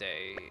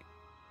Wednesday.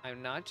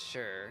 I'm not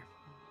sure,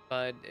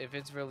 but if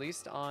it's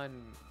released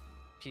on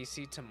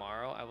PC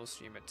tomorrow, I will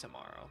stream it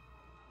tomorrow.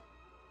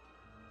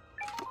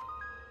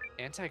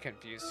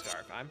 Anti-confused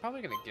scarf. I'm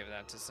probably gonna give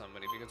that to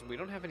somebody because we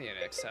don't have any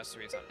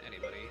accessories on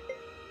anybody.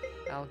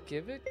 I'll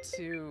give it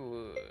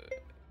to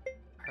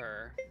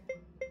her.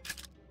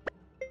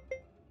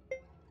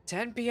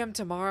 10 p.m.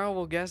 tomorrow.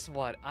 Well, guess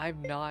what?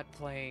 I'm not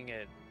playing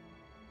it.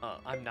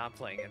 I'm not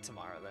playing it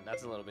tomorrow then.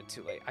 That's a little bit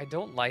too late. I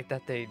don't like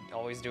that they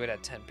always do it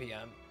at 10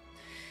 p.m.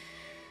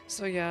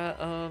 So yeah,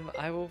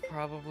 I will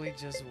probably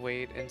just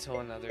wait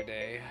until another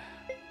day.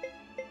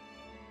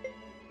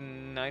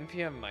 9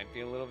 p.m. might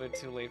be a little bit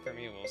too late for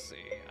me. We'll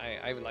see.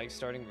 I like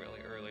starting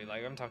really early.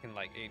 Like I'm talking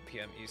like 8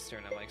 p.m.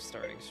 Eastern. I like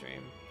starting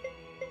stream.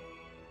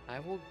 I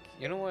will.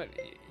 You know what,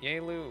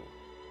 Yelu?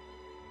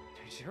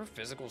 Your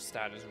physical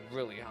stat is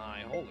really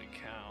high. Holy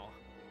cow!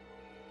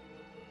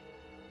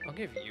 I'll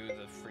give you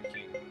the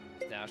freaking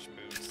dash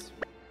boots.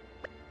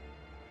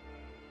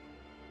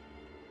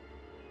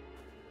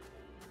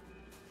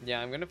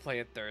 Yeah, I'm gonna play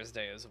it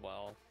Thursday as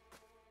well.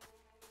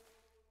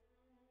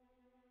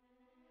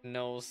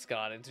 No,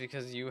 Scott, it's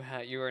because you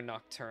are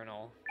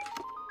nocturnal.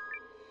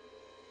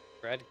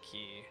 Red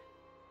key.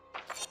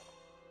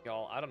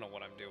 Y'all, I don't know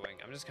what I'm doing.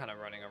 I'm just kind of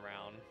running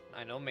around.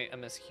 I know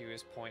MSQ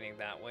is pointing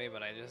that way,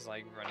 but I just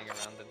like running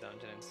around the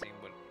dungeon and seeing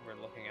what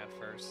we're looking at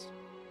first.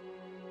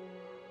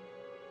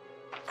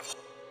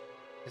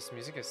 This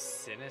music is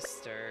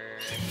sinister.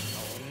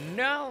 Oh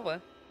no!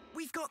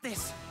 We've got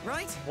this,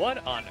 right?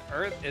 What on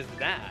earth is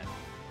that?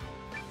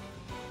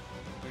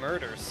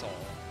 Murder Soul.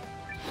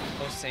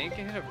 Oh, Seign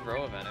can hit a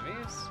row of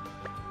enemies?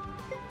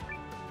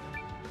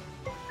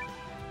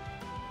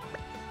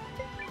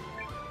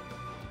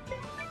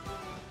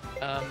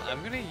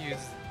 I'm gonna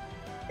use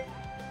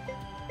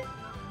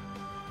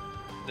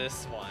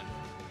this one.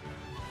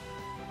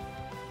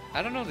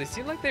 I don't know, they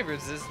seem like they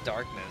resist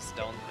darkness,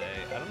 don't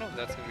they? I don't know if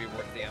that's gonna be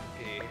worth the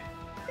MP.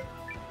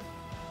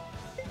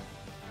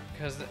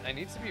 Because I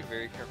need to be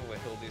very careful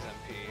with Hildy's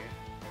MP.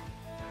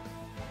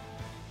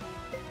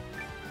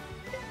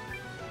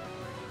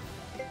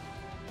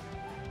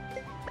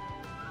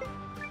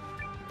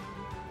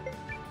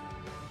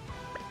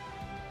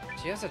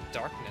 She has a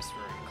darkness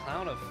rune,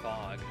 Cloud of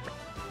Fog.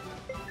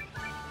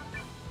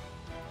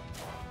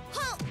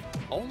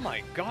 Oh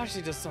my gosh,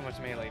 she does so much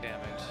melee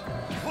damage.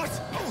 What?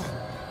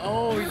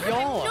 Oh,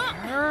 y'all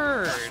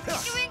hurt.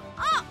 Doing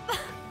up.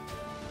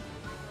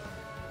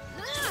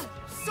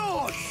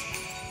 Swords!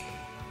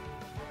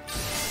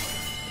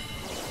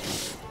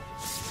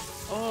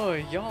 Oh,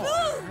 y'all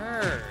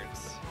hurt.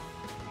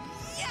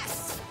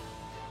 Yes!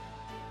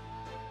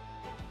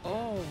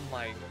 Oh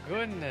my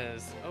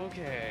goodness.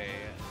 Okay.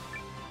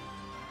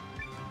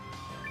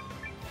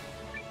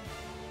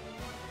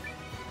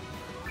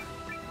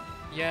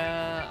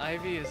 Yeah,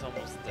 Ivy is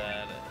almost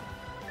dead.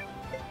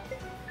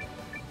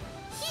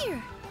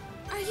 Here!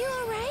 Are you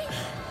alright?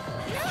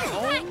 No!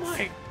 Oh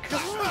my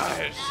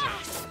gosh!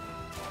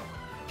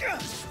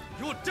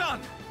 You're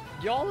done!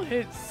 Y'all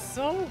hit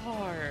so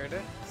hard!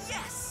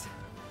 Yes!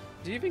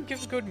 Do you even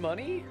give good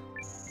money?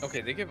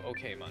 Okay, they give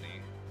okay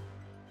money.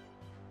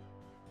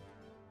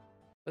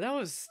 But that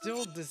was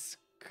still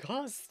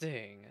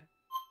disgusting.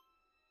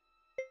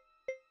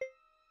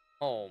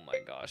 Oh my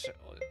gosh,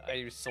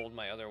 I sold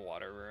my other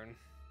water rune.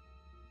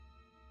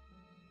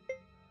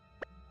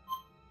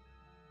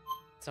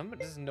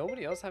 Does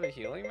nobody else have a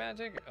healing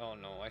magic? Oh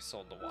no, I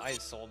sold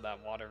that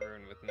water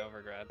rune with no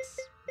regrets.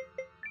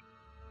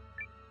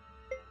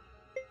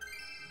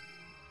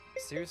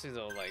 Seriously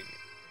though, like,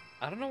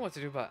 I don't know what to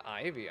do about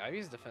Ivy.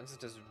 Ivy's defense is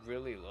just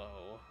really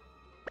low.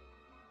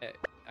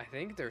 I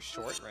think they're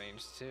short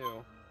range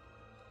too.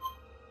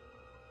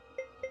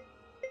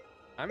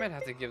 I might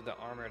have to give the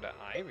armor to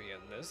Ivy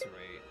at this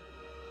rate.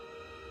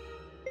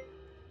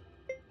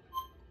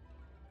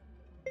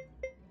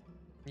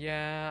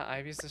 Yeah,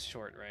 Ivy's a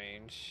short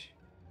range.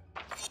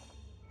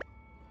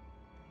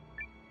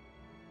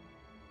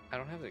 I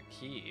don't have the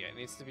key. It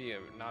needs to be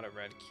not a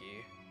red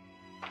key.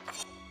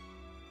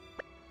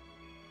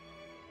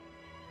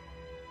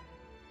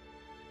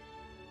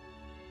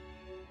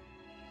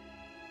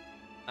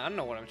 I don't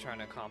know what I'm trying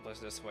to accomplish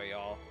this way,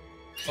 y'all.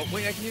 Oh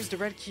wait, I can use the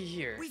red key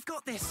here. We've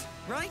got this,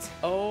 right?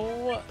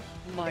 Oh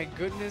my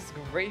goodness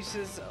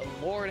gracious,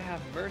 Lord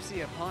have mercy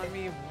upon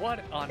me.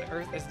 What on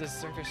earth is this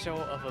circus show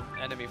of an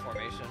enemy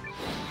formation?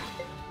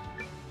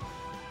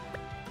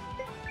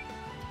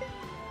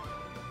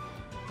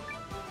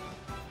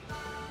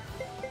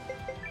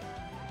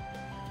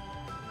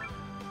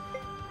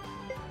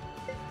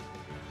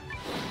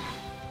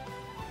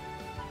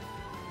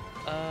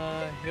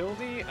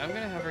 Hildy, I'm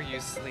gonna have her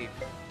use sleep.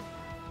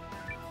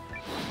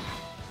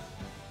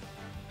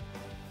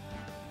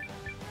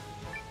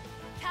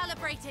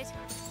 Calibrated.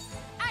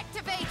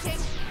 Activating.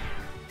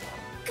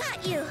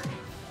 Got you.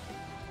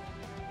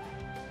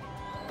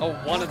 Oh,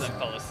 one of them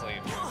fell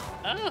asleep.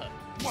 Ah.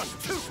 1,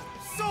 2,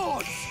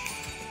 swords!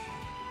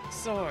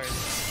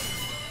 Swords.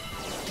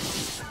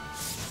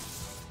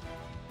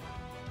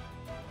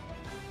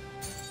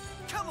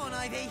 Come on,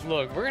 Ivy.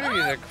 Look, we're gonna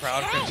use a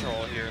crowd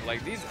control here.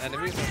 Like, these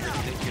enemies are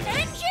ridiculous.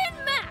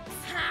 Engine max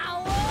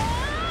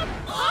power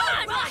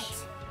punch!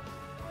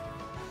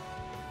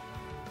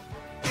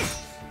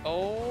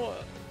 Oh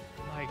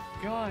my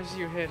gosh,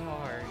 you hit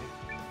hard.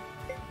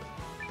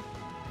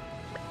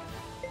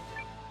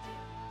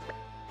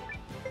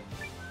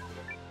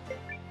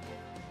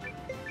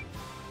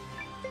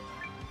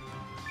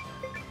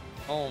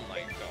 Oh my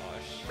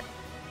gosh.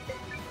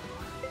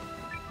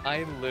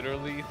 I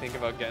literally think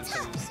about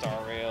Genshin,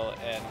 Star Rail,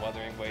 and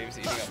Wuthering Waves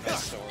eating up my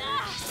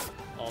storage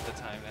all the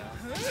time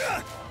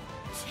now.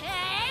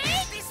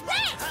 Take This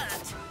might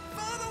hurt.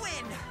 For the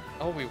win.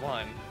 Oh, we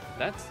won.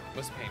 That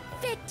was painful.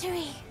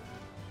 Victory!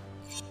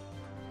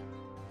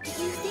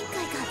 Do you think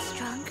I got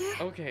stronger?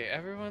 Okay,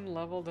 everyone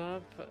leveled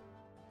up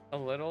a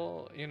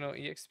little. You know,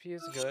 EXP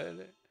is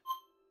good.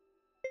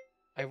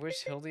 I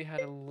wish Hildy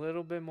had a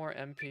little bit more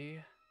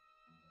MP.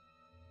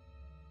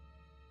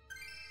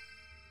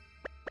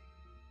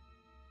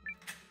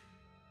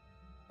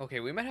 Okay,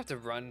 we might have to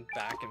run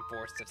back and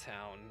forth to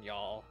town,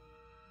 y'all.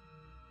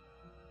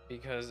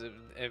 Because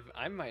if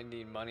I might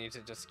need money to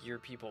just gear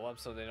people up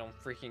so they don't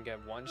freaking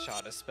get one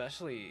shot,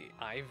 especially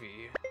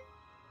Ivy.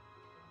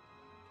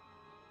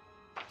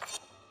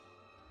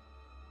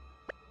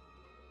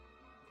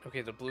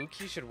 Okay, the blue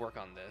key should work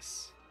on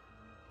this.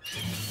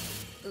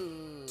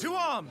 Ooh. 2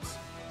 arms!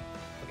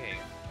 Okay.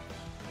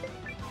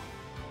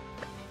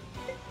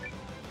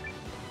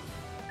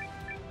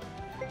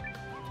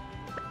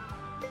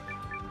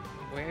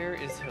 Where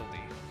is Hildy?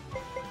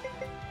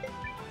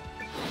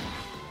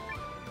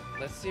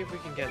 Let's see if we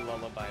can get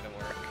Lullaby to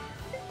work.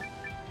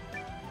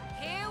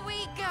 Here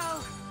we go.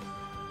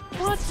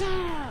 What's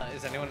up?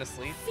 Is anyone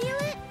asleep? Feel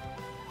it?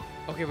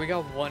 Okay, we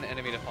got one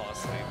enemy to fall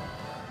asleep.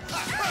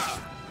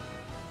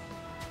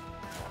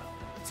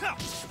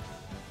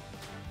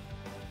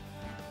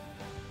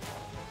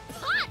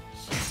 Punch!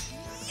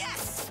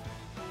 Yes!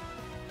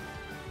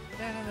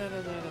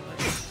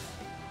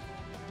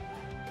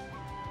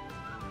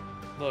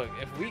 Look,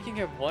 if we can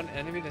get one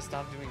enemy to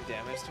stop doing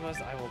damage to us,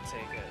 I will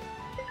take it.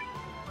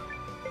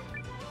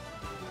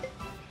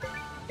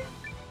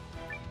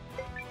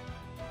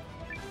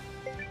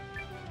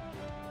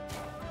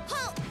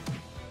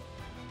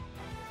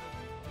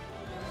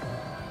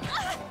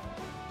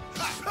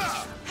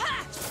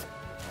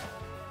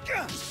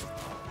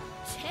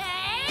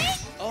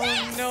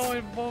 Oh no,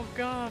 it woke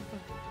up!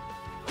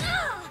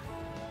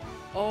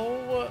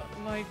 Oh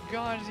my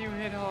god, you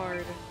hit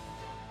hard.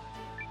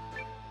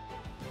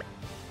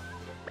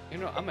 You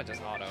know, I'm gonna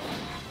just auto.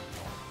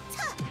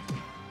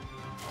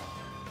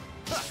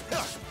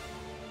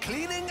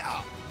 Cleaning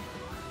up.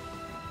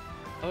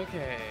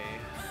 Okay.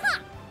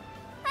 That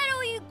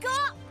all you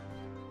got?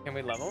 Can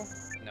we level?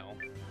 No.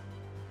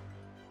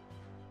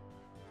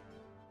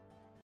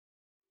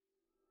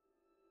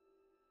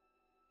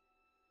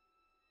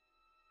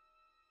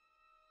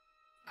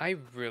 I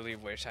really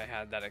wish I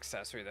had that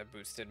accessory that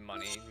boosted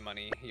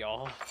money,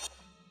 y'all.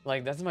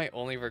 Like, that's my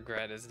only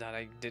regret, is that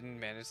I didn't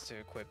manage to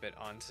equip it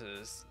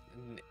onto,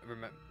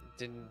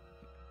 didn't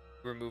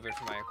remove it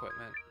from my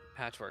equipment.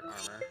 Patchwork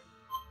armor.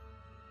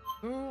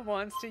 Who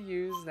wants to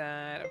use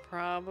that?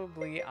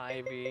 Probably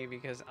Ivy,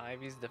 because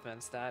Ivy's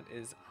defense stat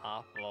is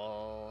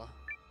awful.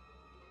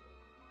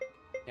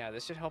 Yeah,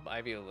 this should help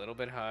Ivy a little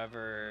bit,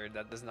 however,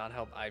 that does not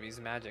help Ivy's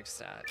magic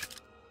stat.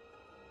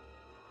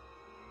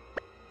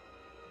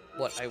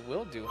 What I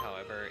will do,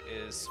 however,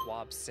 is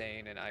swap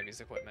Seign and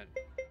Ivy's equipment.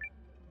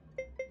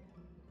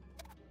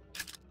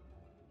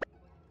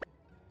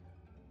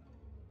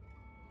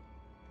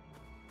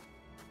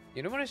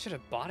 You know what I should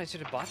have bought? I should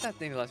have bought that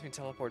thing that lets me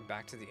teleport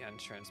back to the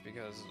entrance,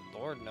 because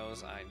Lord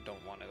knows I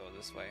don't want to go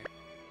this way.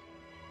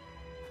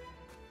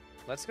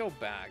 Let's go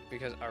back,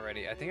 because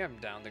already, I think I'm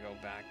down to go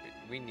back.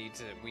 We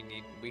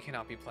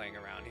cannot be playing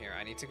around here.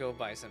 I need to go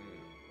buy some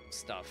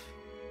stuff.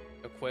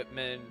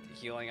 Equipment,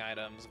 healing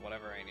items,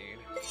 whatever I need.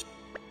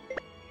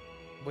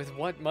 With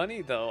what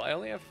money, though? I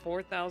only have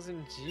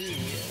 4,000 G.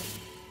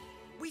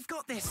 We've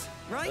got this,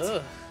 right?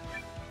 Ugh.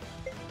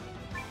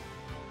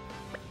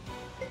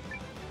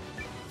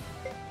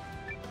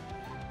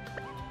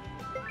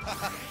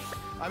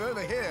 I'm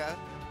over here.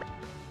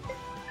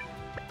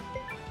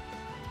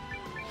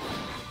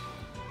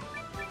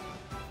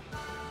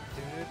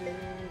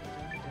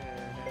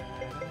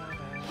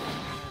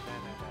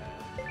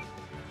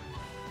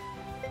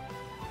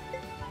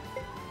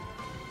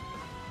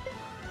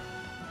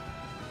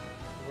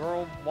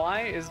 Girl,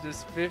 why is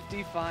this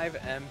 55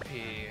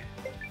 MP?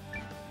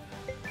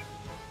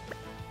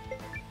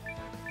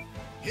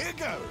 Here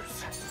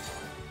goes.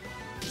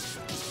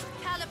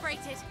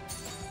 Calibrated.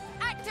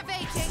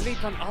 Activating.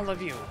 Sleep on all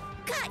of you.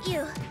 Got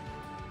you.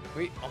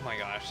 Wait, oh my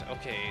gosh,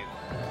 okay.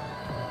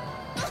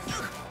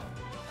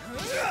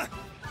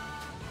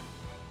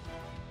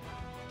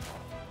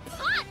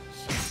 Punch!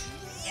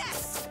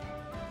 Yes!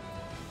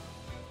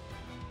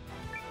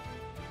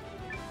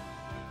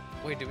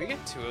 Wait, did we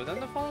get 2 of them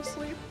to fall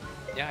asleep?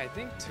 Yeah, I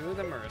think 2 of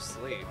them are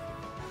asleep.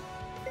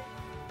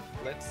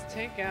 Let's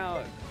take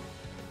out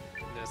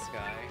this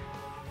guy.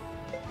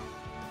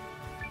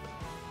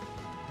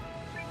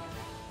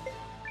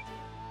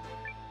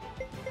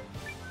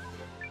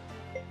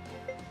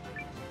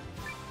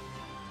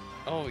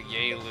 Oh,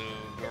 Yaelu,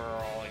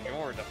 girl,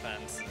 your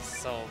defense is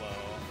so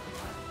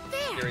low.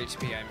 There. Your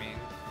HP, I mean.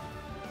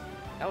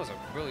 That was a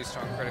really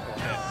strong critical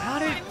hit. How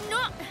did... I'm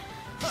not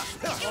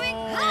doing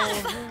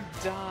Oh,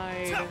 who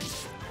died?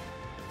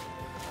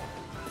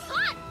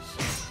 Punch!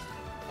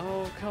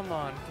 Oh, come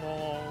on,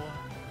 Paul.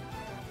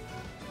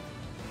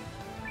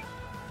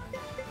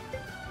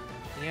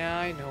 Yeah,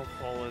 I know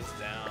Paul is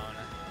down.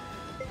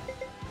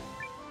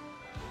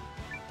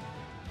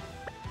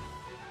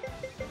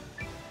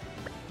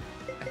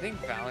 I think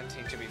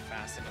Valentine should be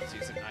fast enough to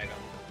use an item.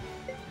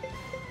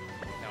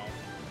 No.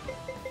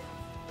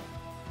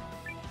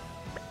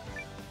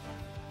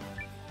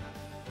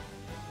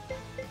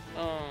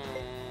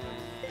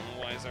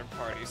 Why is our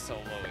party so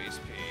low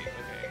HP?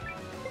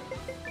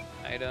 Okay.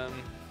 Item.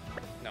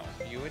 No,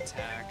 you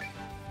attack.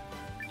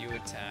 You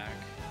attack.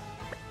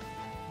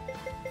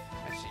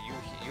 Actually, you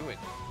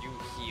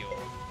heal.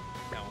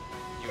 No,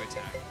 you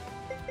attack.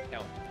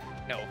 No,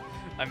 no,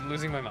 I'm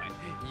losing my mind.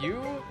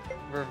 You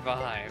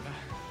revive.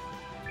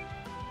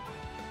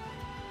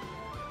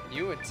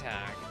 You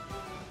attack.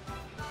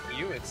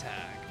 You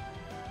attack.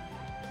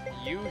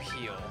 You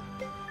heal.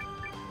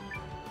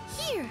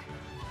 Here.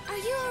 Are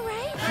you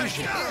alright?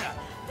 Vision.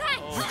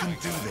 Thanks. You can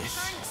do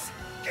this.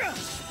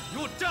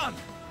 You're done.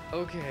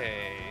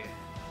 Okay.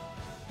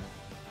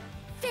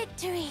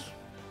 Victory.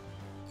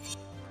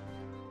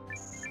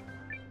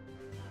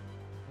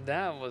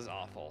 That was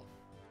awful.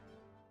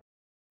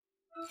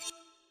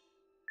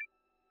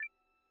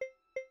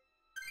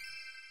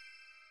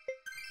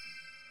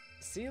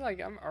 See,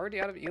 like, I'm already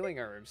out of healing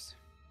herbs.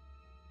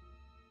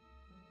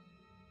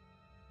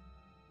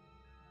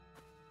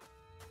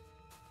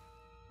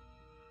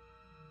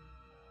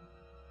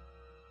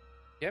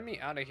 Get me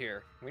out of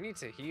here. We need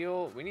to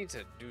heal. We need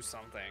to do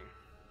something.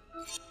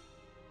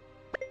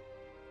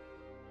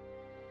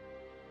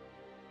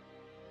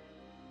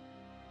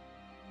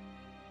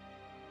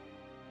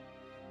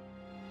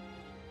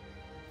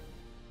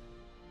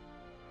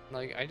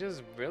 Like, I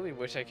just really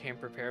wish I came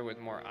prepared with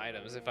more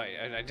items. If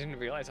I didn't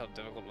realize how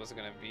difficult it was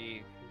gonna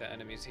be, the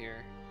enemies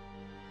here.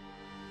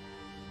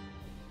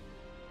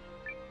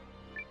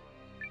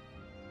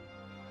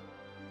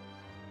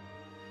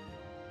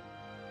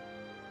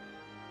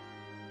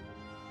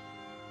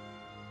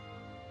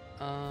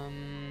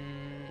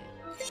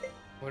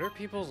 What are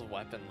people's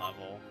weapon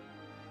level?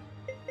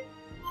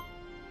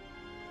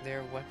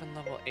 Their weapon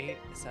level 8,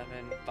 7,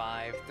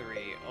 5, 3.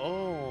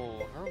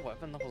 Oh, her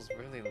weapon level's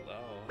really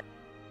low.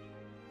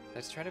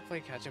 Let's try to play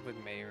catch up with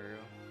Meiru.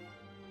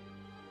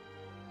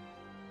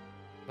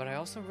 But I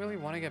also really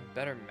want to get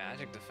better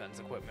magic defense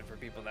equipment for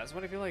people. That's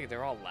what I feel like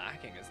they're all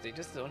lacking, is they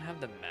just don't have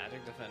the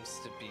magic defense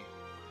to be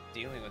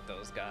dealing with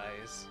those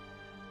guys.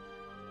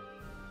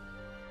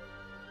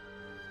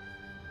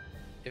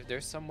 If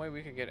there's some way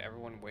we could get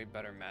everyone way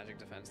better magic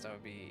defense, that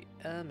would be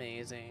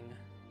amazing.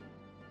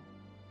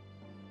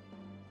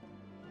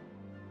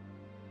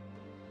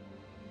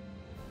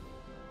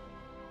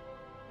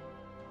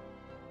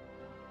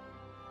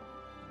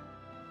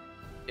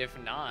 If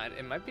not,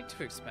 it might be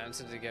too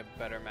expensive to get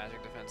better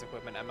magic defense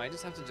equipment. I might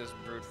just have to just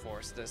brute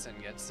force this and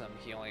get some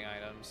healing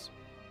items.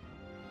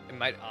 It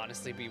might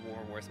honestly be more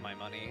worth my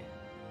money.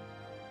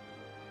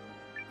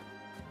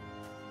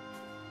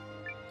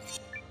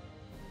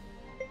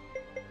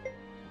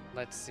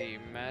 Let's see,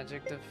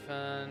 magic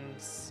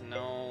defense,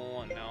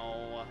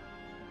 no.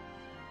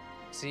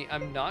 See,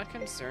 I'm not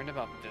concerned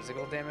about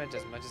physical damage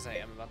as much as I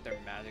am about their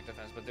magic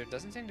defense, but there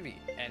doesn't seem to be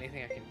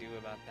anything I can do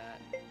about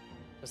that,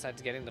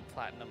 besides getting the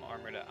platinum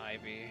armor to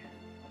Ivy.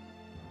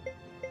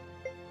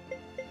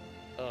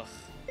 Ugh.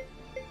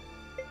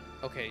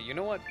 Okay, you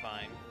know what,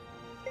 fine.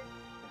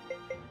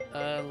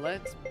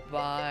 Let's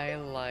buy,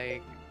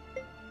 like,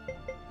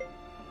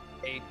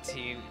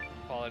 18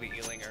 quality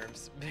healing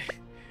herbs.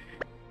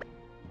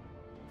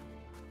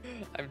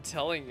 I'm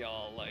telling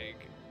y'all,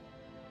 like,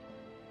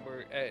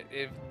 we're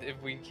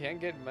if we can't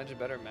get much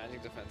better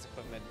magic defense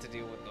equipment to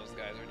deal with those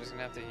guys, we're just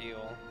gonna have to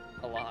heal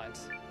a lot,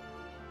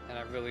 and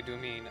I really do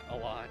mean a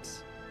lot.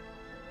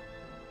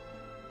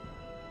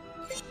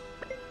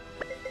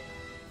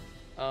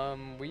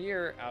 We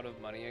are out of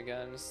money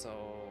again, so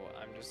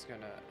I'm just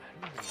gonna,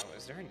 I don't even know,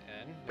 is there an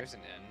inn? There's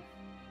an inn.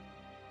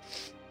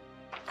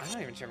 I'm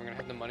not even sure if I'm gonna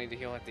have the money to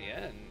heal at the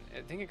inn.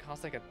 I think it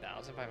costs like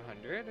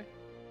 1,500.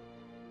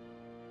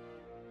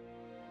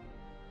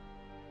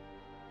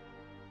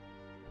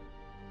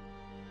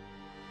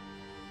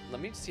 Let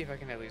me see if I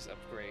can at least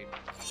upgrade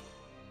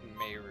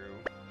Meiru.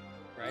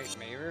 Right?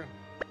 Meiru?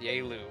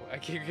 Yelu. I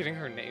keep getting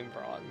her name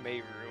wrong.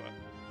 Meiru.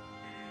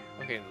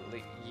 Okay,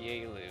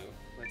 Yelu.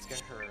 Let's get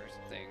her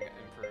thing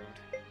improved.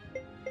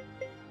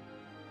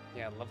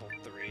 Yeah, level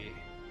 3.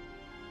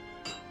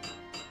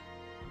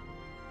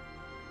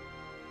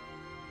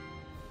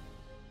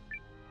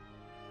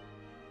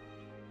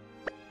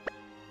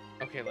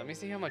 Okay, let me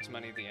see how much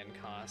money the inn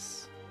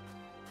costs.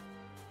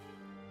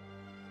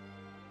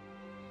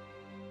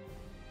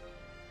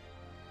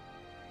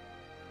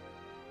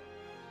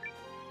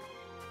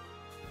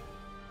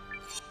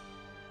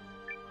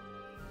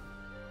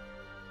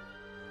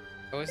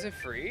 Oh, is it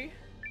free?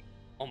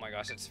 Oh my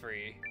gosh, it's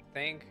free.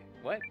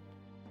 What?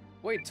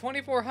 Wait,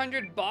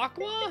 2,400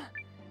 Bakwa?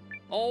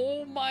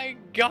 Oh my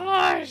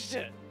gosh!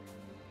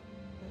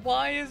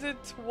 Why is it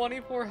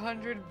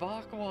 2,400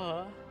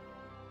 Bakwa?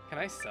 Can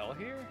I sell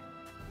here?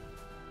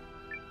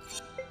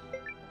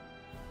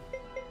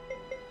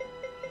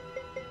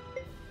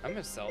 I'm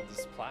gonna sell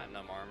this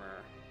platinum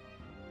armor.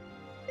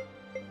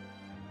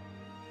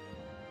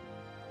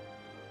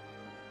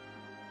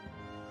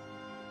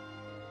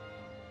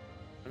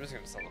 I'm just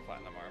gonna sell the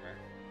platinum armor.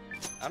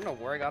 I don't know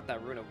where I got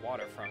that rune of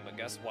water from, but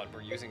guess what?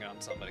 We're using it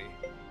on somebody.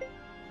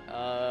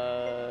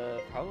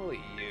 Probably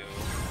you.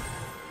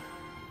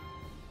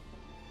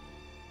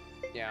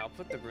 Yeah, I'll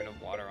put the rune of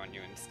water on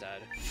you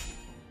instead.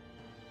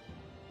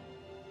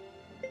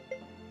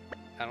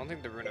 I don't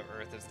think the rune of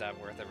earth is that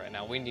worth it right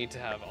now. We need to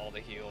have all the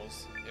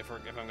heals if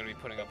I'm gonna be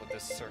putting up with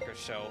this circus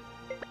show.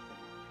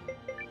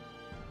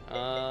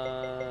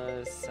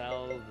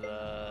 Sell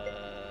the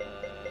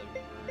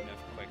rune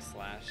of quick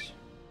slash.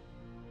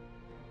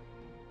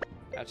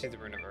 Actually, the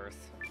rune of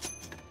earth.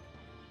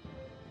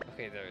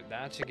 Okay, there.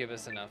 That should give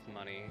us enough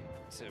money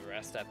to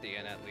rest at the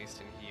inn at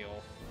least and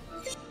heal.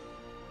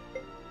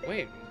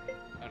 Wait.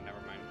 Oh,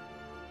 never mind.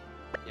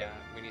 Yeah,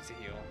 we need to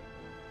heal.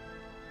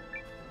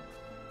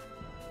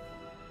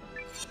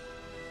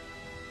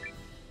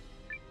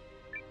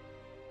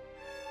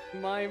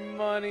 My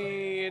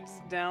money, it's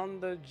down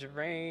the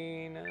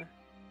drain.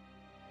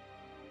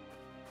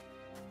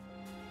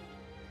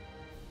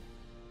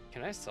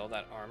 Can I sell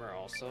that armor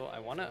also? I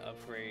want to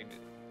upgrade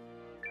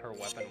her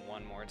weapon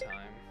one more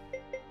time.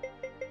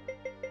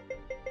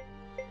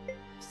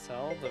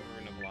 Sell the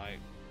Rune of Light.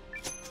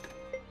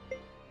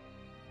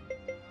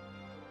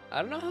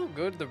 I don't know how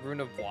good the Rune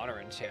of Water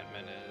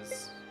enchantment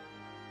is.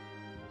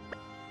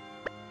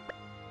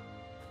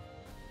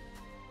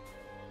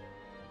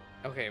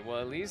 Okay, well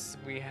at least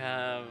we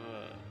have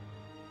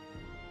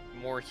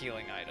more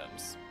healing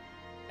items.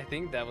 I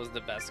think that was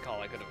the best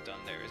call I could have done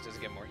there, is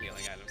just get more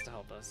healing items to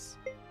help us.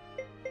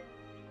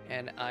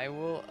 And I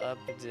will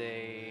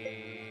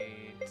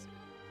update...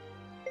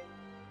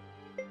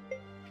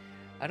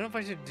 I don't know if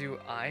I should do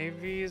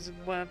Ivy's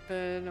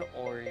weapon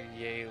or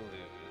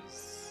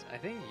Yelu's. I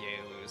think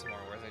Yelu's more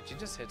worth it. She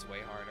just hits way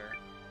harder.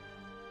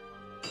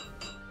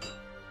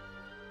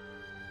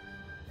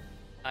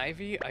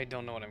 Ivy, I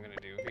don't know what I'm gonna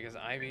do because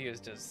Ivy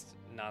is just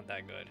not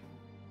that good.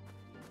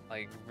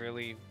 Like,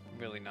 really,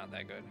 really not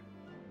that good.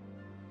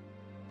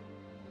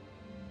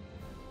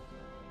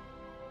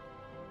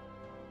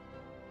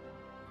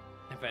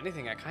 If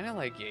anything, I kind of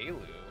like Yelu.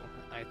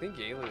 I think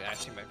Yelu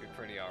actually might be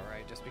pretty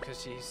alright just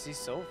because she's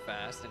so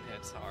fast and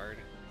hits hard.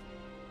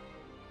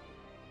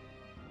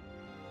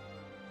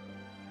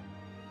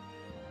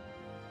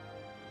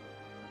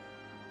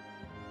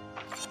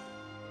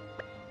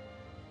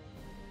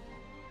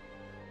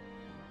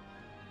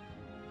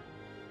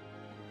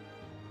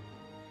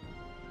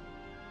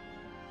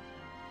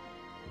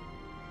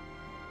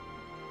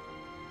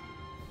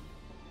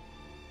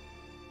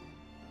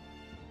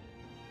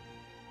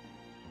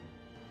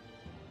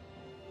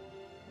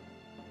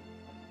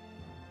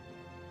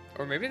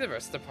 Or maybe the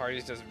rest of the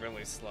party's just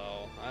really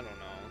slow. I don't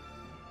know.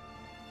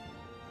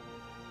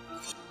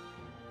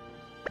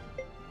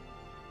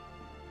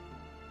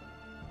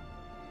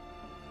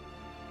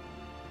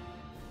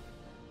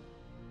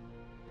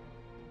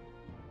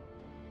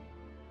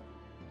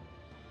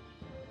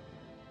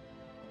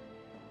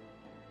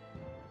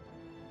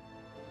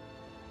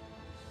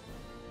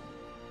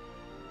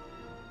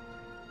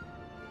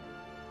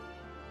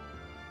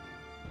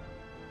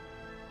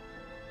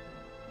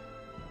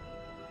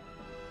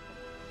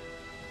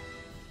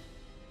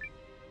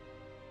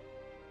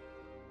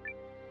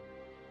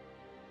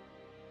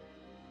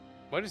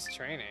 What is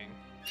training?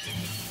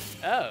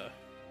 Oh.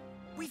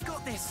 We've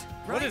got this.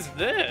 Right? What is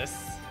this?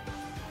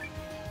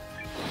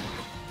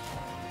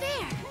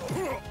 There.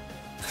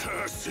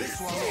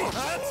 Curses!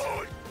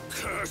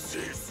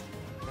 Curses!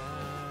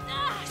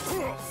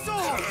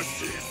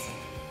 Curses!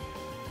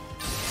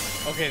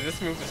 Okay, this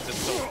move is just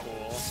so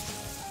cool.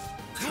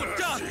 Good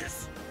done.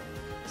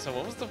 So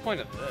what was the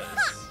point of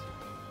this?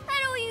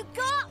 That all you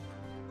got?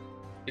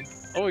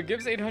 Oh, it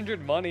gives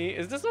 800 money.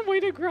 Is this a way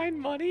to grind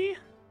money?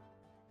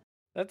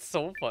 That's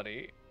so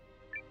funny.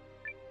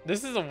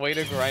 This is a way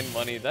to grind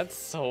money. That's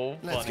so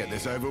funny. Let's get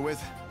this over with.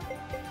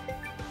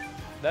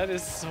 That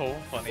is so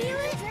funny.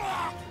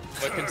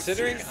 But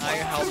considering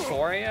how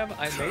poor I am,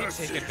 I may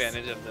take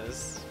advantage of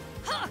this.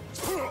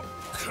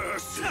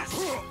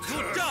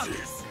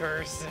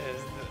 Curses.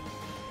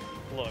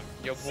 Look,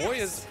 your boy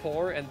is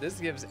poor, and this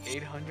gives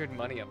 800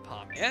 money a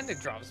pop, and it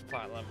drops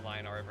platinum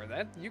line armor.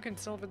 That you can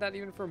silver that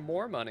even for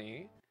more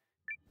money.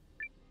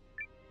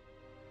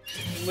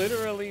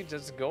 Literally,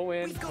 just go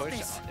in, push.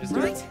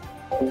 Right?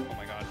 Oh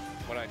my god,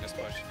 what did I just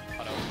push?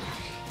 Auto.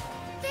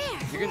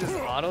 You can just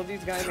auto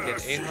these guys and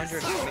get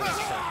 800 money per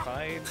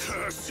fight.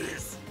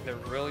 They're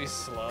really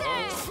slow.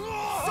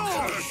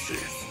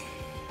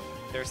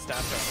 Their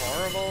stats are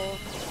horrible.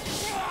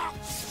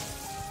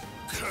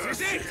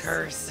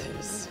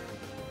 Curses.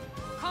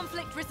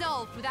 Conflict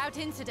resolved without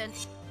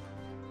incident.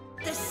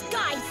 The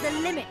sky's the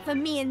limit for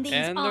me and these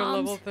And they're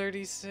arms. level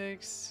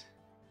 36.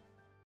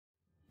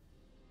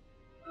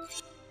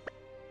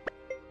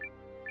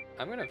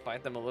 I'm gonna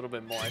fight them a little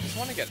bit more. I just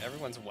want to get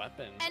everyone's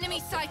weapons. Enemy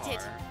up to sighted.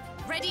 par.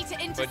 Ready to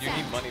intercept. But you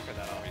need money for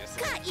that,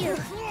 obviously. Got you.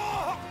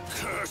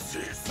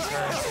 Curses!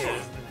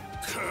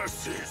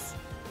 Curses.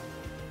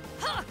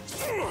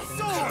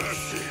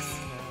 Curses!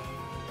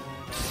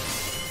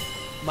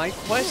 My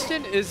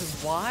question is,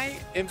 why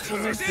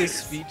implement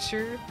this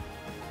feature?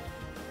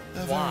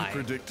 A Why?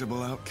 very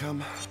predictable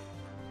outcome.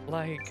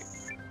 Like,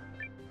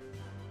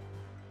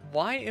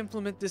 why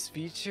implement this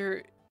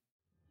feature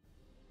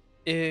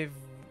if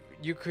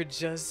you could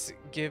just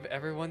give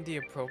everyone the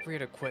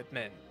appropriate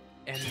equipment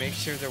and make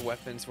sure their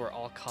weapons were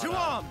all caught Two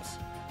up? arms!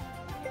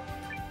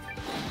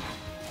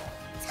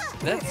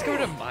 Let's go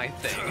to my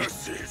thing.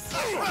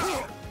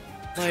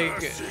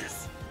 Like,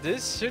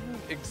 this shouldn't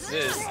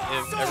exist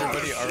if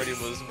everybody already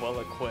was well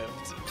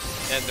equipped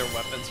and their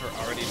weapons were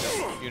already just,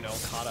 you know,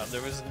 caught up.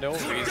 There was no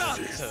reason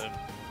to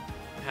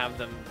have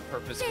them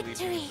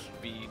purposefully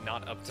be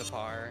not up to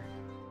par.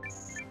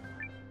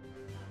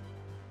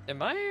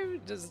 Am I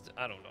just,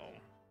 I don't know.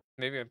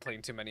 Maybe I'm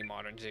playing too many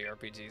modern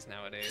JRPGs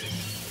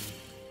nowadays.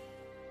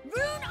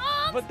 Rune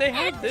arms But they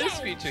have this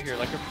feature here,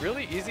 like a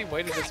really easy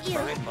way to just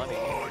grind money.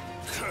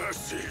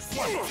 Curses!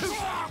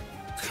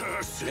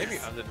 Maybe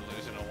I'm the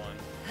delusional one.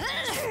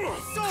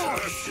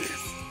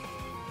 Curses!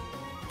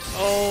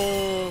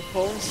 Oh,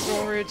 phone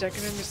storage. I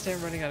can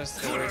understand running out of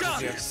storage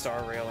if you have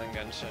Star Rail and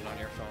Genshin on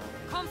your phone.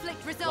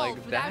 Conflict resolved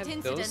Like without that,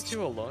 incident. those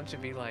two alone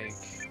should be like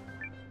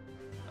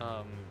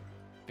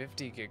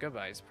 50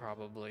 gigabytes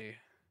probably.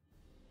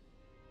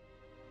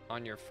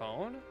 On your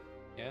phone?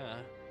 Yeah.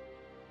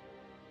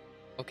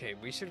 Okay,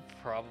 we should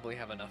probably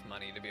have enough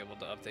money to be able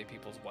to update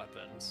people's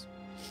weapons.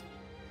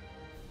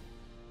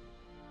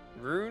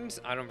 Runes,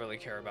 I don't really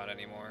care about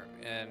anymore.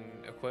 And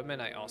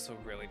equipment, I also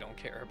really don't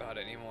care about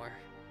anymore.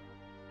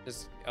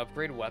 Just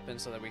upgrade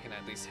weapons so that we can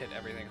at least hit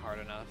everything hard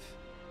enough.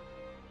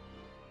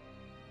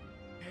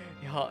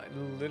 Yeah,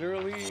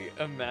 literally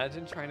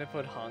imagine trying to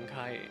put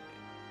Honkai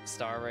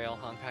Star Rail,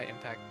 Honkai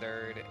Impact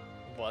 3rd,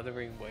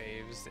 Wuthering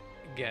Waves,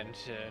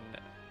 Genshin,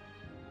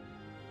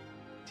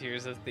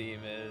 Tears of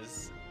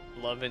Themis,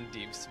 Love in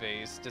Deep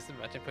Space. Just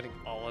imagine putting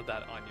all of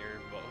that on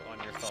your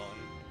phone.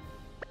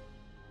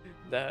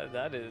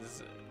 That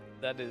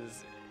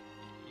is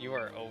you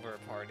are over,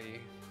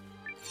 party.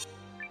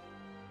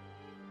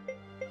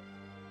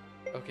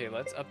 Okay,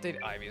 let's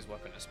update Ivy's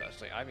weapon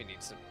especially. Ivy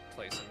needs to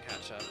play some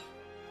catch up.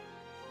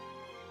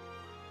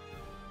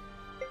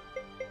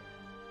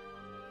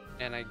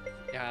 And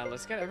yeah,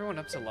 let's get everyone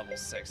up to level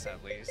 6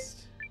 at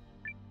least.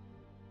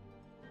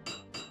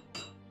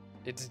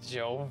 It's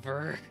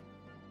Jover.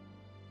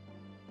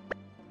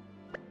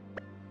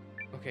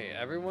 Okay,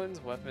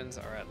 everyone's weapons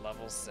are at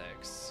level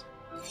 6.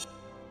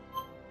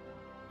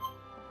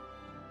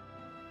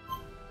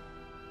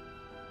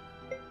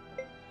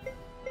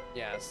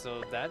 Yeah,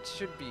 so that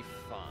should be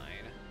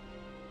fine.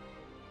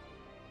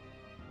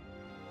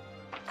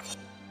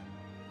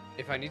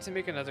 If I need to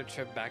make another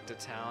trip back to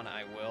town,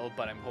 I will,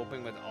 but I'm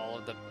hoping with all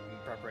of the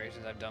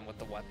preparations I've done with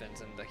the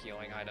weapons and the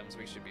healing items,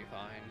 we should be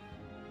fine.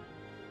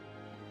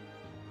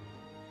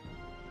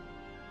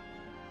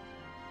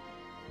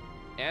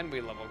 And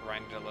we level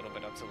grinded a little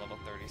bit up to level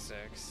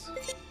 36.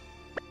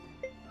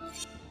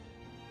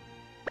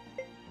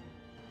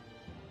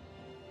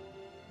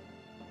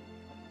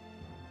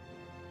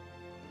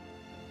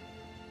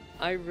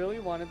 I really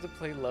wanted to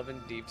play Love in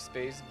Deep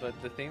Space, but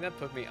the thing that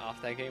put me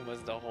off that game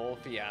was the whole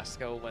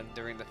fiasco when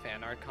during the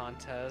fan art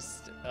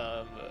contest,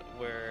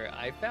 where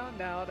I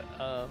found out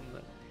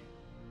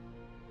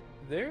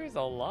there's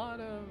a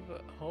lot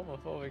of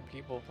homophobic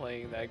people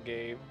playing that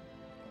game,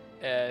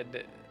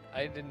 and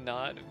I did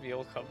not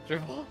feel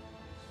comfortable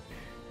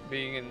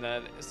being in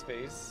that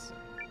space.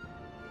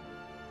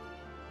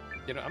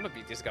 You know, I'm gonna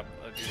beat these guys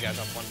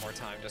up one more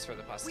time just for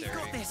the posterity.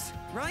 We got this,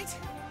 right?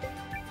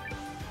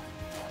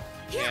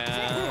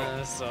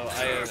 Yeah, so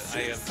I am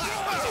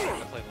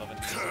gonna play Love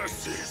and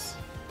Curses!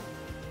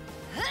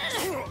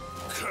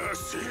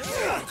 Curses!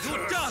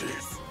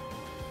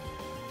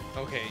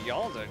 Okay,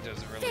 y'all are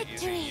just really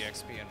Victory. using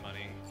EXP and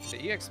money. The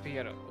EXP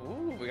had a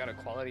ooh, we got a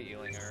quality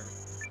healing herb.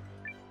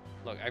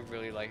 Look, I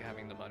really like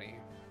having the money.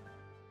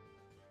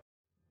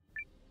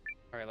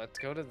 All right, let's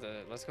go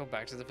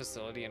back to the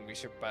facility, and we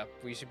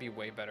should be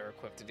way better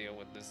equipped to deal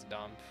with this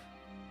dump.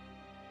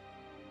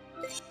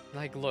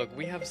 Like, look,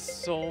 we have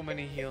so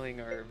many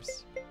healing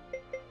herbs.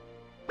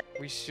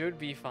 We should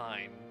be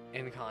fine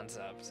in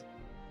concept,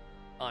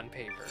 on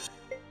paper.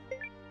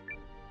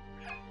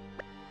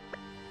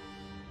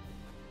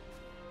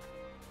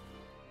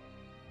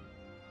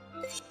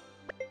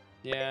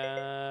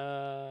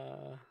 Yeah.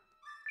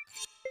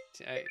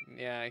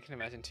 I can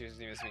imagine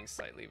Tuesday as being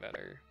slightly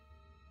better.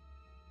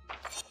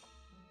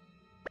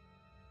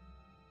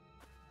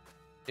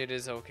 It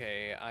is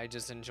okay. I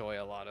just enjoy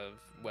a lot of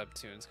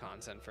Webtoons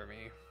content for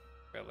me.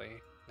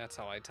 Really. That's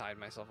how I tied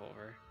myself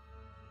over.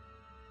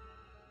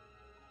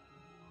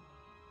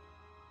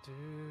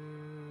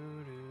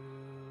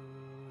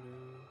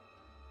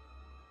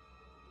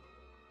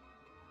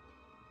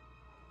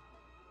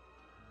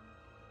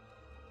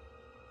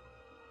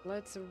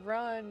 Let's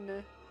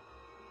run.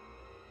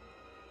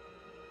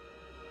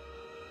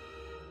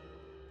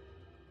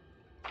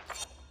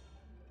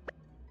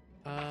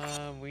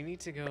 We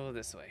need to go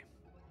this way.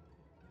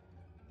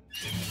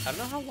 I don't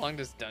know how long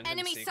this dungeon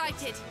Enemy sequence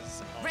sighted.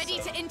 is also. Ready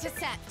to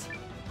intercept.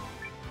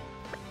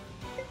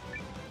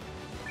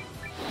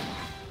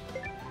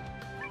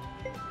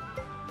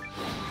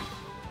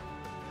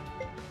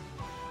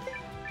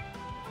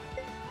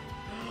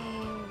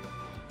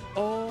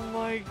 Oh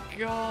my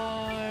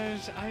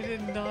gosh, I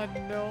did not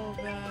know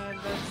that.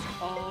 That's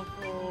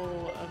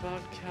awful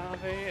about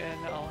Kave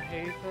and I'll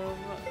hate them.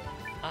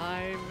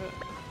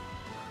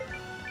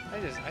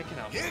 I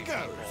cannot believe people.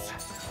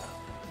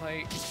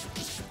 Like,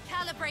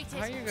 Calibrated.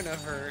 how are you gonna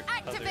hurt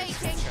Activating.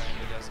 others trying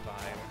to just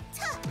vibe?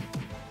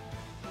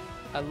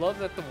 I love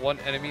that the one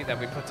enemy that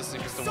we put to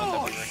sleep is the one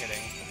that we were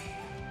hitting.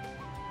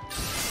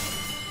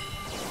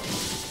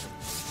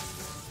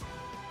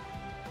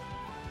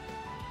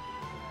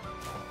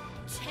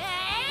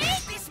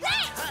 Take this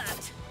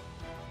hurt.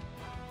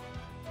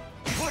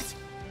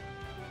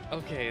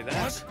 Okay,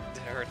 that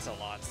hurts a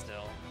lot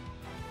still.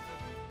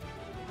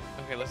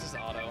 Okay, let's just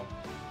auto.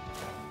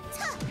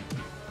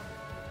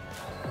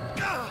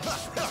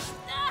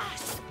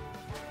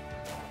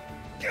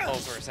 Oh,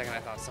 for a second I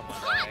thought someone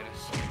died.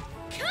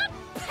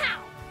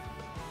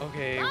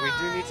 Okay, we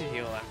do need to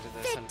heal after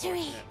this,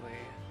 unfortunately.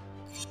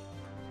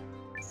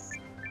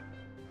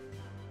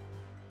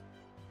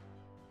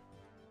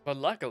 But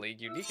luckily,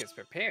 Unique is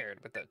prepared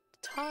with a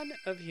ton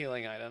of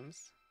healing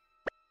items.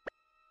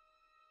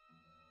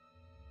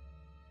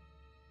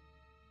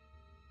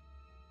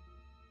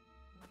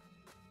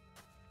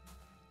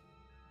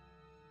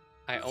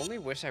 I only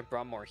wish I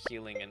brought more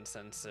healing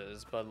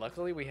incenses, but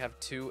luckily we have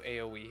 2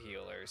 AoE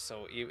healers.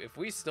 So if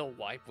we still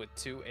wipe with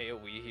 2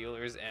 AoE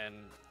healers and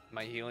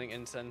my healing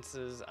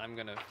incenses, I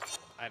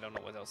don't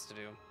know what else to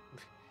do.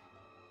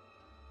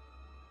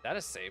 That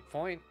a save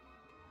point?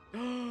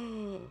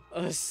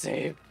 A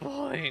save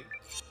point!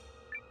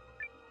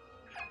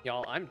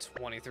 Y'all, I'm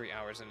 23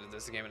 hours into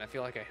this game and I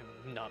feel like I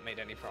have not made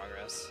any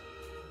progress.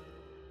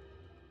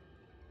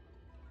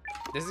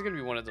 This is gonna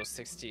be one of those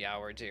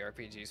 60-hour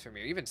JRPGs for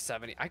me, or even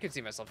 70. I could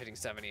see myself hitting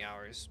 70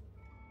 hours.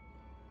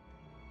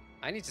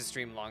 I need to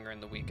stream longer in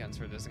the weekends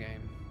for this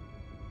game.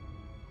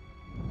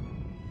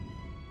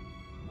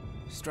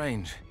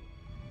 Strange.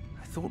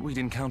 I thought we'd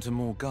encounter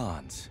more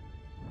guards.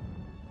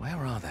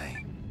 Where are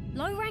they?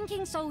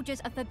 Low-ranking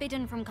soldiers are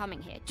forbidden from coming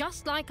here,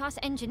 just like us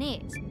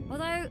engineers.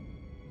 Although,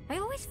 I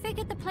always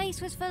figured the place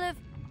was full of,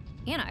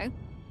 you know,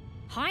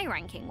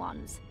 high-ranking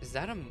ones. Is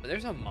that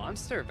there's a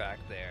monster back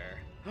there.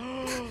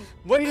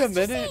 Wait a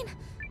minute! Seign!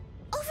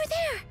 Over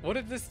there! What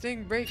if this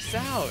thing breaks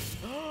out?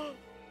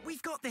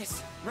 We've got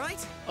this,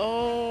 right?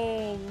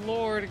 Oh,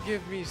 Lord,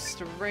 give me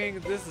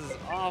strength. This is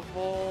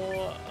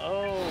awful.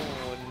 Oh,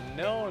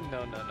 no,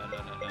 no, no, no, no, no,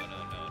 no,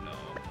 no, no, no.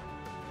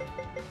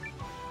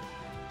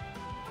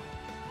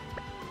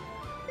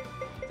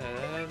 Da,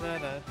 da,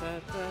 da, da,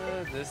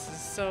 da. This is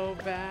so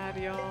bad,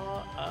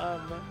 y'all.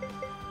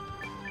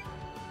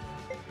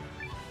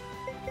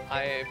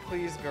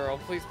 Please, girl,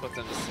 please put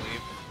them to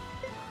sleep.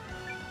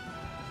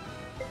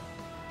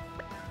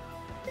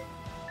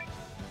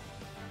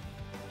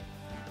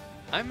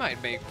 I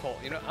might make Pole,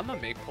 you know, I'm gonna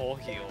make Pole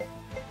heal.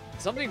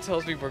 Something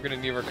tells me we're gonna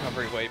need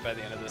recovery weight by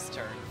the end of this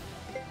turn.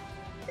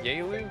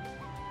 Yaelu,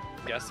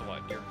 guess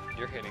what?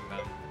 You're hitting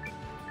them.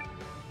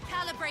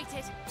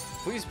 Calibrated.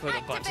 Please put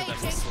a bunch of them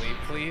to sleep,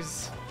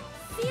 please.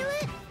 Feel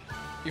it?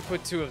 You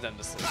put 2 of them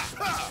to sleep.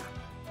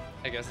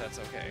 I guess that's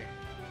okay.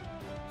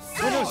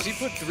 Oh no, she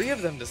put 3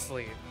 of them to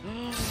sleep.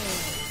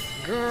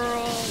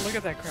 Girl, look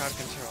at that crowd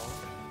control.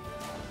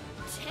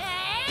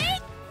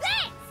 Take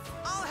this!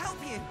 I'll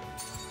help you.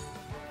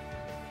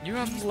 You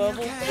have Please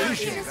level be okay.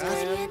 30, Yes,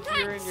 man. yes.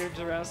 You're in your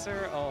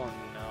dresser? Oh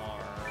no.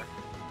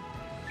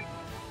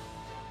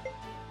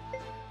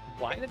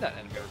 Why did that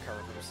enemy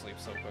recover from sleep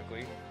so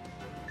quickly?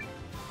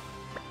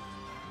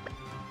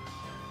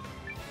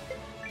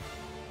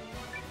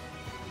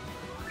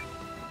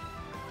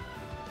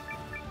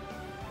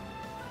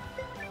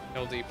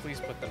 LD, please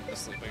put them to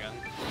sleep again.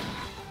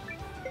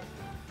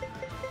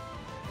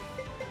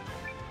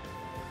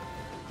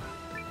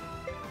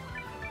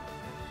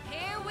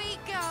 Here we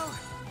go.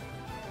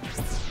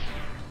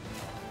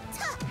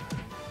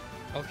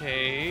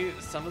 Okay,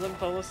 some of them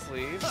fell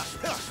asleep.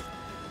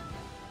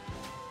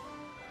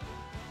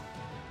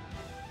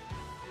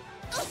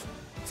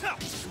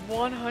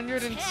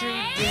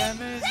 $102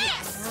 damage?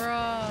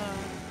 Bruh.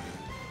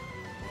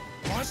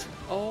 What?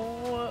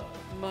 Oh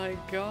my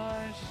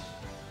gosh.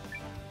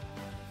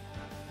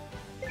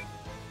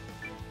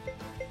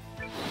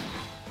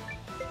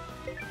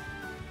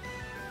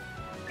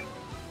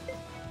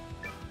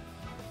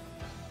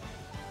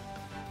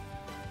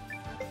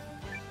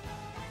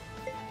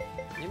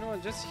 You know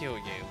what? Just heal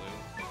Yaelu.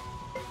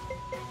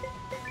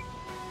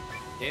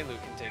 Yaelu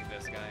can take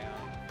this guy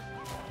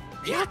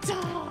out.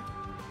 Yatta!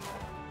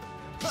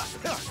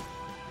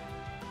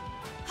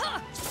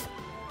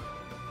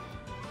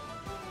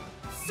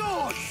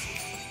 Swords!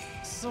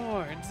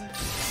 Swords.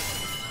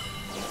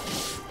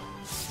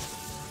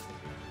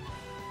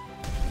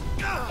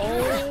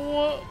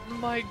 Oh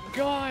my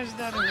gosh,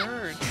 that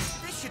hurts.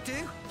 This should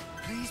do.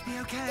 Please be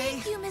okay.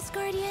 Thank you, Miss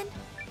Guardian.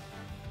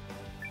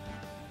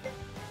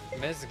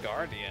 Miss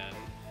Guardian.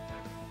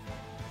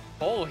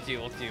 Pole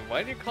healed you.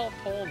 Why do you call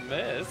Pole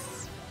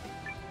Miss?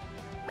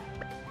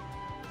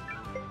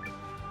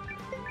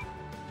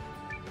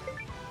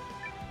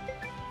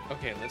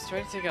 Okay, let's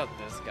try to take out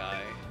this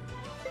guy.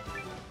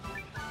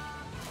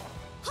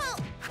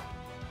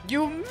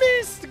 You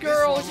missed,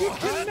 girl! You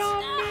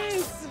cannot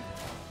miss!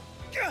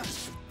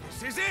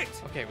 This is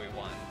it! Okay, we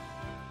won.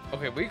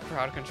 Okay, we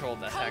crowd controlled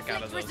the heck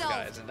out of those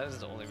guys, and that is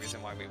the only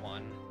reason why we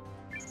won.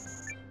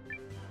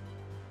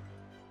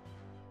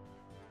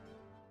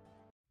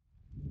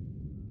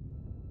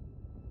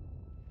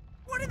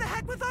 What in the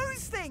heck were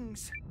those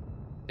things?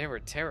 They were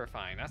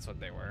terrifying, that's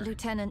what they were.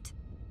 Lieutenant.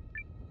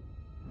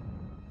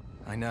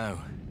 I know.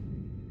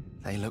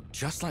 They look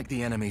just like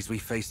the enemies we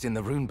faced in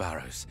the rune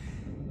barrows.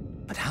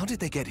 But how did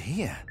they get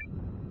here?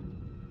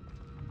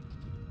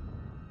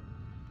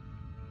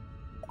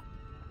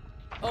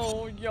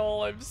 Oh,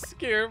 y'all, I'm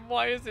scared.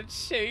 Why is it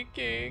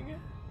shaking?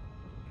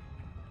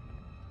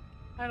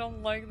 I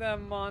don't like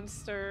that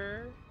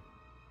monster.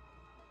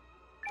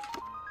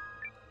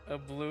 A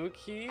blue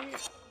key?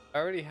 I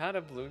already had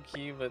a blue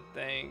key, but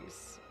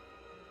thanks.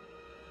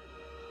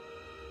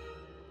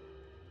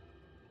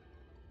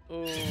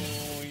 Oh,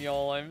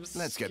 y'all, I'm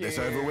scared. Let's get this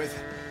over with.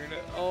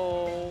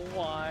 Oh,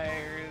 why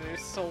are there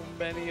so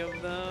many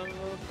of them?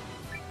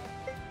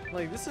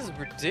 Like, this is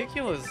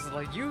ridiculous.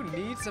 Like, you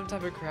need some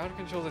type of crowd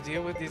control to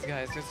deal with these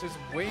guys. There's just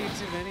way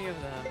too many of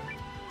them.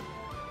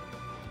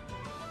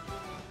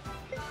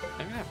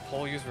 I'm gonna have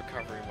Paul use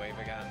recovery wave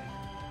again.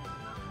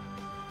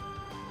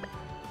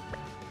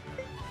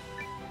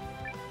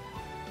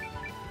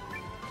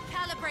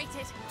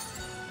 Calibrated.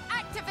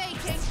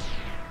 Activating.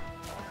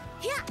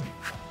 Yeah.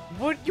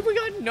 What? We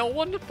got no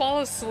one to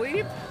fall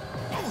asleep?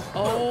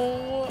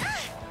 Oh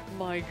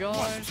my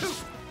gosh.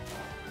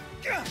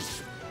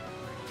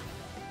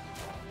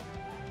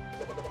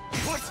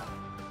 What?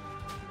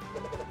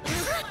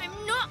 I'm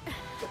not.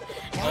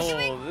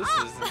 Oh, this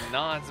is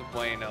not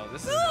bueno.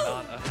 This is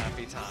not a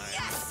happy time.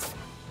 Yes.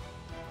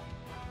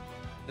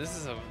 This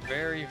is a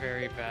very,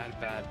 very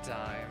bad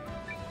time.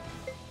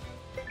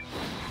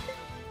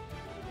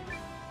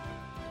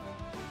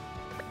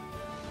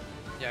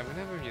 Yeah, I'm gonna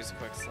have him use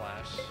quick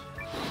slash.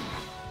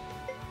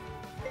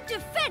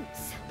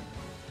 Defense.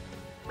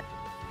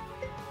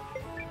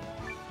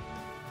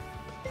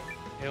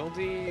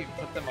 Hildy,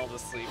 put them all to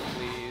sleep,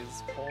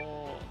 please.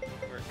 Pull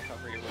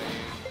recovery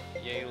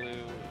wave.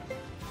 Yelu,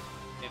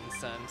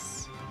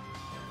 incense.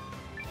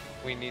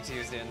 We need to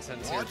use the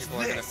incense here.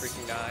 People are gonna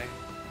freaking die.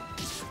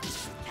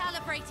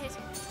 Calibrated.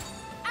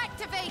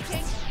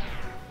 Activating.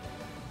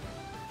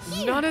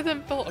 None of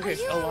them fell. Okay,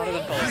 a lot of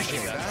them fell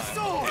asleep that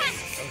time.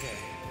 Okay.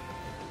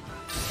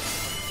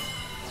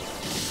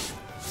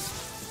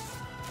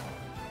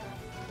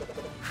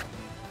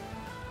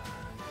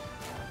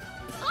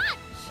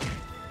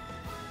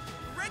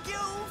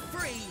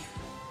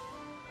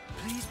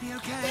 Please be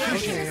okay.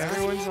 Okay,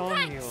 everyone's all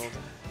healed.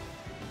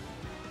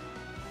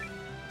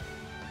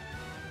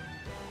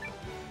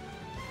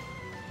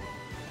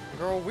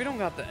 Girl, we don't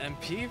got the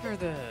MP for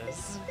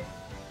this.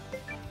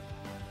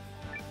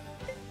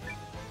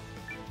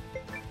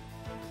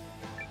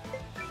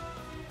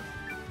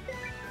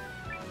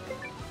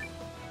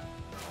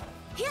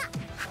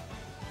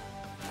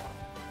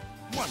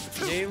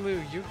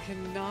 Yelu, you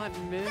cannot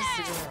miss,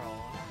 girl.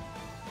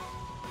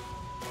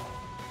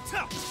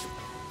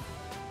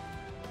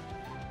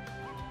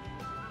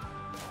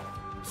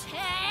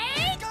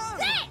 Take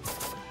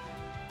this!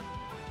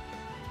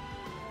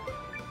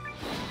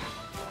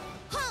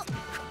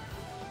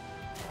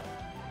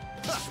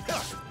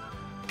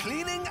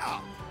 Cleaning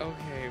up.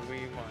 Okay,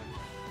 we won.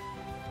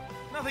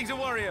 Nothing to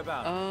worry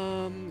about.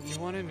 You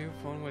want a new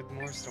phone with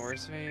more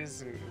storage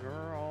space?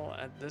 Girl,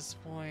 at this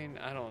point,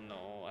 I don't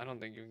know. I don't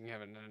think you can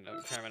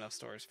have enough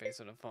storage space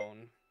on a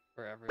phone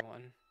for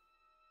everyone.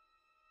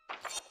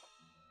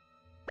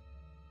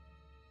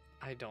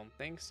 I don't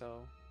think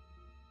so.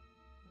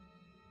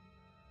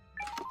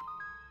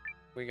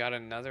 We got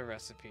another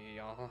recipe,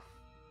 y'all.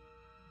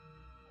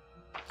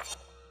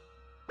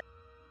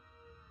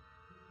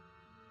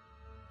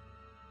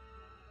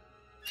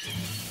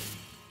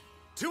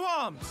 To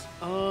arms!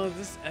 Oh,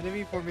 this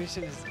enemy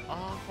formation is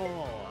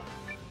awful.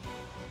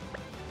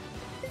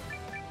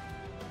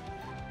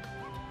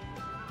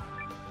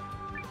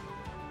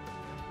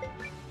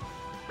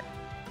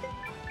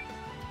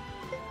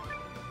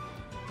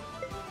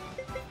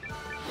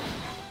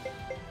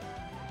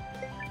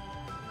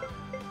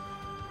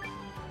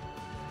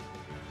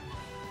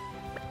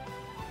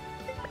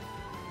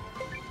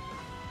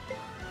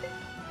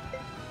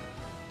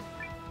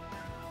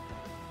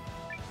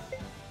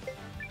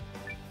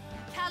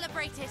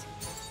 Calibrated.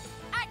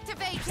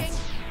 Activating.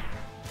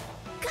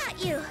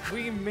 Got you.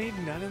 We made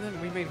none of them.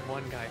 We made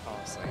one guy fall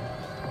asleep.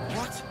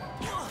 What?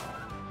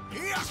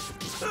 Yes.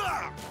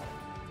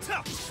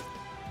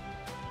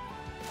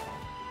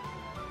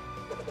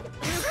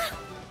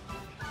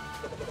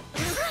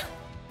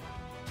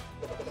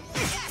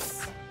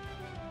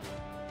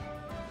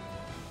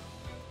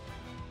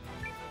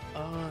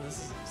 Oh, this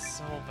is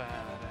so bad.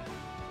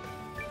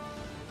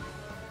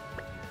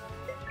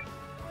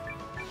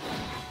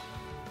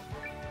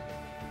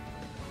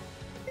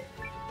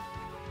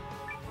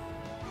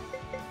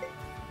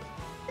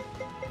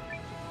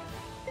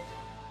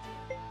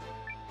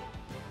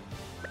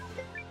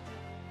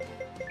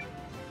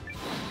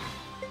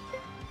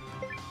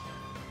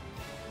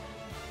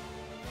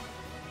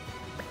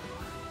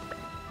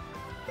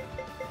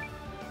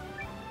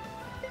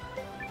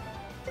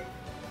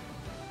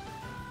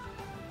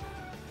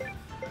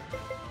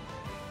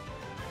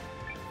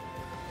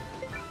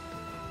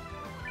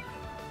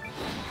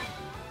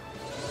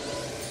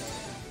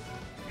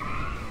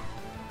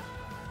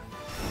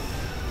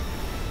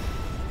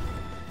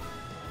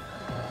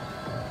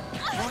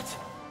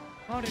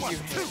 How did you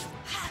hit?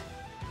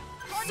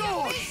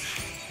 Sword!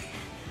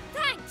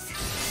 Thanks!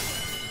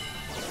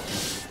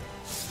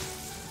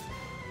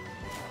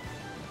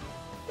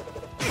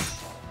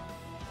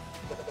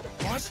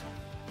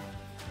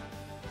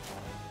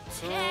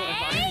 So if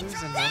I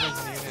lose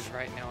another unit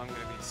right now, I'm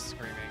gonna be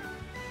screaming.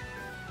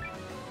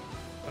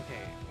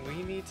 Okay,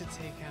 we need to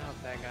take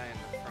out that guy in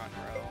the front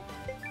row.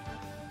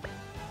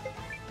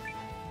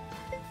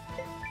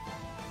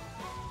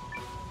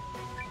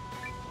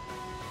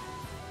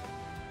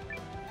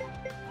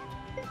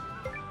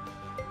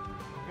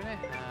 I'm gonna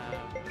have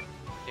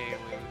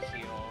Eiyuden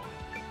heal.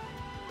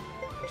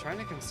 I'm trying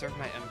to conserve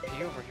my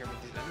MP over here,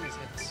 but these enemies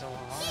hit so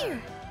hard.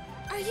 Here!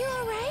 Are you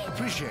alright?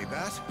 Appreciate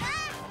that.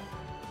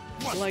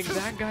 Like,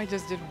 that guy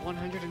just did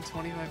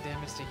 125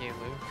 damage to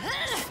Yelu.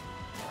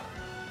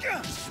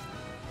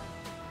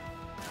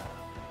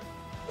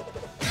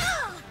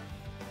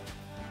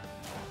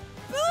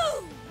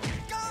 Boom!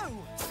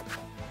 Go!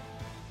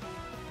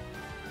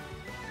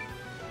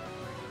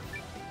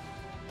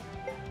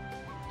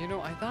 You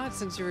know, I thought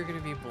since you were going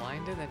to be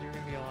blinded that you were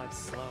going to be a lot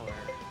slower.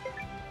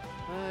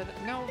 But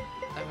no,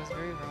 I was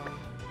very wrong.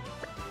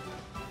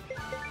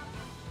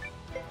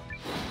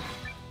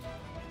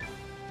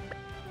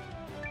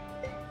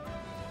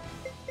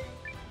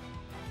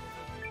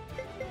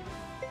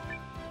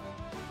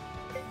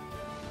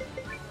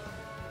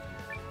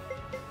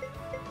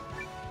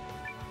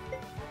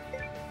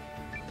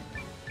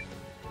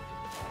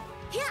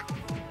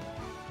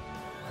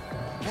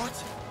 What?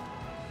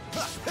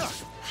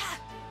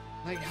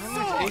 Like, how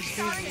much HP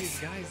do these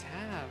guys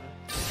have?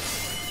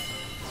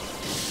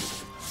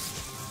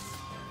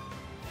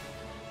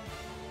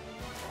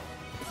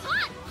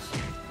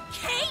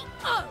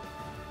 K.O.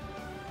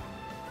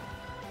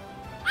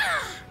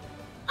 Ah!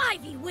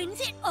 Ivy wins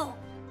it all.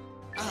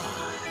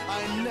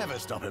 I never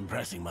stop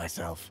impressing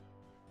myself.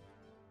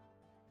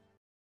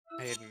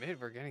 I admit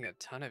we're getting a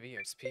ton of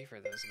EXP for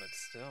this, but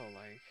still,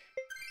 like...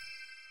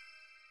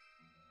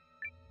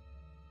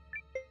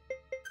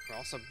 We're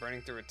also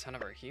burning through a ton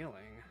of our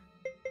healing.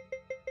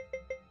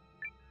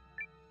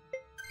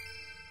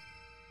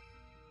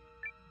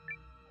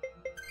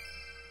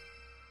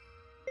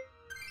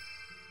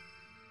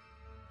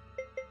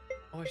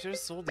 Oh, I should have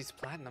sold these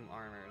platinum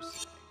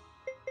armors.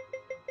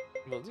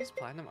 Will these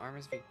platinum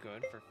armors be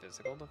good for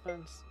physical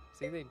defense?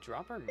 See, they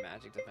drop our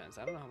magic defense.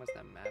 I don't know how much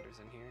that matters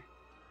in here.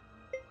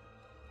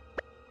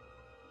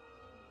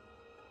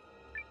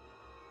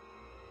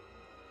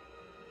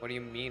 What do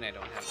you mean I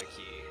don't have the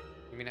key?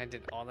 You mean I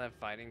did all that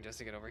fighting just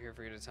to get over here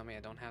for you to tell me I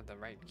don't have the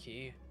right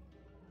key?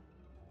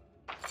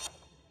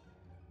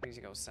 We need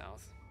to go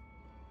south.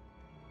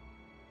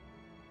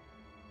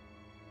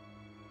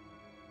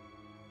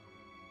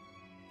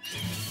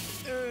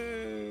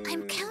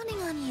 I'm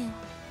counting on you.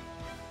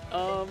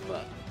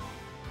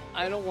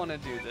 I don't want to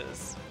do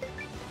this.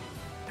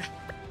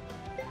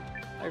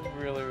 I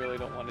really, really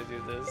don't want to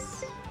do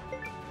this.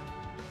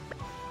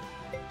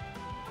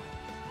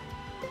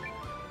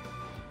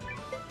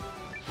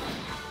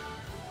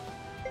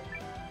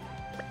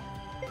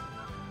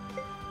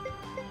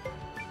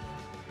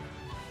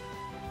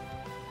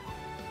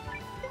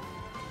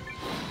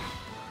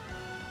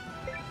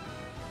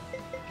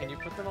 Can you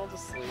put them all to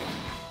sleep?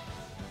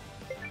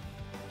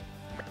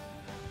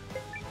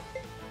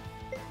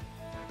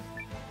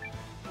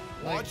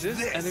 Like, Watch this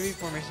this. enemy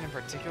formation in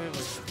particular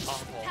was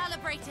awful.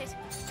 Calibrated.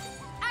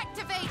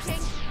 Activating.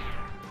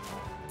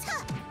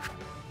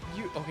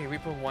 Okay, we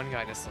put one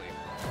guy to sleep.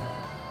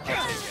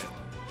 I'll take it.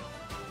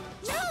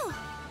 No!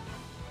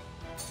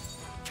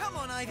 Come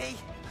on, Ivy.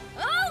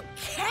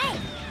 Okay!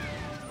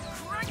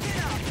 Crank it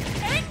up!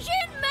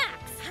 Engine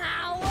max!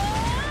 Power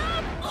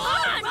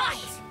on!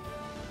 Right!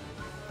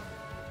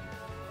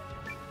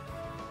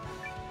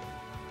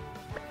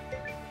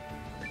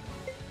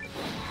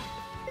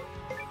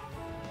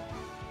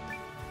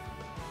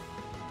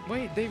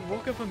 Wait, they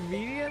woke up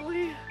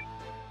immediately?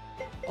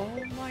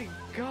 Oh my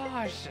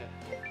gosh!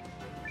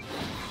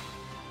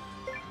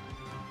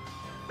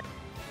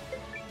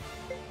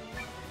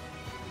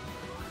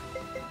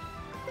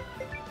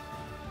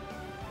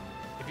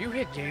 If you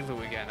hit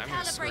Yelu again, I'm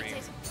gonna scream.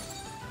 Calibrated.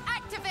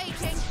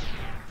 Activating.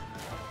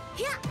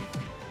 Yeah.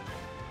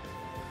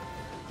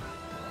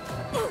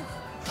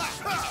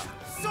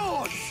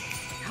 Swords!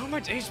 How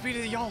much HP do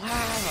y'all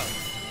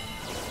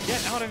have?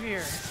 Get out of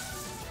here!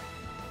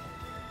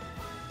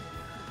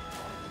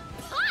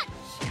 Punch!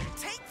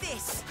 Take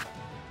this.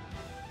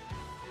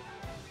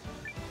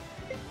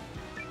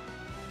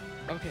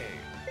 Okay,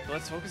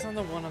 let's focus on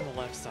the one on the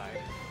left side.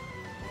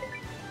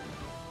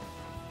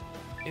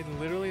 It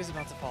literally is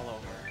about to fall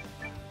over.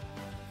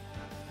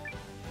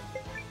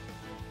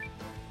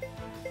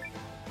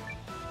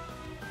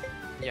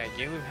 Yeah,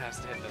 Yelu has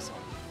to hit this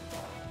one.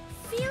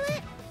 Feel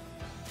it?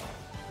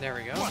 There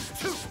we go. 1,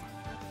 2.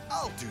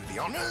 I'll do the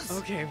honors.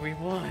 Okay, we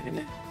won.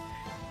 Nothing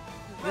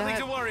That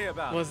to worry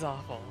about. was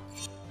awful.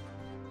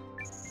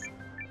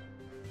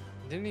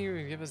 Didn't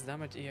even give us that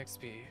much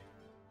EXP.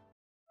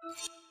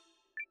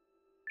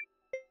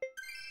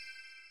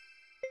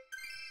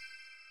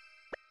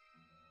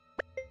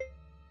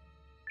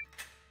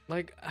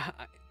 Like,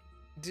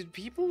 did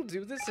people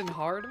do this in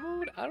hard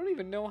mode? I don't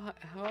even know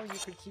how you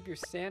could keep your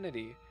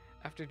sanity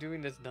after doing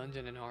this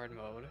dungeon in hard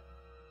mode.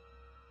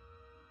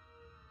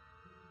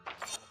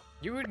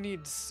 You would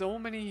need so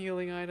many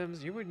healing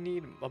items. You would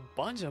need a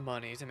bunch of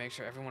money to make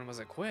sure everyone was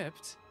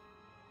equipped.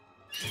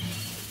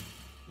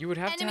 You would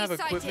have to have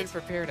equipment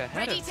prepared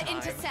ahead of time. Ready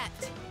to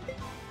intercept.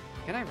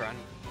 Can I run?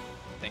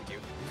 Thank you.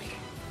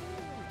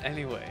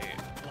 Anyway,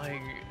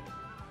 like,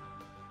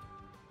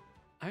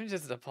 I'm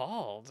just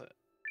appalled.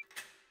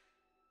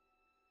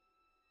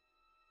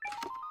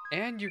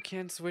 And you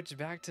can't switch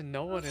back to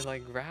Nowa to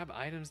like grab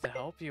items to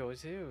help you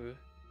too.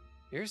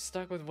 You're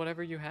stuck with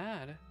whatever you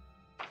had.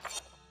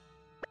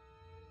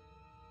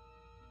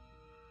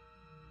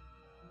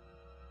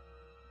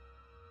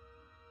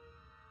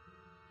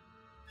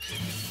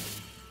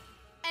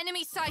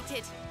 Enemy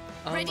sighted.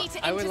 Ready to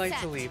intercept. I would like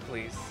to leave,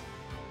 please.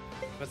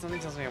 But something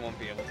tells me I won't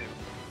be able to.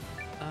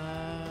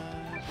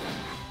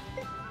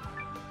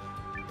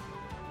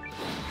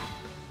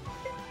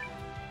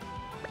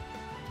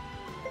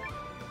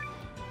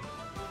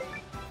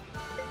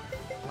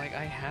 Like,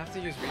 I have to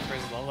use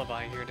Reaper's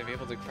Lullaby here to be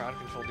able to crowd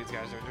control these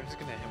guys, or they're just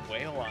gonna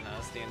wail on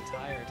us the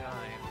entire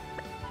time.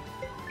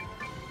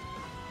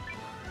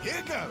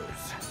 Here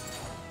goes.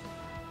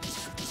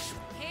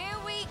 Here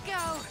we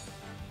go.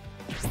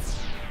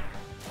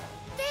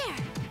 There.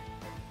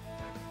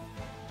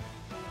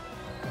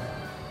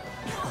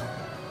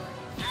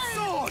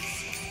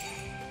 Swords.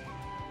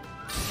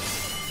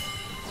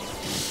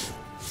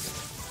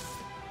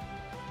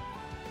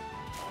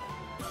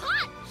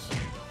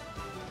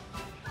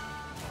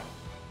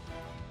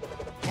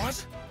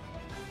 What?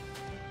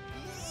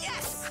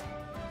 Yes.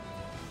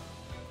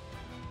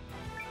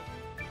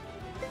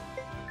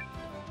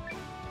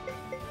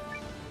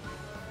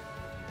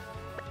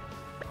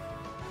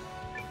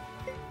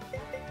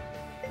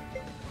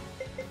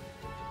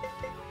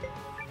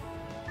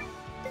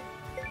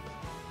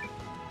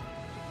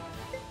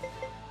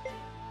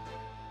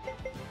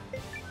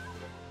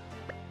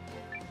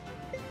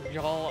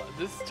 Y'all,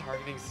 this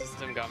targeting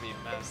system got me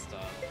messed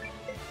up.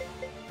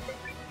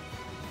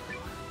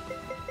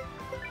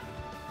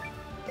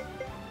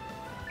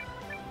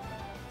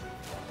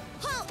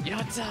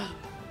 Yatta!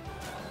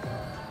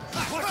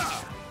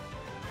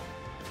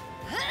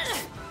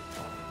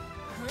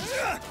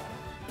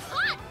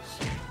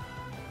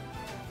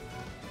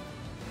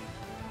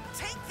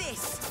 Take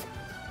this.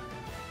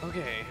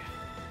 Okay.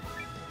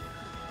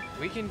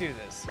 We can do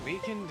this. We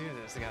can do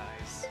this,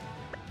 guys.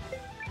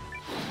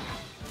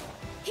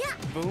 Yeah.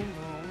 Boom,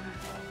 boom.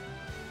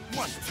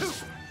 1, 2.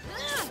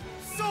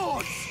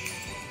 Swords.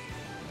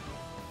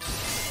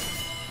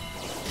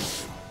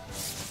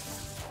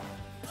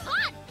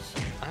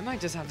 I might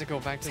just have to go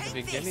back to the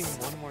beginning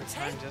one more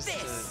time just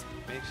to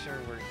make sure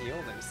we're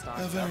healed and stocked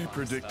up. A very on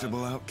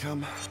predictable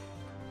outcome.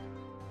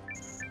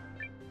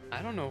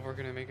 I don't know if we're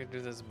gonna make it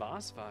through this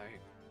boss fight.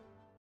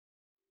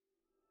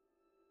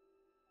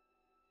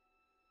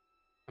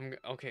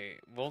 Okay,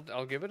 well,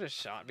 I'll give it a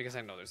shot because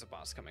I know there's a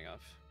boss coming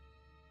up.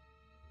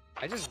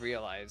 I just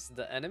realized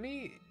the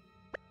enemy...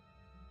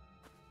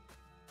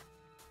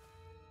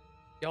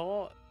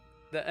 Y'all,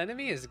 the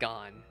enemy is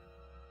gone.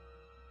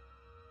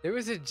 There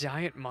was a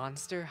giant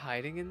monster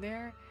hiding in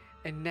there,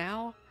 and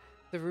now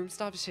the room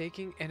stopped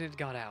shaking and it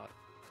got out.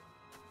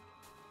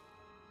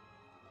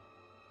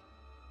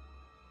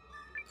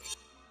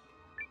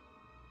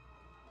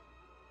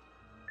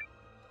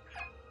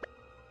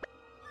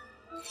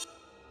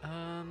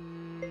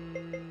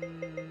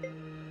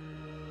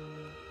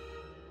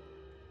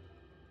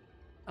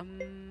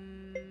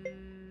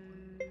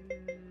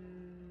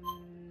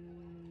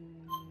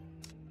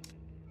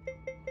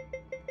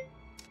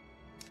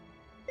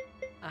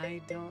 I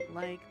don't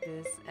like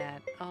this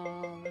at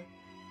all.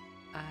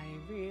 I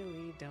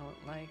really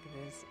don't like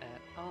this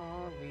at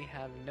all. We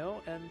have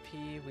no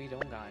MP, we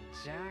don't got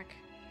Jack.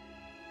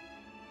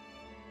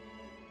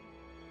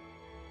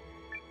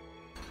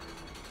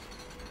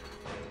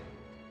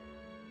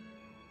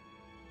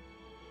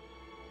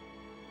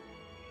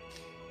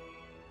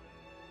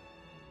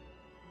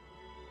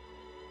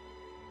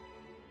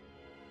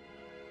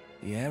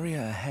 The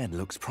area ahead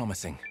looks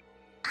promising.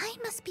 I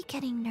must be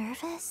getting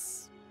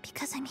nervous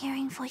because I'm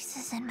hearing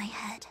voices in my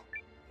head.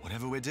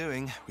 Whatever we're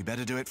doing, we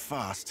better do it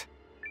fast.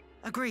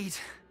 Agreed.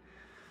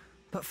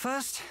 But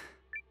first...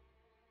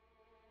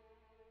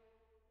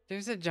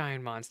 There's a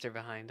giant monster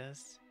behind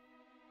us.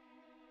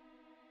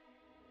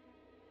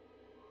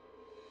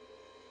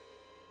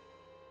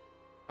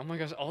 Oh my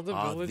gosh, all the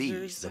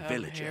villagers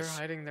have hair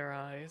hiding their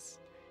eyes.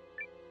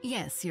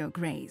 Yes, Your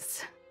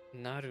Grace.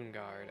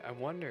 Narungard, I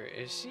wonder,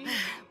 is she...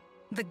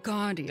 The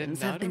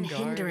Guardians have been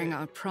hindering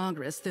our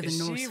progress through the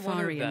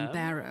Norsfarian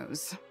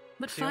Barrows.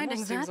 But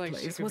finding that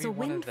place was a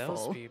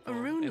windfall. A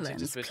rune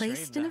lens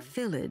placed in a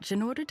village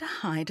in order to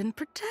hide and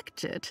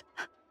protect it.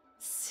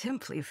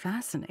 Simply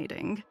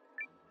fascinating.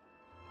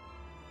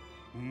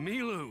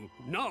 Milu,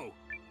 no!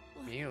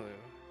 Milu?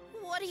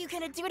 What are you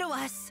gonna do to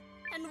us?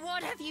 And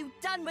what have you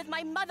done with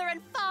my mother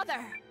and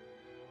father?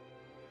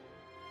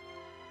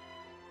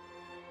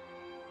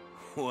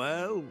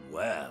 Well,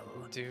 well.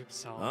 Duke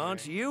Solver.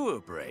 Aren't you a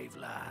brave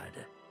lad?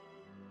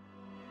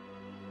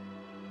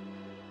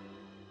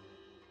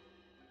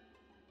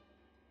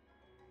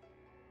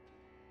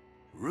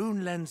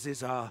 Rune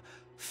lenses are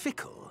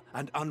fickle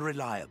and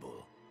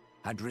unreliable,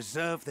 and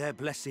reserve their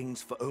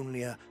blessings for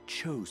only a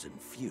chosen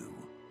few.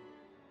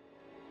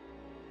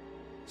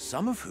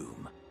 Some of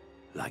whom,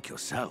 like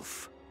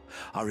yourself,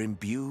 are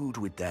imbued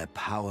with their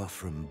power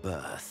from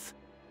birth.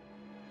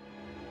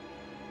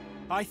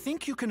 I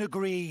think you can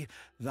agree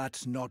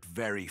that's not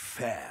very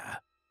fair.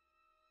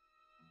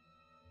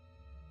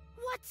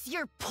 What's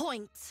your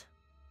point?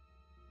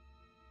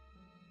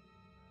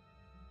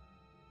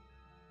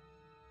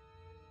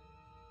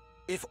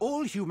 If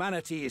all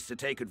humanity is to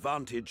take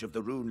advantage of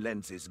the Rune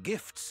Lens's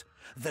gifts,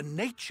 the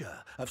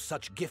nature of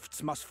such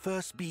gifts must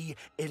first be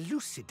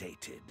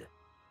elucidated.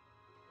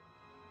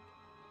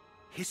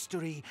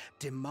 History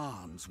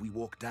demands we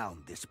walk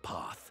down this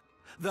path,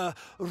 the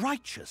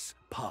righteous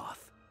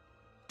path.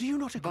 Do you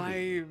not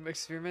agree? By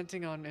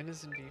experimenting on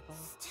innocent people?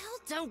 Still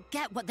don't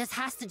get what this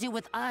has to do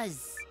with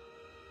us.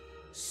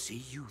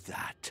 See you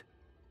that?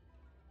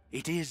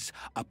 It is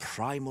a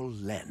primal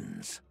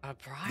lens. A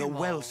primal? The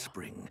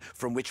wellspring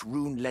from which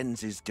Rune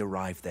Lenses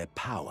derive their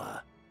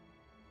power.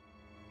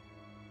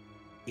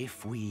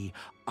 If we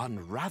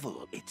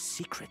unravel its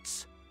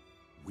secrets,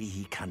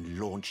 we can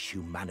launch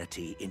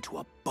humanity into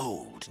a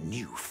bold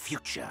new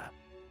future.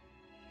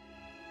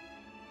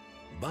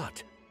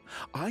 But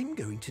I'm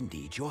going to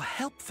need your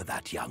help for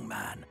that, young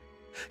man.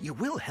 You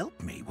will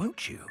help me,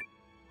 won't you?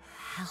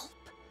 Help?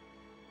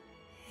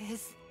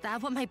 Is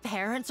that what my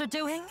parents are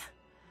doing?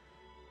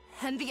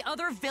 And the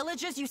other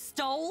villages you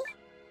stole?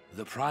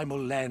 The primal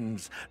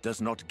lens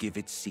does not give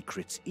its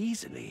secrets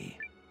easily.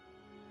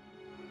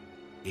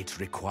 It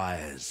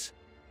requires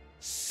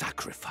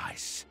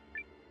sacrifice.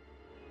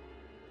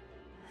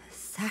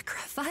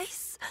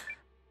 Sacrifice?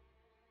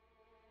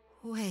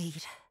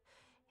 Wait,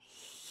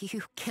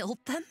 you killed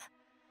them?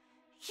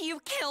 You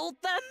killed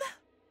them?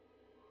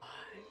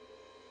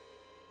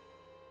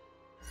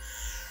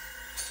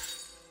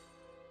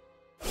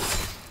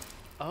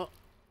 Oh.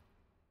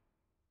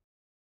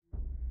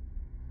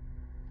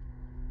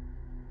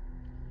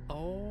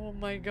 Oh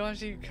my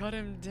gosh, he cut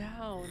him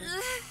down.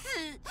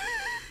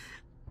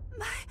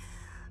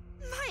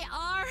 My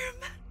arm.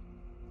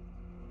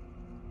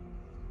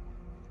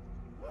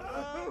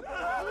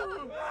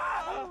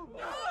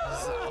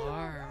 His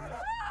arm.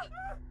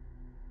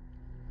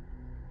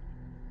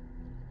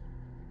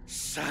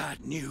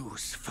 Sad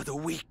news for the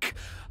weak,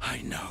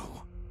 I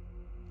know.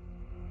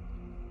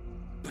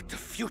 But the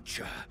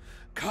future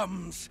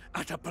comes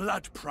at a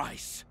blood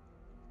price.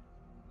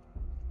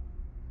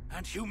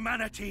 And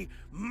humanity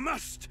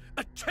must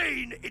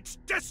attain its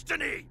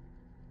destiny!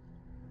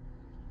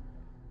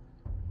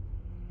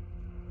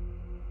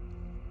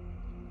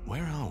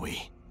 Where are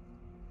we?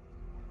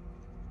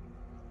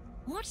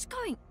 What's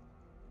going...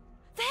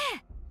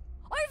 There!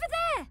 Over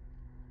there!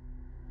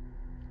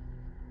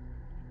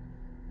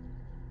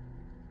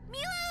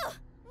 Milo!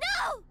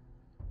 No!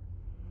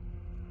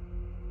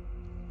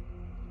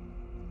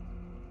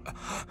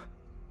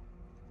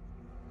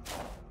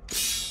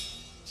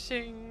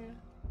 Ching.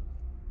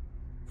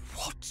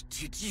 What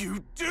did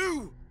you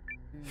do?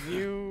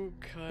 You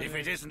cut If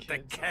it isn't the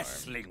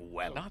Kessling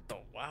well. Not the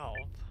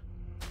Whelp.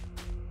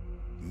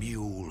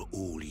 Mule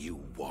all you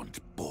want,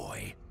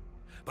 boy.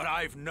 But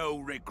I've no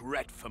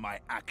regret for my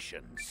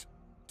actions.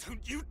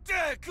 Don't you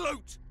dare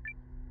gloat!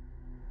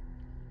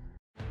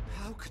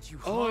 How could you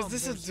harm is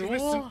this a those duel?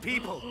 innocent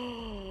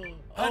people?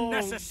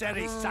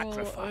 Unnecessary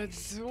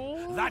sacrifice. A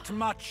duel? That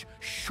much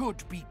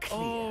should be clear.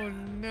 Oh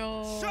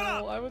no. Shut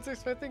up! I was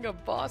expecting a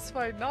boss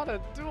fight, not a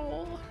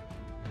duel.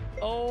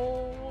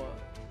 Oh.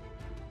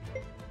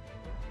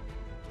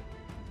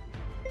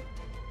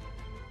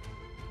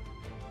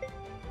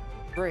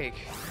 Break.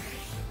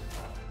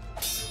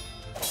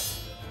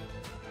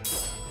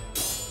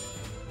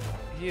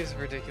 He is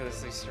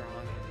ridiculously strong.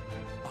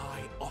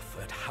 I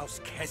offered House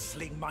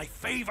Kessling my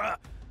favor,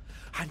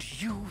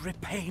 and you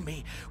repay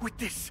me with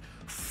this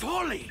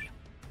folly.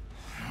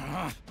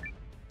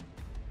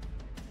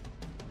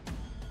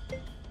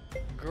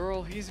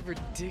 Girl, he's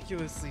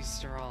ridiculously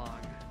strong.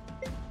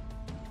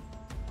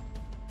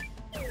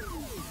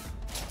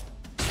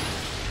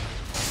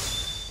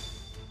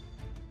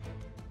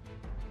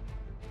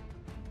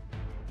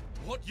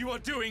 What you are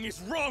doing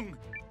is wrong!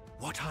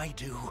 What I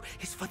do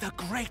is for the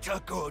greater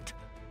good.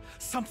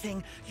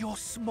 Something your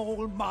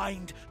small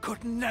mind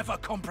could never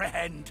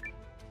comprehend.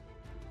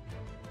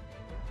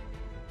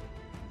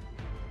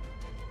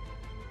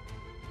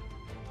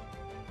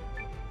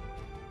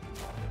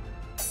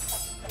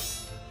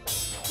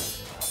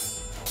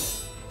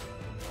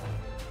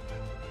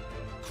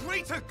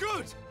 Greater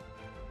good?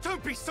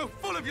 Don't be so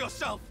full of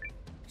yourself!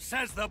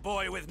 Says the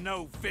boy with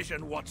no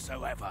vision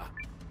whatsoever.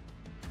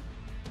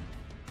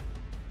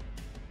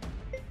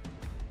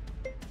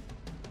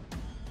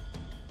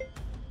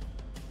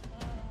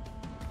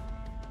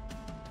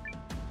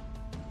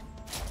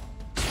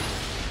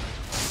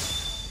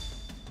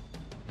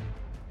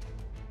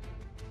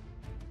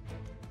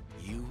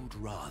 You'd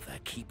rather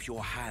keep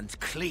your hands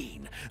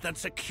clean than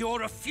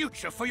secure a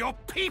future for your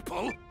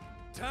people?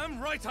 Damn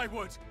right I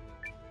would!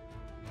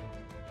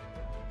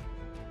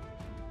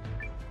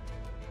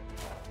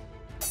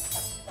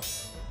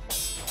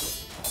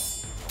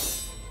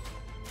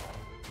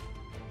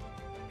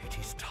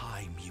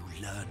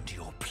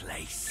 your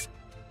place.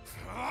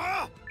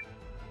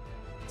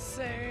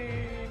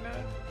 Seign.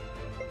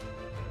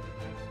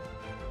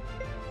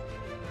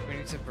 We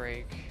need to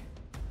break.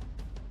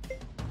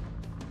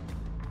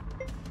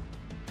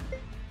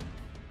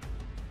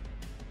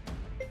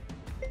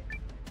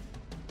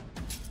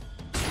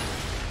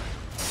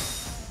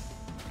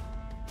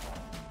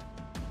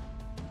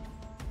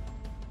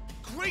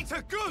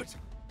 Greater good!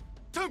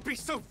 Don't be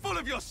so full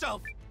of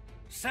yourself!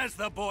 Says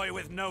the boy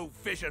with no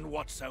vision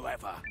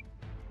whatsoever.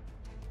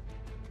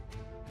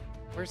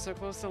 We're so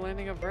close to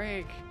landing a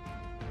break.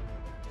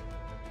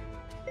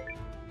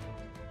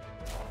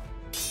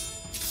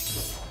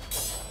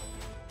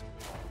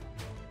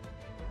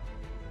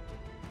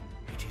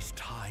 It is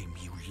time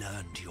you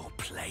learned your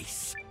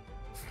place.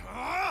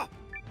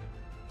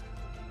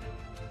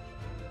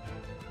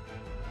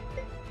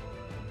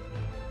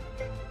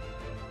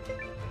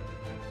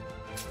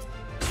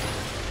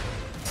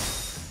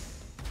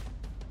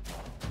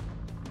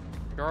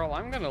 Girl,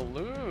 I'm gonna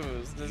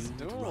lose this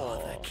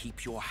duel. Rather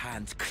keep your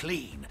hands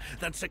clean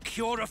than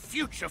secure a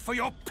future for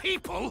your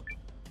people?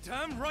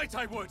 Damn right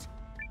I would!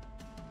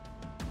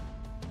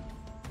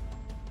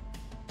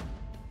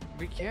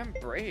 We can't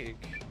break.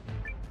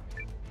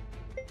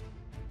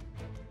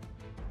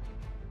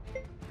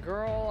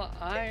 Girl,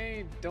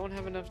 I don't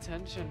have enough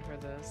tension for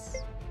this.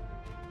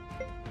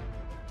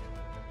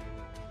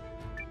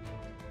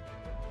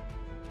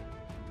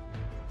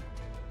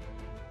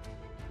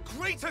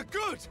 Greater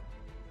good!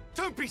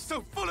 Don't be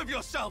so full of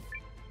yourself!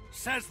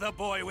 Says the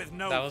boy with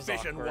no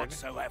vision awkward.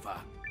 whatsoever.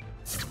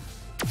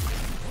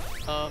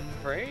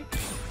 Break?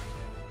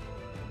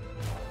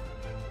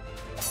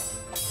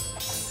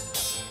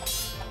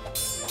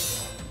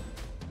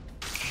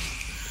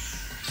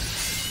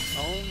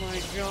 Oh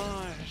my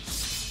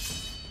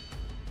gosh.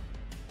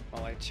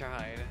 Well, I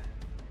tried.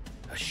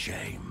 A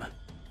shame.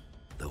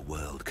 The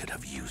world could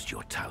have used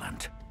your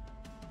talent.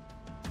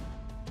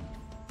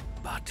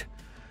 But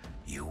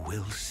you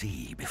will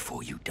see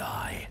before you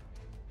die.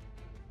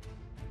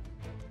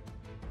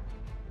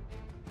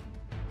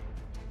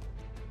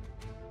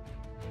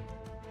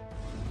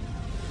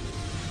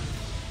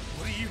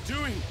 What are you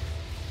doing?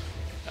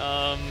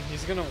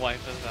 He's gonna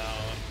wipe us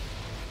out.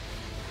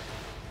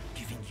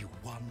 Giving you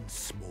one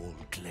small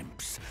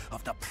glimpse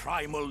of the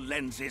primal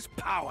lens's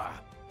power.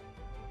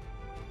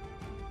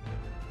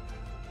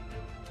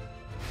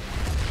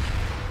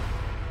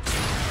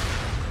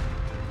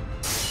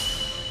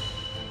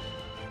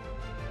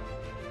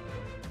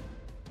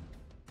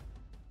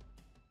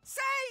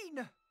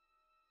 Seign!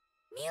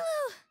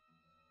 Milu!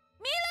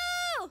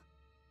 Milu!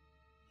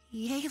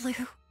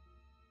 Yaelu,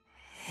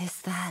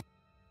 is that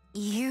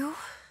you?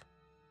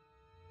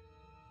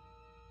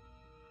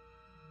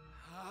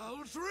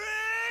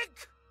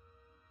 Aldrich!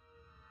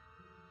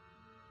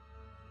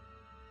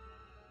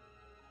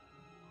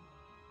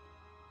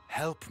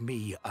 Help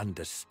me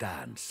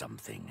understand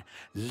something,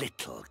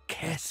 little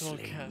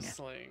Kessling.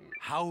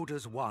 How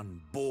does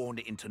one born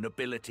into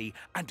nobility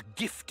and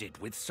gifted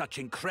with such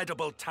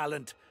incredible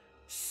talent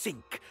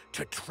sink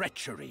to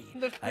treachery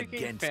The freaking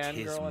against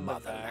his fangirl in the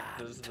motherland? back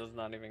does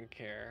not even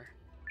care.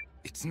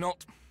 It's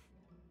not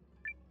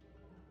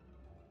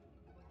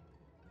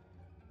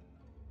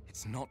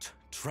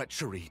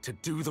treachery to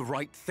do the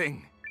right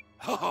thing.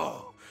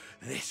 Oh,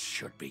 this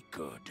should be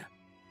good.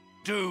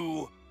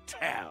 Do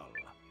tell.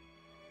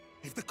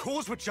 If the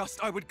cause were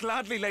just, I would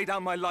gladly lay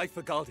down my life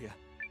for Galdia.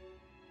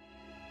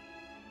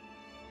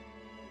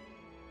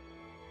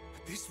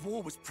 But this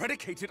war was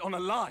predicated on a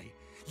lie.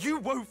 You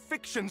wove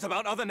fictions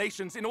about other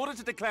nations in order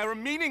to declare a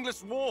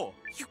meaningless war.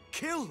 You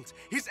killed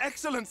His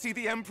Excellency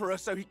the Emperor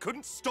so he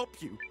couldn't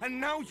stop you. And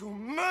now you're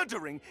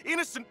murdering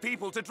innocent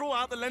people to draw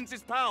out the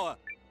lens's power.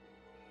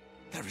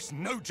 There is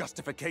no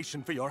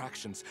justification for your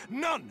actions.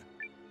 None!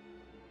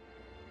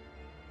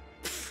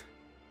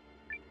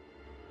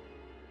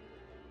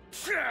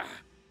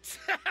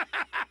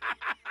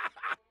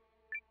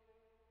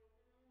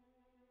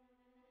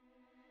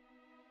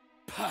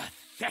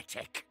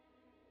 Pathetic!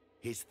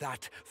 Is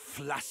that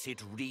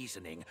flaccid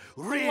reasoning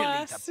really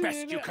the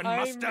best you can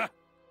muster?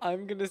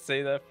 I'm gonna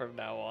say that from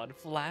now on.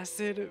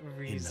 Flaccid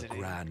reasoning. In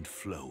the grand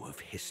flow of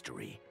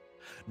history,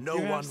 no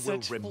You have one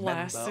will such remember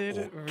flaccid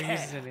or care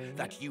reasoning.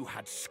 that you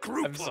had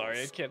scruples. I'm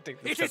sorry, I can't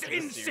take this It is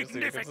seriously because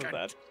of insignificant.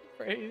 that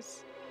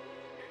phrase.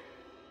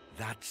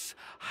 That's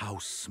how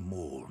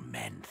small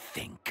men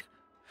think.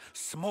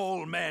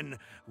 Small men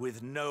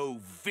with no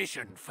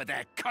vision for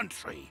their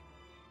country.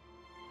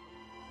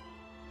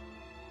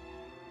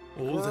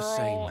 All the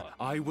same,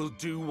 I will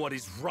do what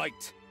is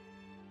right.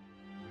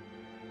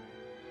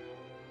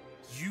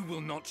 You will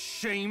not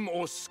shame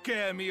or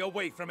scare me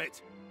away from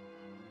it.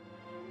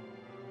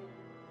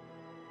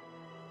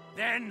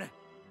 Then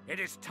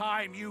it is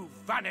time you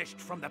vanished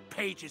from the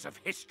pages of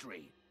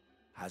history,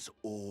 as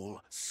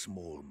all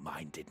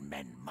small-minded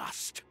men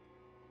must.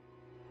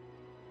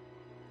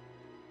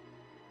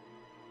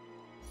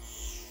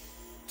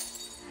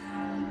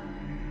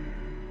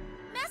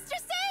 Master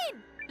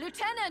Seign!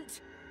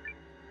 Lieutenant!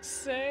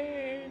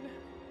 Seign.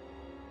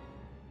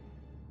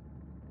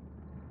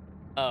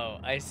 Oh,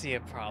 I see a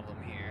problem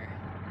here.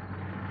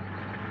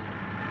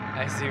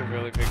 I see a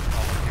really big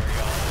problem here,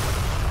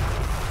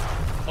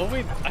 y'all. Oh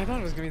wait, I thought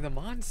it was gonna be the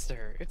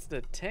monster. It's the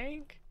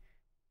tank?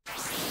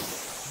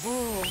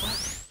 Boom.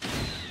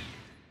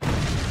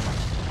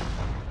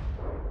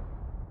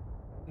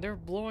 They're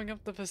blowing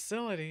up the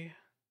facility.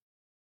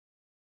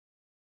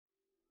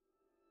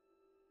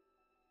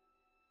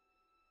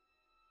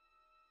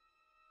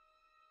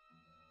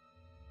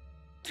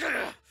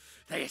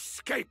 They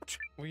escaped.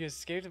 We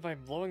escaped by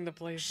blowing the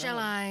place Shall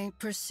up. I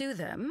pursue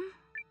them?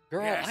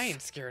 Girl, Yes. I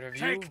ain't scared of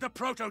you. Take the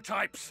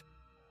prototypes.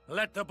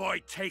 Let the boy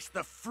taste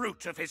the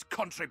fruit of his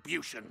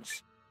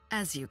contributions.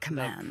 As you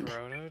command. The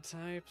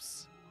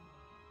prototypes?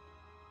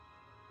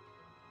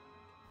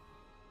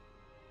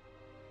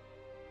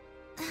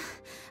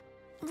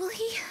 Will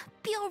he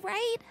be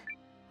alright?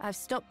 I've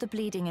stopped the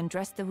bleeding and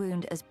dressed the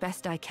wound as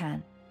best I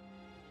can.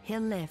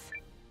 He'll live.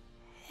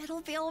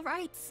 It'll be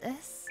alright,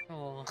 sis.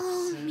 Oh,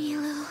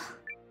 Milu.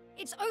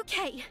 It's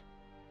okay.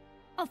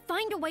 I'll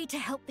find a way to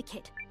help the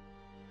kid.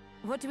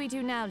 What do we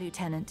do now,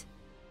 Lieutenant?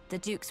 The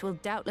Dukes will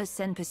doubtless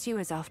send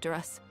pursuers after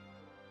us.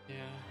 Yeah.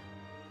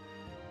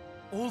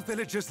 All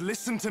villagers,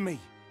 listen to me.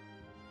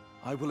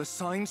 I will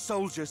assign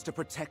soldiers to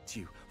protect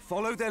you,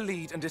 follow their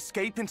lead and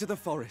escape into the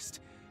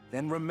forest,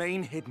 then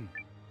remain hidden.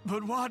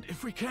 But what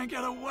if we can't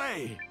get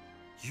away?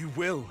 You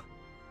will.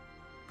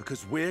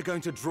 Because we're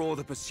going to draw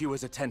the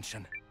pursuers'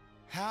 attention.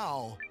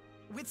 How?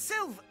 With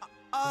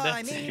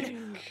I mean,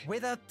 tank.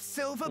 with a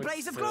silver With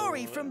blaze of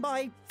glory silver. from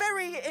my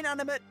very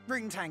inanimate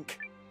rune tank.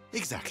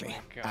 Exactly.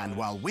 Oh, And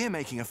while we're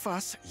making a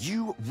fuss,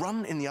 you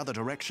run in the other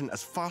direction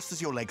as fast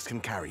as your legs can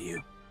carry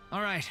you.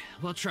 All right,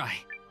 we'll try.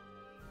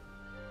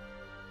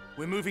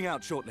 We're moving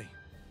out shortly.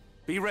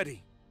 Be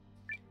ready.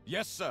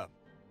 Yes, sir.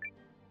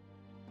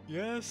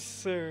 Yes,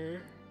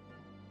 sir.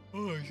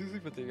 Oh, excuse me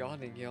for the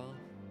yawning, y'all.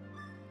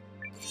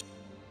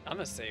 I'm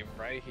gonna save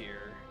right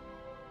here.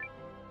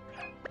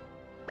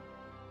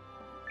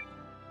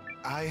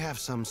 I have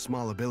some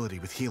small ability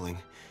with healing.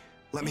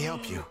 Let me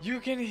help you. You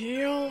can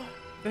heal?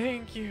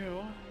 Thank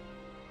you.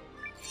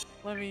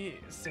 Let me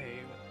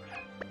save.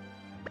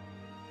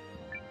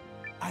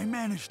 I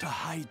managed to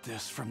hide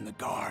this from the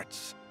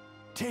guards.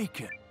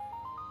 Take it.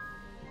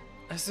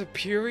 A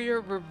superior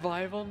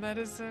revival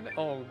medicine?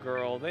 Oh,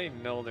 girl, they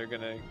know they're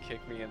gonna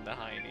kick me in the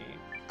hiney.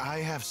 I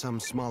have some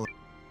small...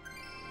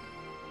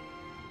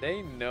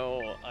 They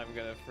know I'm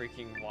gonna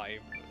freaking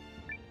wipe.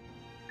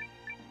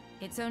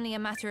 It's only a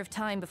matter of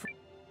time before...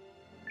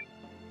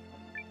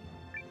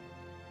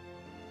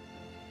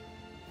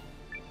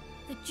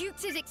 The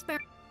Duke's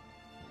experiment.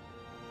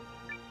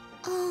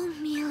 Oh,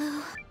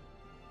 Milu.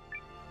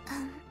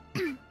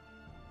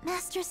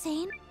 Master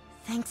Seign?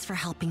 Thanks for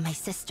helping my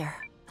sister.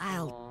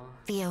 I'll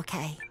be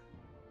okay.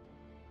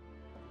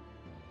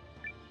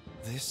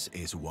 This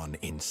is one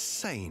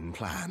insane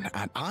plan,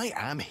 and I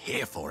am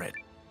here for it.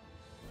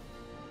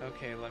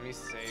 Okay, let me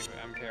save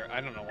Empire. I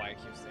don't know why I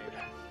keep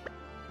saving.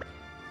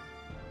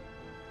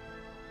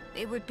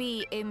 It would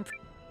be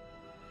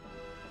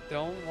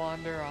Don't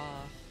wander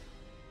off.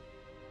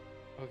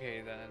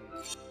 Okay,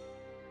 then.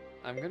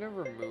 I'm gonna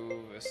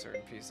remove a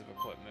certain piece of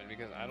equipment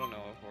because I don't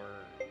know if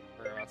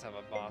we're about to have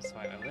a boss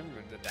fight. I'm gonna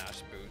remove the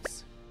dash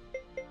boots.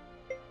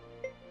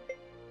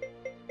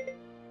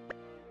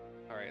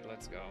 Alright,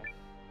 let's go.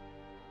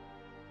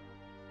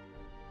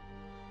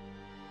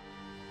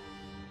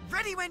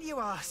 Ready when you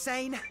are,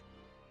 Seign.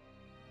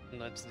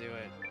 Let's do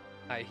it.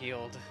 I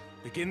healed.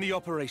 Begin the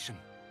operation.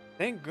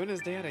 Thank goodness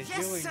they had a Yes,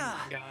 healing sir.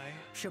 guy.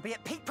 She'll be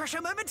at peak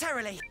pressure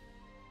momentarily.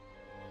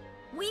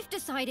 We've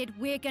decided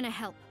we're gonna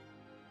help.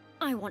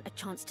 I want a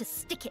chance to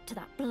stick it to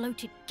that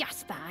bloated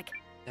gas bag.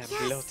 That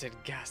Yes. bloated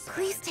gas bag.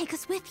 Please take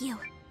us with you.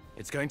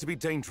 It's going to be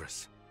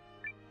dangerous.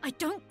 I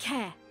don't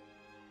care.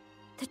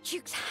 The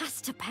Duke's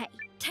has to pay.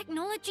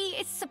 Technology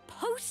is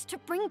supposed to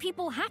bring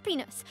people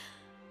happiness.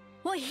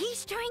 What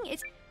he's doing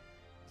is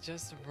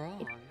just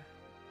wrong.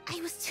 I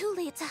was too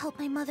late to help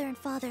my mother and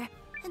father,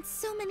 and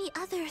so many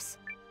others.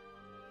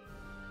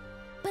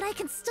 But I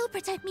can still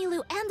protect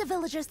Milu and the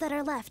villagers that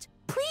are left.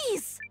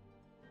 Please!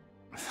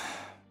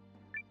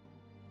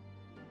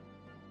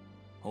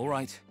 All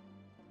right.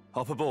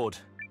 Hop aboard.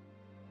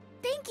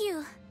 Thank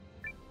you.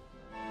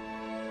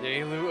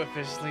 Yaelu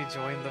officially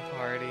joined the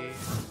party.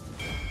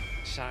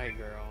 Shy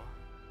girl.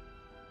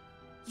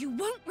 You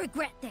won't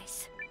regret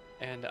this.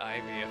 And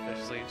Ivy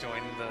officially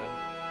joined the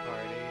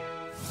party.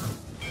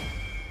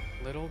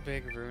 Little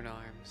big rune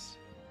arms.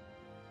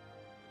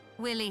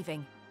 We're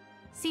leaving.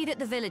 See that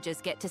the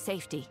villagers get to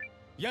safety.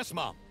 Yes,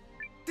 Mom.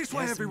 This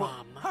way, Yes, everyone.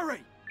 Mom.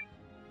 Hurry.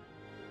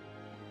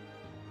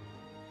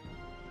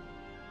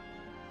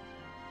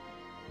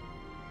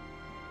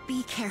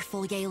 Be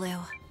careful, Yaelu.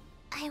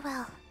 I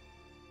will.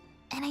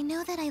 And I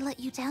know that I let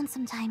you down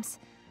sometimes,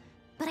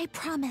 but I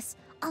promise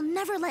I'll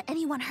never let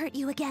anyone hurt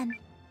you again.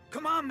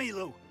 Come on,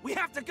 Milu. We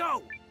have to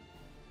go.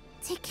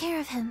 Take care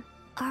of him,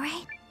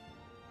 alright?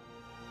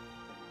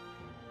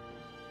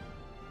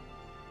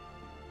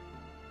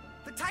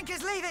 The tank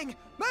is leaving!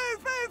 Move,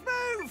 move,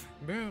 move!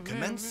 Move,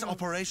 Commence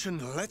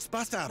operation Let's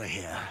Bust Out of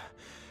Here.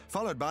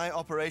 followed by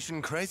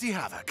Operation Crazy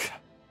Havoc.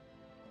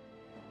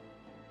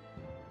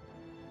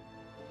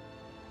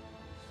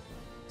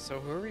 So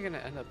who are we gonna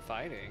end up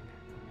fighting?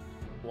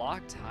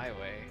 Blocked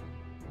highway.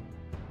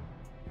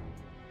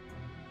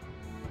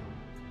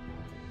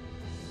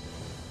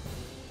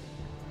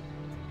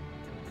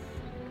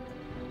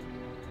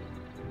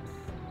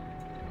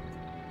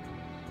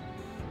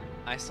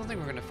 I still think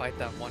we're gonna fight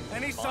that one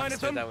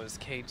monster that was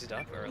caged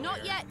up earlier.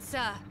 Not yet,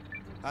 sir.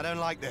 I don't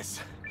like this.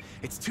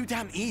 It's too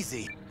damn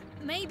easy.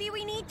 Maybe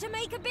we need to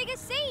make a bigger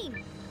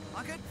scene.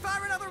 I could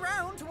fire another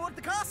round toward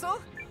the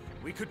castle.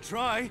 We could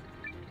try.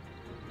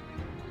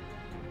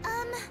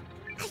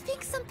 I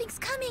think something's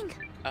coming.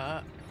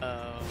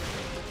 Uh-oh.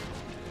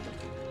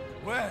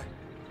 Where?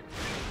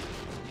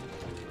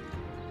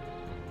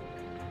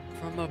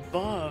 From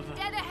above.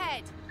 Dead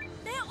ahead.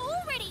 They're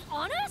already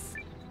on us?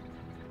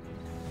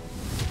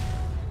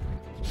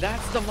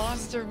 That's the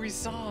monster we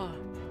saw.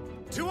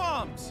 2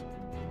 arms.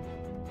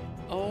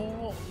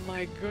 Oh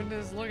my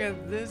goodness, look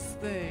at this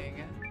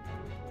thing.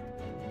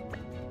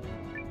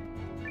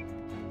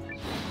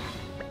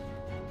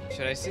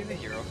 Should I see the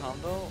hero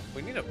combo?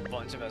 We need a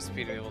bunch of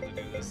SP to be able to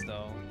do this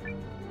though.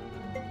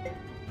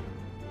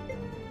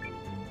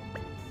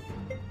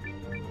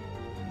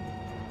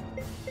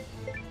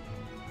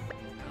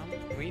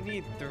 We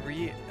need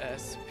 3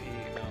 SP,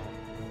 no.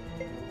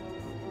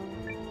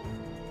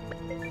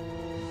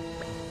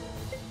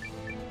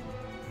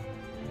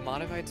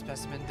 Modified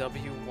specimen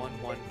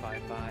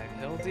W1155.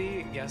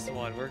 Hildy, guess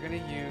what? We're gonna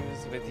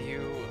use with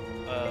you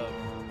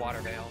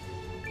water veil.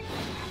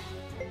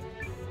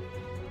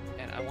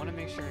 And I wanna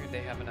make sure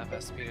they have enough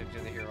SP to do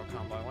the hero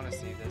combo. I wanna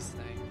see this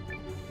thing.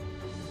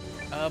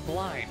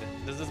 Blind.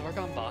 Does this work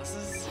on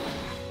bosses?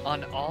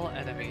 On all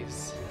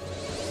enemies.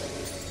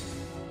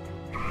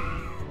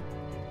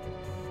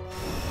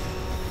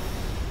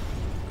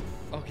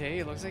 Okay,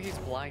 it looks like he's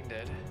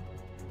blinded.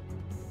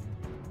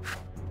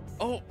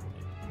 Oh!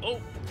 Oh!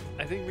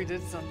 I think we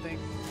did something.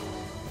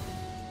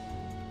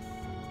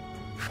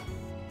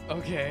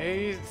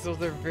 Okay, so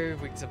they're very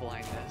weak to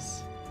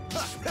blindness.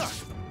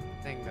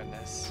 Thank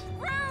goodness.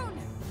 Rune!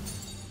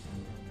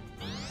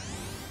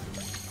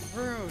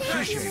 Rune!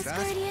 Appreciate that.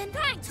 Guardian.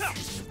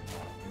 Thanks!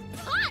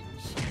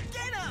 Punch!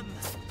 Get him!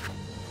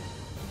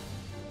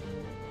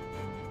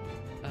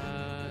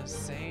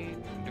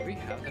 Seign, do we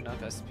have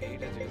enough SP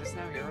to do this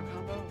now, hero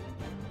combo?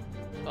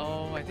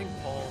 Oh, I think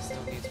Paul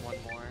still needs one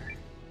more.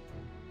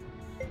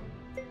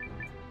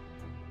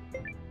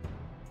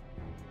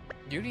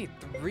 You need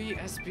 3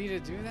 SP to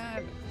do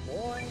that?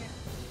 Boy!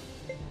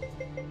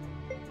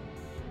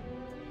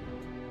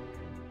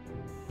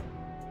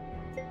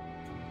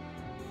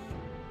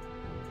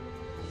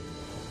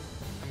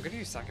 I'm gonna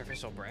use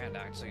Sacrificial Brand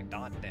actually.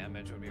 Dot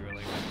damage would be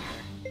really good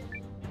here.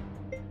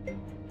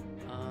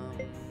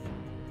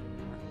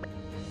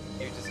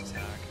 You just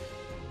attack.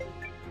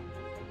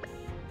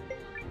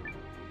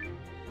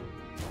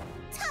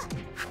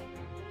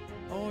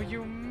 Oh,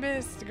 you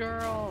missed,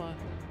 girl!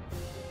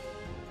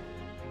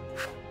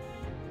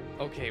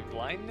 Okay,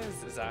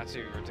 blindness is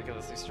actually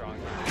ridiculously strong.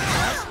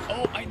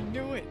 Oh, I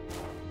knew it!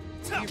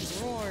 He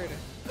roared!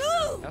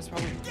 That's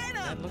probably...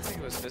 That looks like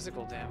it was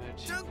physical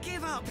damage. Don't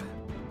give up!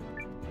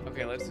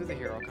 Okay, let's do the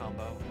hero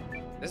combo.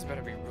 This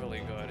better be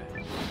really good.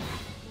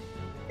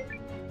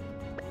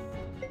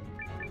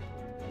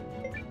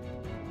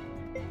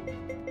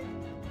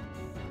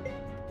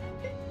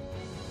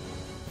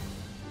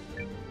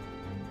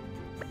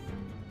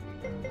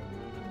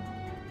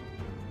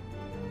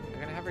 I'm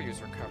gonna have her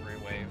use Recovery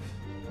Wave.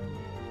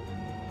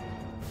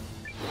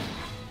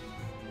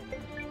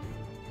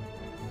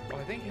 Oh,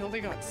 I think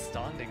Hildy got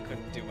stunned and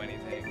couldn't do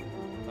anything.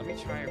 Let me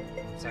try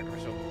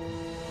Sacrificial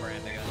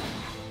Brand again.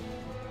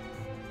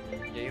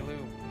 Yaelu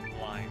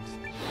blind.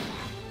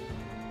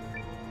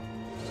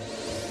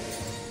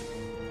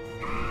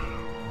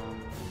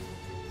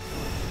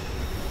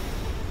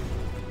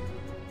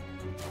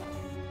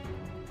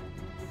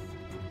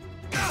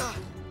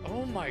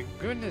 Oh my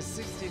goodness,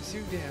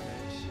 62 damage.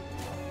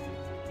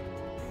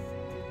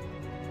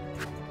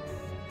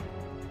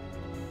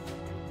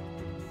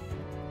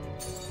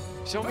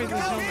 Show me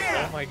the show me.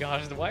 Oh my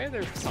gosh, why are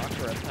there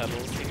Sakura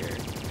petals here?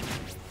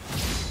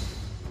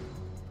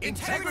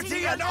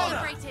 Integrity and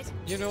honor!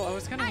 You know, I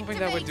was kind of hoping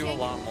that would do a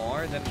lot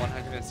more than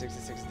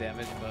 166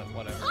 damage, but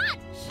whatever.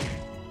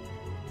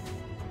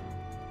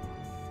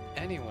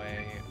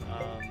 Anyway,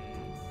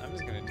 I'm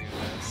just gonna do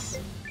this,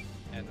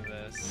 and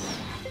this,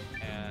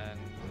 and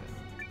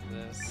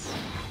this,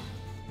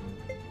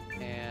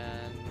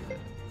 and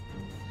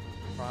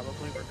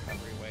probably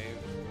Recovery Wave.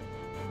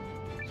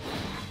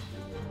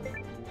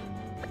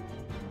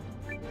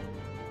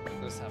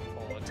 Let's have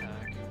full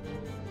attack.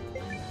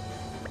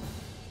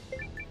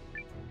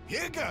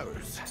 Here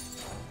goes.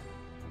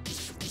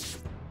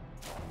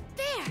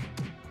 There.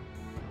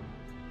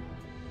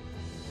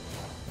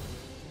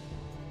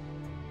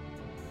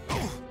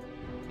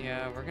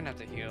 Yeah, we're gonna have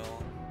to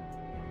heal.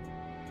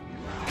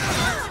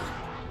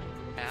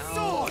 Ow!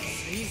 Sword!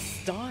 He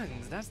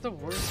stuns. That's the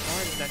worst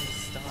part is that he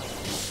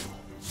stuns.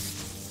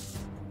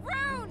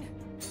 Rune!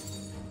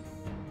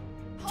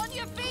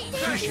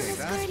 Fabulous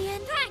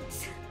Guardian.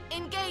 Thanks.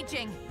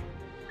 Engaging.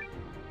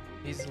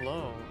 He's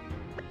low.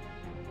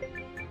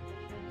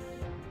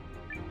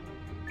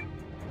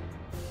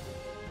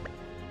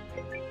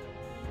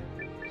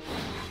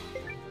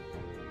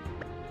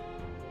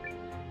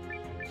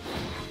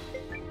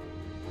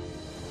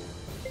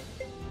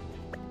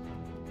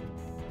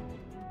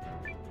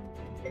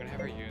 I'm gonna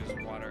have her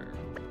use water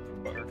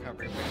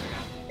recovery wave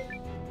again.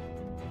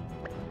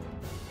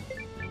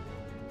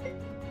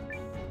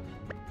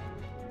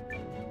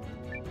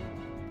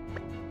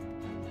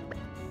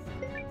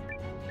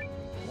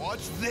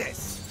 Watch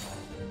this!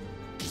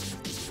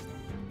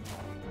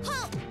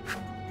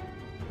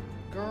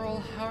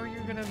 Girl, how are you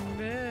gonna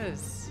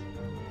miss?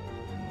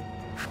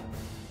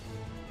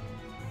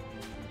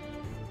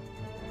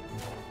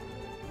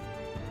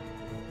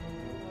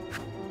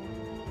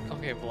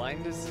 Okay,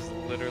 blindness is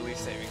literally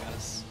saving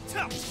us.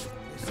 This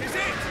is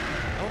it!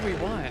 Oh, we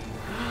won!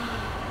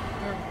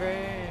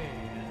 Hooray!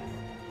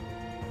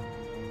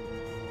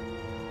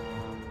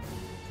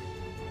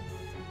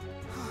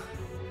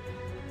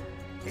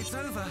 It's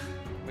over.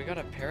 We got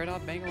a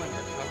Peridot Bangle and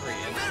recovery.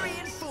 Very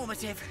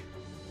informative.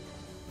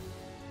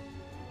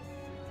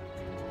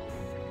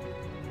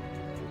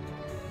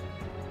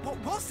 What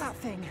was that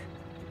thing?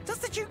 Does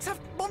the Dukes have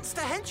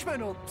monster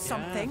henchmen or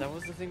something? Yeah, that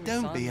was the thing we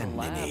Don't saw be in a the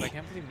lab. ninny. I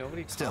can't believe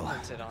nobody Still,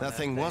 commented on that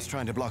thing was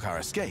trying to block our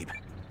escape.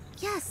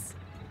 Yes.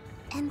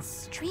 And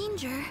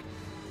stranger,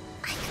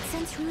 I could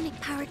sense runic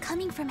power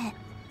coming from it.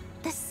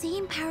 The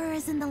same power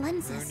as in the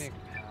lenses. Runic power.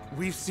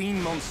 We've seen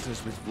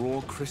monsters with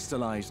raw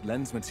crystallized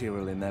lens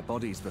material in their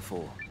bodies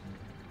before.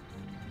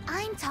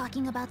 I'm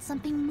talking about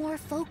something more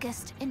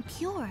focused and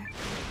pure.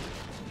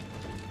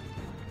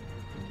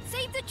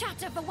 Save the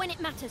chatter for when it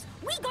matters.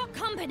 We got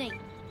company.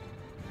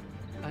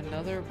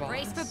 Another boss.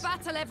 Brace for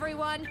battle,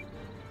 everyone.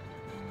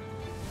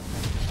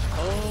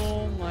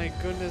 Oh my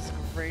goodness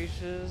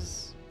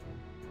gracious.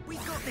 We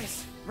got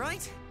this,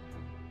 right?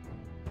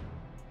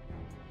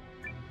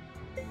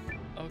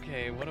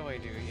 Okay, what do I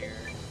do here?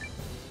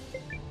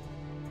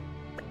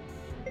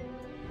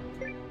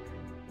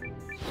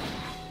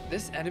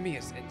 This enemy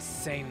is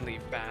insanely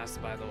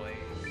fast, by the way.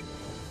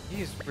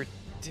 He is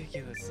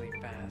ridiculously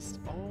fast.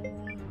 Oh.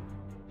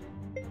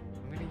 I'm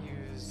gonna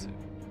use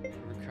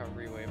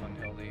recovery wave on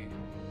Hildy.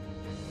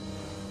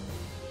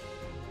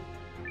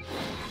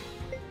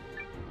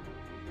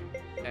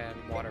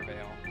 And water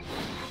veil.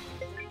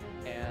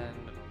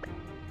 And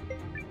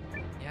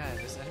yeah,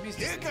 this enemy's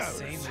just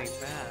insanely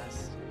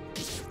fast.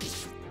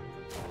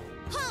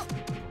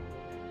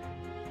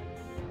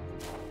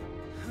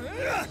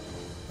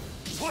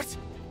 What?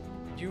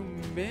 You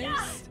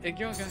missed? He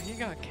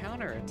got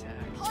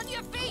counterattacked. On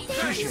your feet.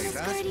 Fabulous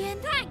Guardian.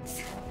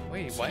 Thanks.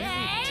 Wait, why didn't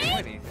he do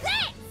anything?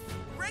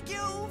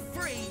 Regule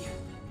free.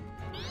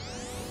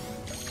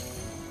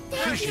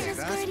 Fabulous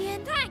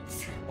Guardian.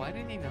 Thanks. Why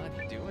did he not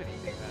do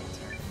anything that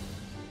turn?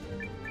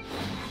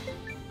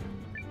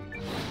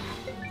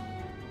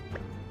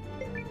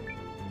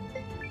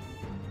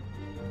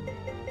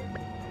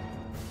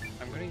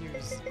 I'm gonna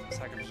use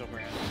Sacrificial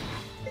Brand.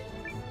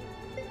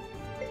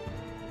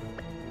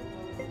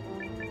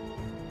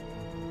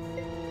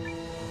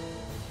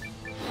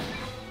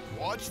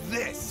 Watch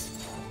this!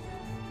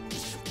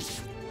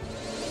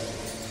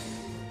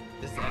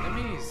 This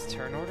enemy's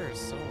turn order is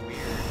so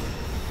weird.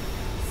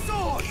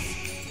 Swords!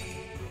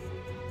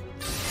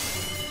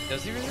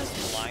 Does he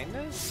resist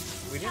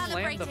blindness? We didn't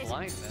land the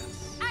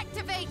blindness.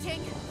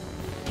 Activating.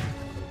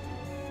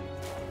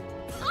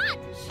 Punch!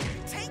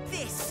 Take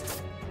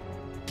this!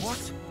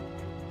 What?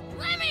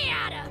 Let me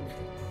at him.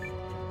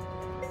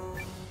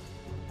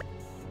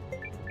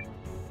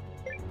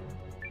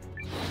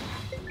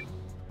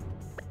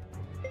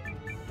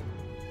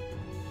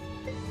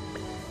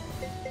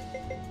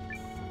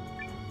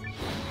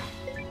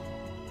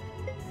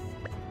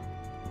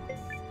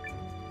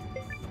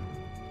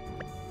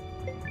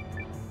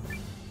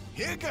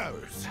 Here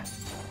goes!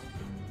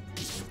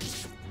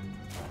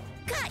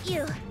 Got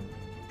you!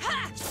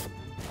 Ha!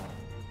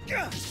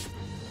 Okay.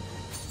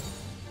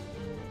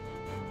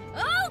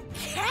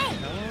 Okay.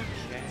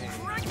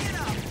 Crank it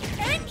up!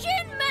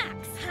 Engine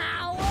max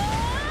power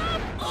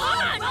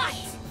on!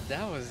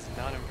 That was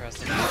not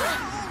impressive.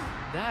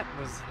 That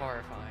was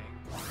horrifying.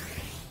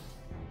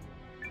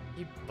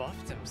 He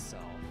buffed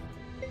himself.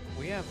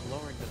 We have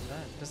lowered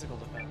physical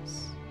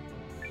defense.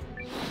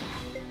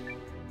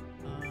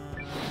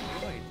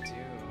 What do I do?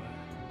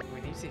 We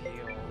need to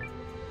heal.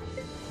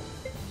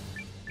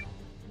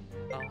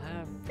 I'll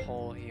have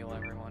Pole heal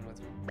everyone with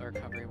a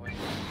recovery wave.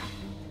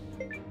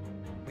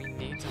 We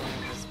need to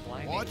land this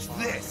blinding Watch boss.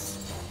 this!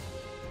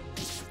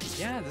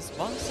 Yeah, this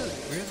boss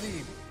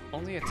really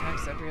only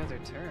attacks every other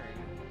turn.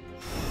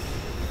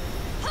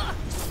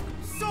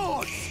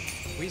 Swords!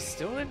 We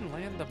still didn't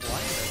land the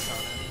blindness on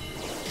him.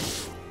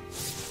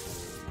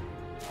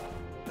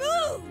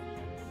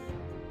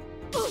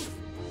 Boo!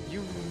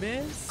 You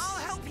missed? I'll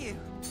help you.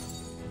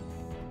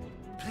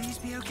 Please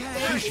be okay.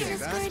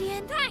 Fabulous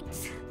Guardian.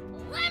 Thanks.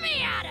 Let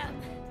me at him.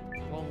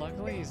 Well,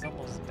 luckily he's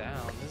almost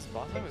down. This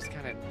boss fight was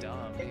kind of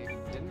dumb. He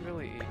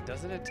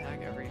doesn't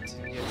attack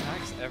he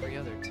attacks every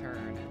other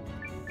turn.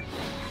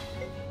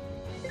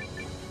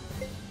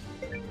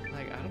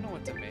 Like, I don't know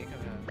what to make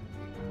of him.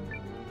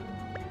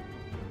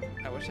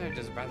 I wish I'd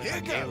just rather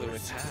have Yalu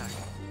attack.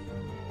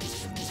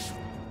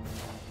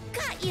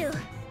 Got you!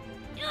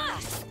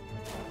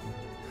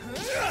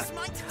 This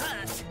might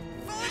hurt!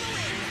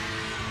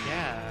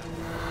 Yeah,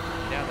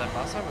 that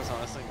boss fight was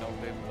honestly no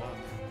big whoop.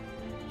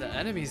 The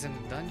enemies in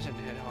the dungeon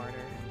hit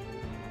harder.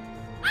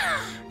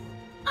 Ah!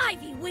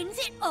 Ivy wins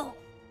it all!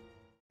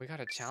 We got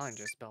a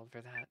challenger spell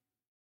for that.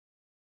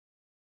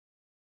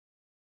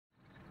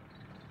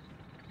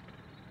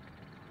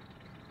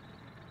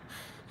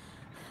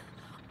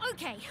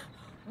 Okay,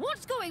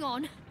 what's going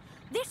on?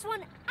 This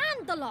one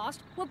and the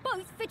last were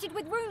both fitted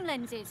with rune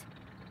lenses.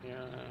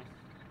 Yeah.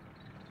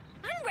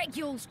 And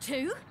regules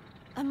too.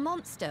 A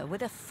monster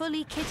with a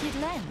fully kitted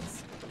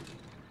lens.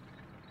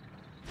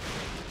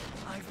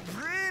 I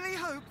really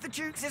hope the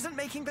Duke's isn't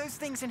making those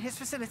things in his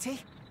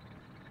facility.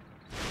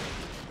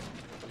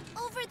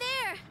 Over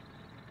there!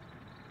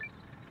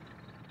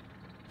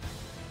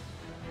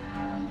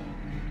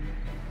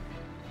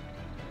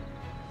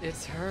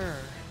 It's her.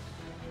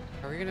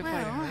 Are we gonna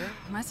fight her?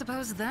 I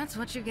suppose that's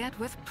what you get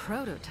with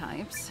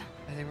prototypes.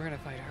 I think we're gonna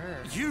fight her.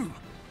 You!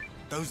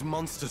 Those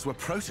monsters were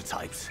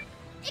prototypes.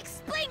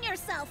 Explain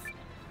yourself!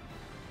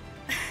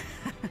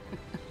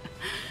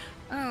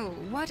 Oh,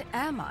 what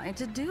am I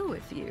to do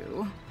with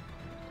you?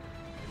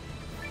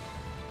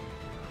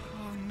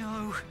 Oh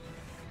no,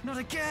 not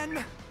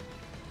again!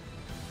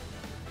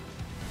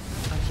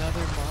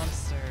 Another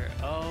monster.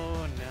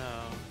 Oh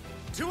no.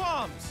 2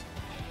 arms!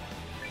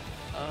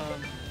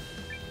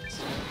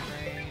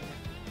 Rain.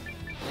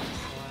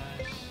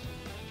 Slash.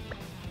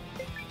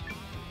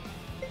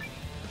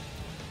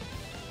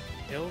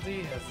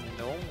 Hildy has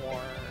no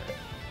more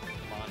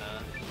mana.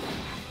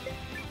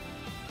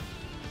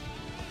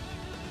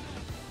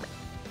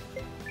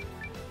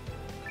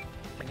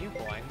 Can you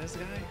blind this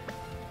guy?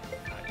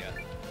 Not yet.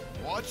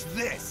 Watch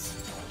this!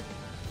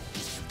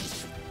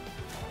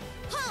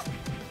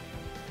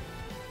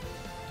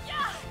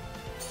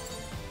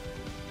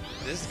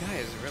 This guy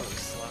is really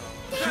slow.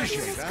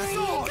 Appreciate that.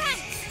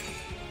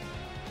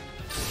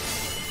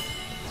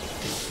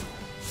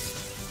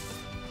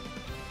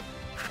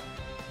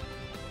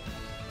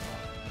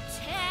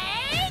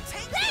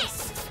 Take this!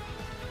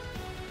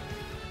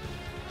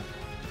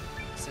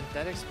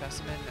 Synthetic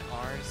specimen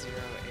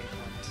R0812.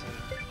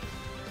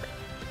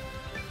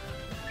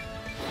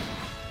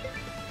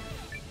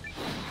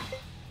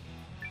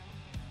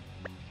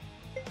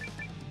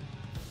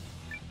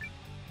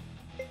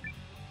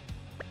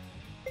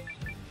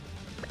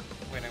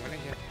 Wait, I'm gonna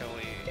get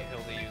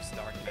Hildy use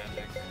Dark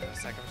Magic in a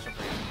second. She'll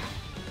bring it.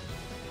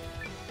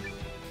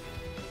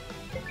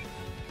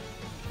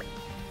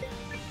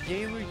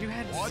 Yalu, you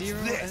had What's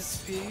 0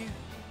 this? SP?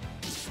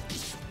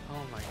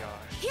 Oh my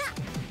gosh. Yeah.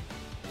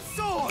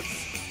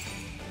 Swords!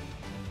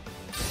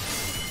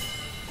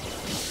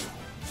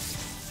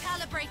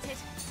 Calibrated.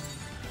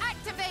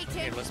 Activated.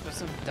 Okay, let's put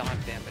some dot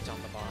damage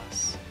on the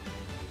boss.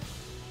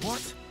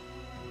 What?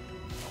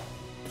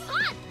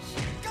 Punch!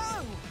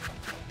 Go!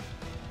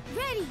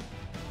 Ready!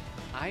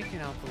 I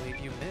cannot believe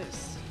you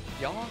missed.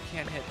 Y'all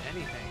can't hit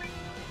anything.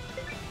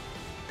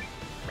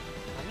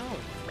 I know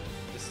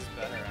this is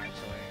better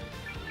actually.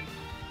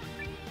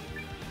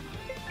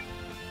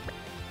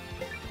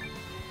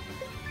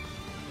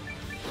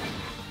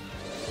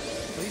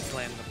 Please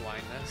land the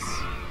blindness.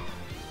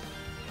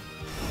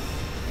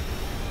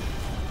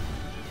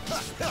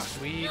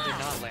 We did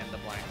not land the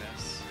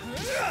blindness.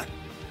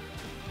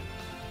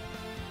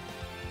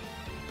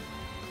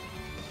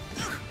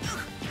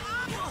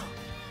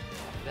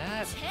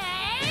 That is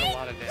a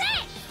lot of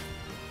damage.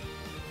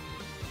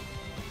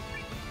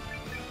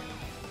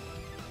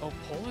 Oh,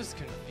 Pole is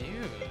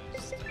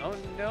confused. Oh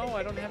no,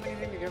 I don't have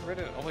anything to get rid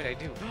of. Oh wait, I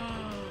do.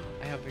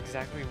 I have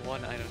exactly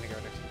one item to get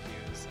rid of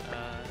confuse.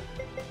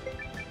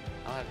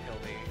 I'll have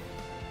Hildy.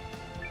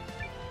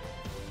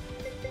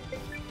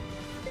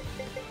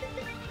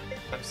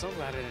 I'm so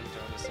glad I didn't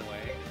throw this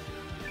away.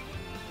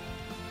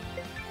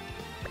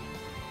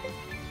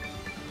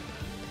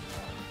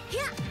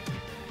 Yeah.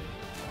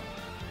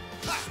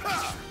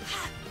 Are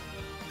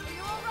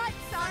you alright,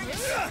 son?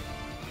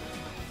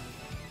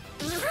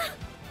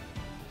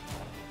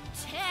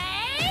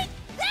 Take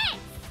this!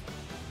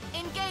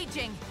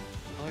 Engaging.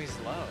 Oh, he's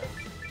low.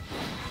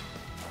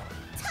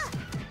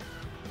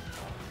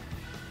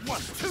 1,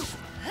 2!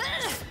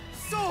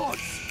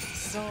 Swords!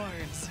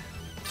 Swords!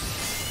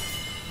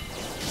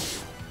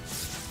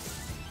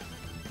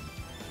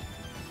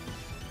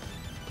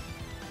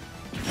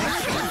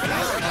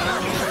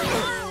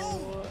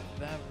 Oh,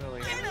 that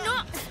really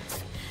hurt.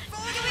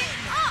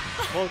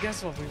 Well,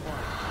 guess what? We won.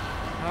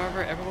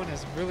 However, everyone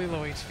has really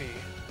low HP.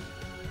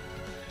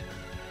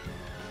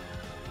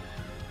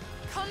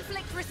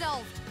 Conflict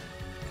resolved.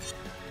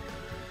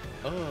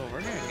 Oh,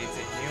 we're gonna need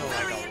to heal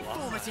Very like a lot.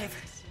 informative.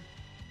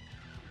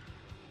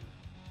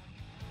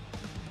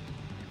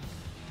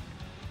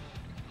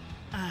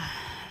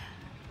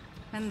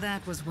 And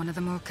that was one of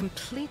the more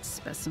complete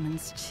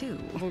specimens, too.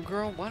 Well,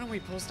 girl, why don't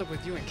we post up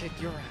with you and kick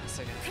your ass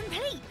again?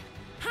 Complete?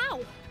 How?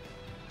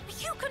 Are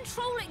you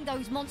controlling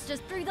those monsters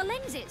through the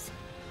lenses?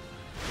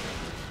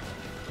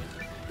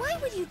 Why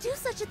would you do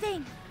such a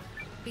thing?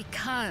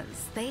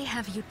 Because they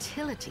have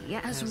utility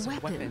as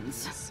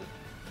weapons.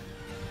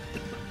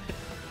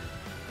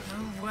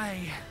 No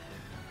way.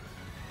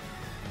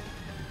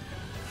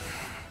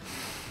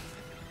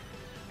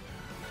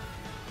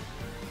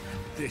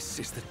 This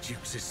is the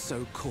Duke's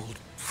so-called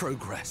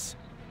progress.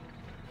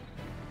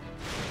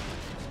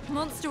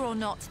 Monster or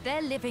not,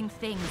 they're living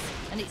things,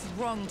 and it's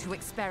wrong to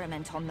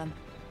experiment on them.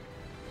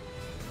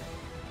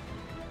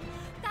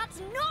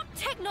 That's not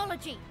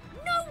technology!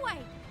 No way!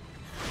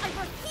 I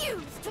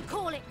refuse to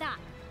call it that!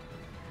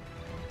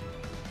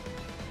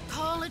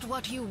 Call it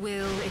what you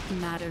will, it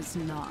matters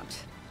not.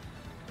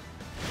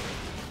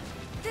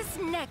 This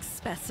next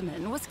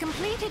specimen was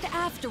completed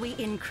after we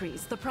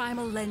increased the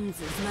primal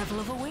lens's level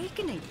of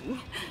awakening.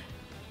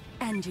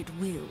 And it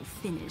will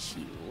finish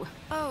you.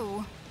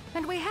 Oh,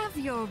 and we have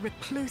your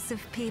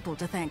reclusive people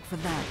to thank for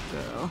that,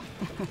 girl.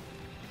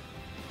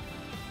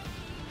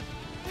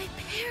 My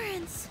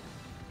parents...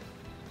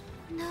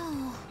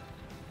 No.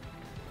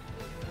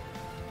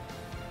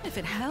 If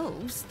it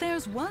helps,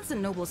 theirs was a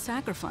noble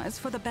sacrifice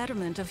for the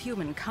betterment of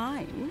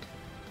humankind.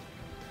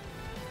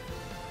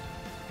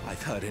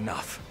 I've heard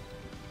enough.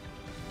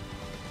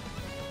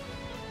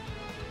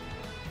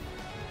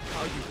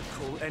 How you could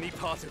call any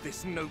part of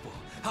this noble?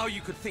 How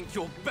you could think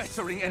you're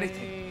bettering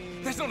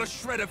anything? There's not a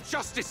shred of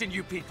justice in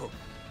you people!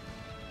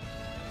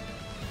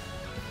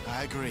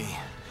 I agree.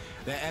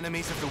 They're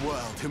enemies of the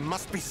world who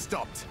must be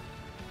stopped.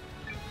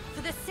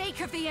 For the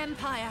sake of the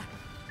Empire!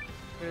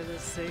 For the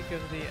sake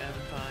of the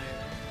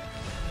Empire.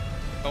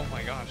 Oh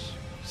my gosh.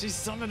 She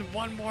summoned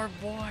one more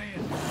boy!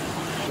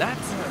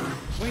 That's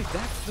wait,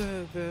 that's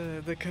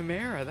the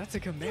Chimera. That's a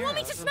Chimera. You want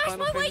me to smash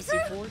Final my way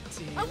Fantasy through?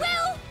 14. I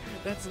will!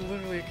 That's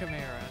literally a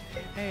Chimera.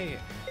 Hey,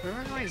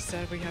 remember how I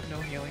said we have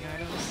no healing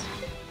items?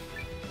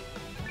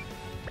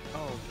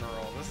 Oh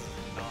girl, this is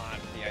not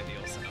the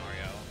ideal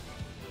scenario.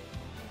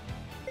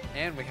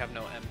 And we have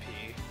no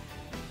MP.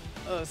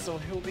 So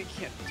Hildy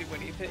can't do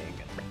anything.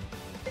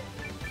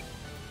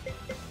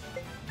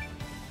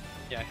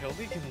 Yeah,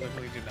 Hildy can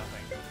literally do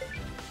nothing.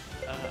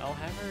 I'll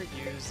have her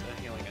use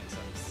a healing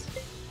incense.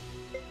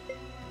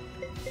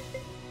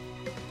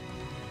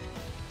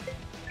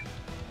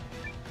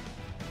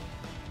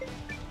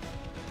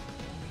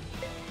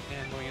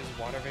 And we'll use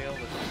Water Veil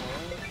with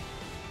Nowa.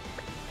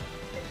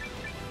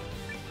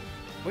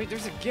 Wait,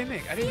 there's a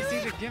gimmick! I didn't see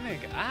the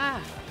gimmick!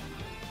 Ah!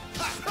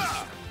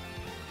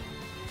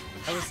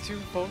 I was too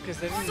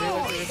focused, I didn't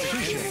realize there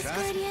was a gimmick.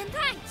 Guardian,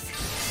 thanks!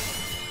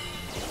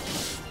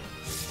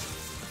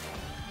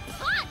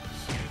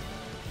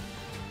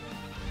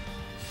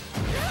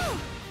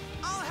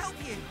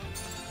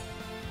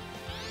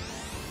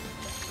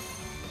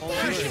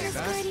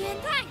 Guardian,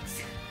 thanks!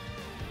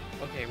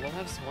 Okay, we'll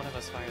have one of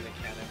us fire the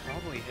cannon,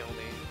 probably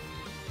Hildy.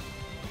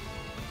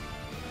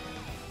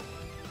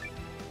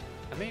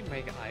 I may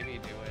make Ivy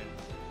do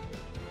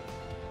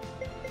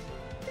it.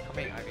 I'll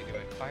make Ivy do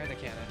it. Fire the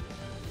cannon.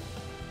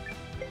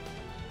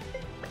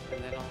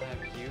 And then I'll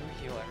have you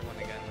heal everyone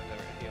again with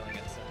a healing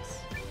incense.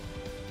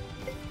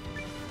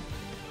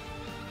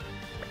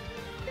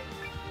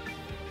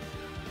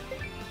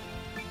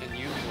 And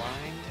you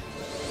blind.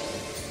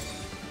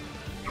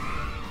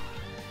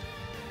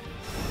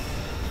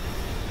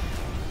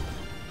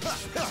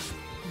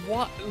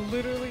 What?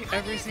 Literally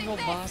every single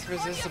boss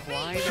resists a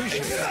blind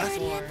except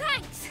for...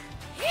 Thanks!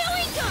 Here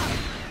we go!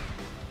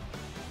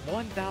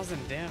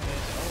 1,000 damage.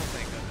 Oh,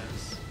 thank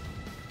goodness.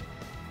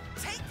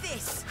 Take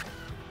this!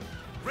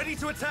 Ready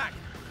to attack!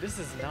 This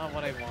is not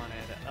what I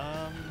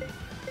wanted.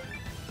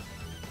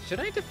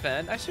 Should I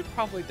defend? I should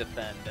probably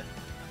defend.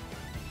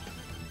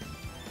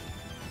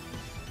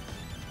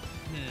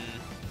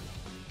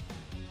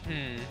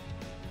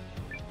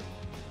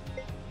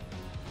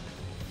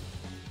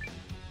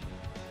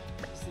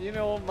 You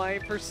know, my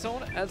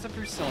persona, as a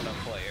Persona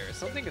player,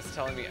 something is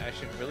telling me I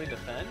should really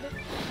defend.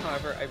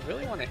 However, I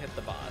really want to hit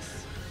the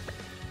boss.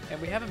 And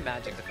we have a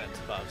magic defense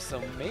buff,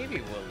 so maybe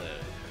we'll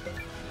live.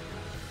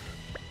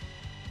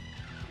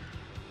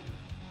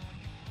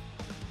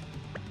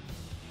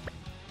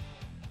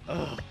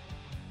 Ugh.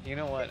 You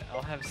know what?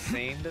 I'll have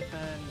Seign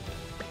defend.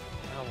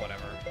 Oh,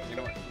 whatever. You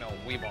know what? No,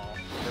 Weeball.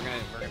 We're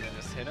gonna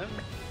just hit him.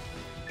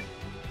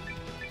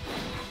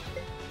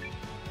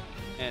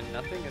 And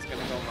nothing is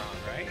gonna go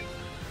wrong, right?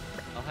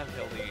 I'll have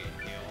Hildy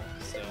heal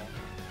still.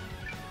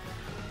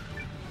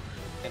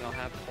 And I'll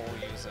have Cole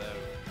use a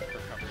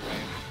recovery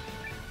wave.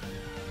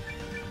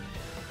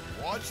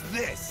 Watch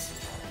this!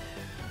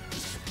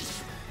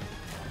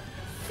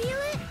 Feel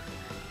it?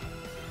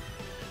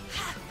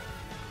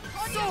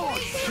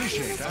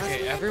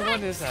 Okay,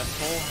 everyone is at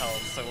full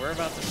health, so we're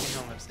about to see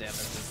how much damage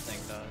this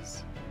thing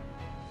does.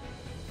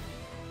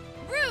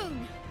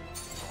 Rune!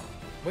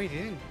 Wait, he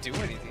didn't do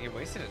anything. He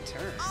wasted a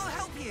turn. I'll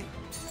help you.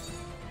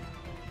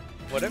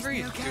 Whatever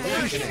he's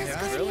doing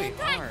is really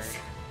hard.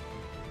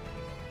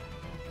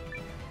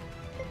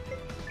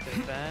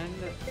 Defend.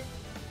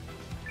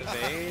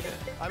 Evade.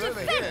 I'm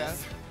over here.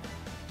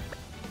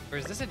 Or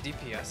is this a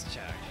DPS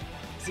check?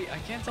 See, I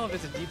can't tell if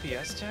it's a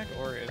DPS check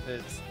or if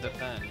it's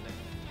defend.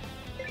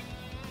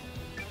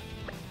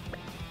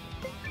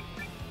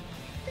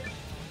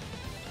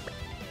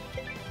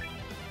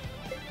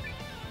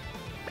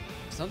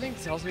 Something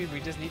tells me we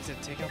just need to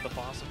take out the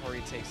boss before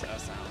he takes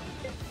us out.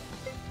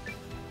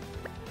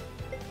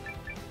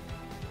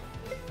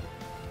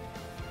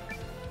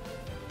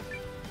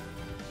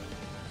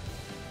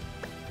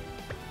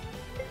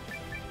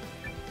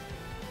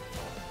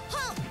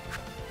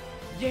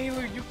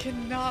 Yaelu, you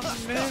cannot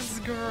miss,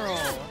 girl!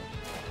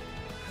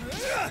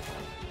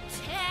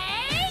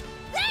 Take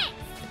this!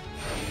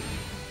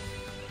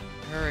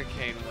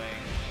 Hurricane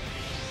Wing.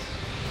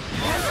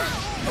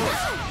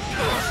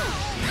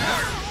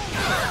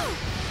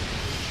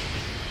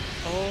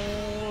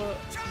 Oh.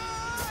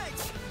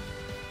 Charge!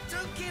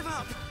 Don't give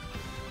up!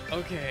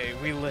 Okay,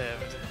 we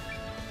lived.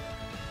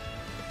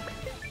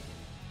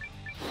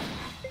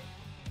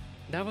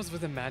 That was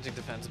with a magic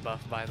defense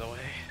buff, by the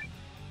way.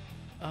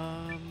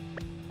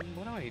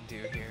 What do I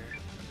do here?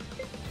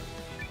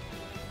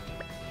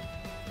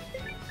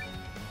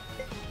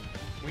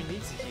 We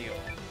need to heal.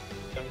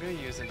 I'm gonna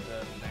use the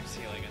next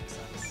healing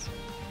instance.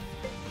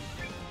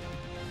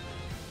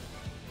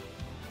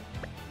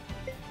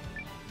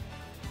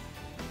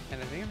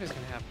 And I think I'm just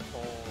gonna have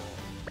full.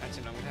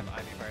 Actually, no, I'm gonna have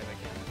Ivy fire the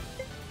cannon.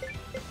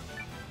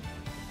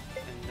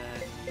 And then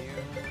you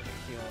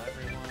heal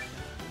everyone.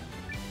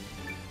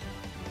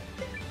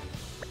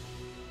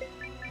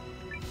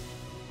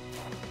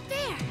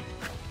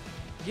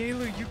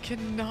 Yaelu, you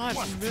cannot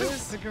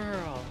miss,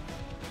 girl.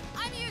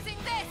 I'm using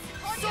this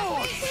on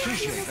your face.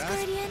 Appreciate that.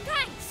 Guardian.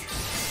 Thanks.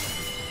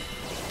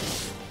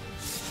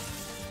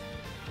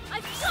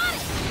 I've got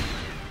it.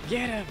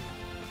 Get him.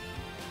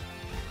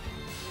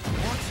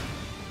 What?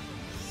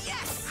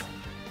 Yes!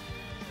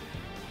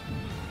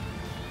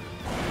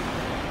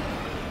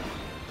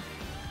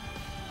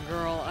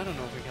 Girl, I don't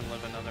know if we can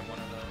live another one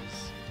of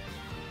those.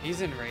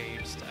 He's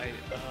enraged.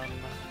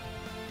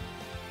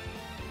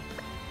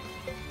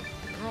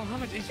 Girl, how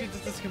much HP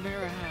does this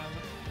Chimera have?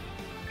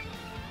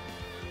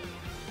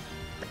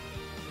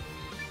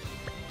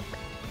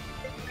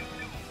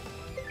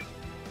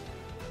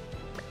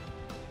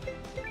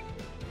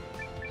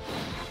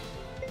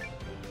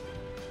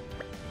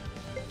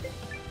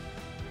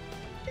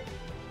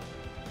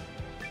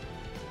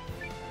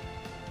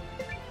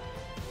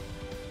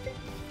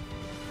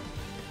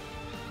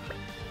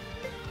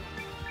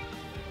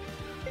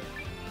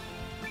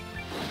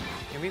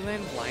 Can we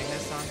land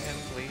blindness on him,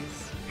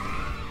 please?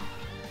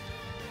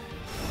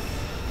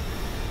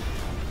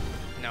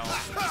 No,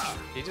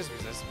 he just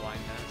resists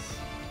blindness.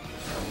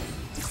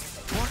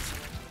 What?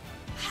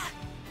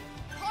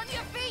 On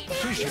your feet.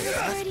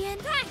 Guardian.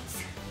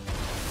 Thanks.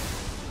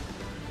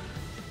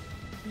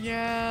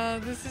 Yeah,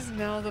 this is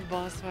now the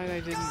boss fight I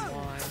didn't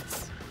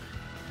want.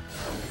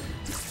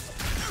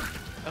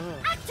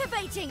 Oh.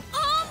 Activating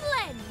arm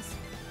lens.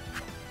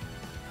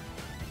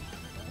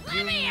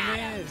 Let me at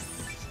him.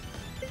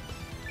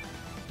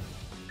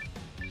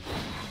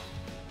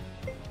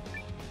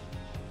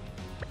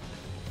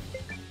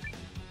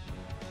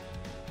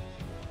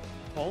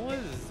 Pole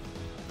is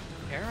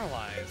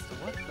paralyzed.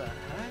 What the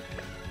heck?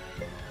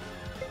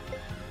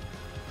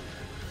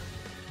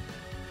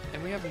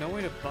 And we have no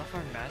way to buff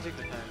our magic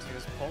defense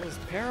because Pole is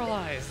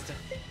paralyzed.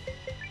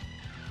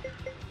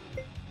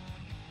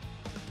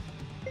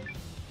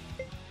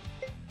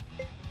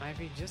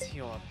 Ivy, just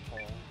heal up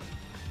Pole.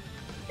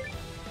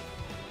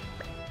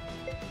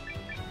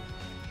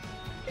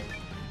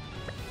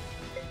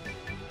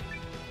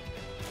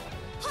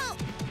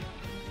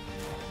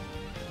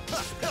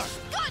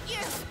 Got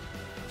you.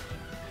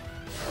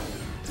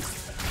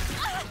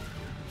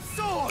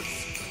 Swords!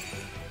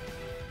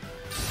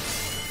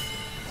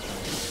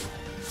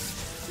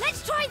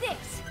 Let's try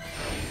this.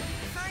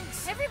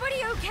 Thanks.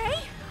 Everybody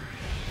okay?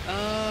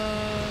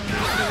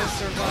 He's gonna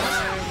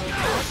survive.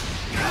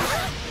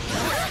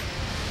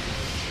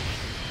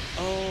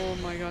 Oh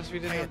my gosh, we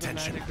didn't have the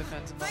magic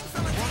defense.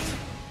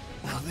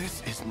 Now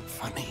this isn't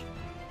funny.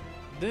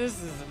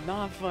 This is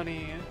not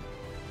funny.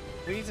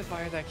 We need to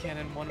fire that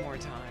cannon one more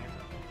time.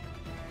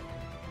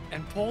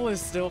 And Pole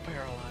is still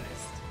paralyzed.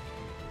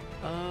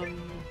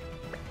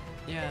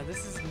 Yeah,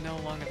 this is no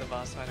longer the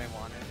boss fight I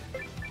wanted.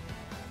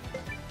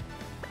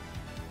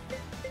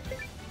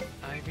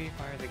 Ivy,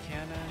 fire the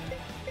cannon.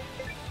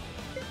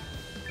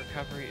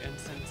 Recovery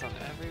instance on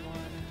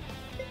everyone.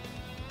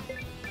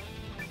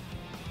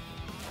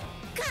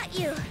 Got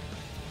you.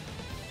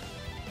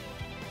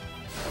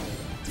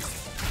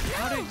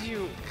 How did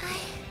you?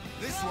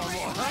 This one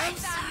will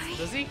hurt.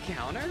 Does he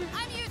counter?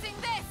 I'm using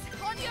this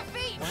on your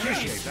feet. Why did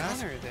he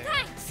counter there?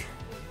 Thanks.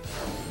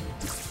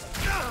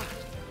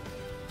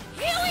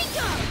 Here we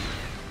go.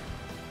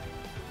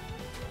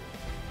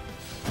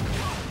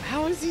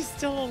 How is he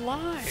still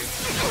alive?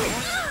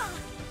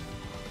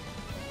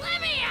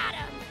 Let me at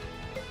him.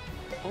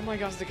 Oh my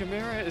gosh, the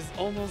Chimera is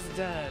almost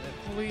dead.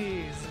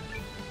 Please.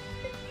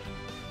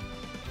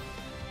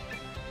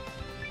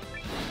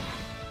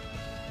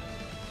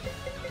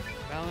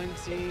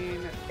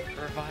 Valentine,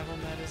 revival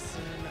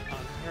medicine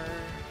on her.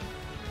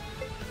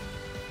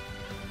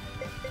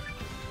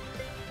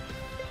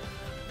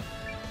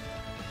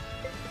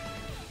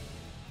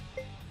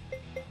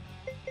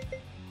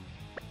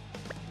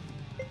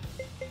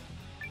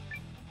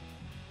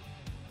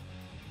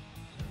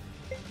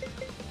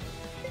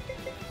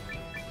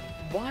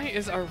 Why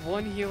is our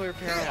one healer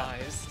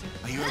paralyzed?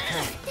 Are you okay?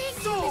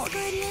 Thank you, Miss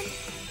Guardian.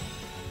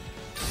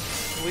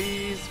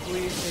 Please,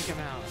 please take him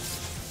out.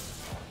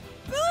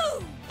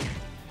 Boom!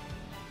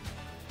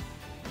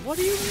 What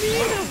do you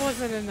mean that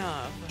wasn't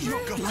enough?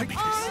 You're gonna be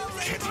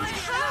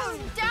down.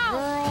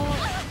 Girl,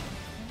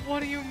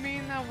 what do you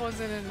mean that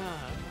wasn't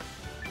enough?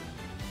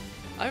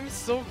 I'm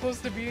so close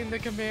to beating the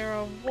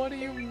Chimera. What do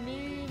you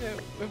mean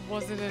it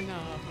wasn't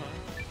enough?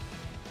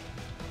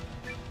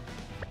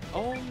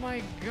 Oh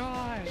my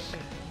gosh.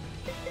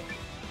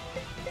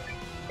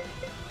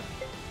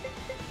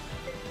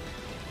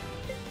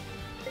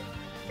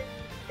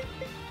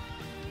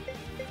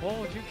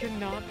 Oh, you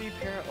cannot be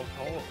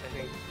oh, I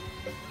think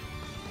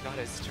not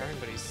his turn,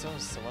 but he's so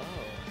slow.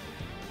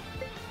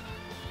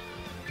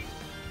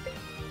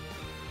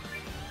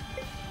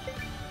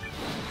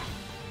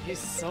 He's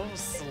so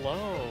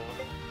slow.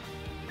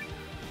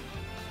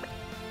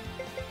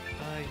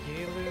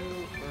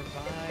 Yelu,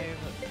 revive.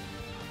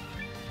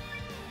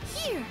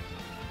 Here!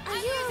 Are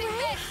you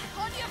alright?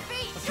 On your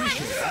feet!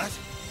 Appreciate that.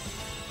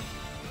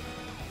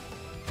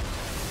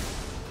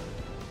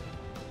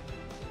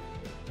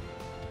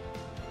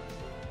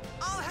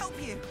 I'll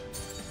help you.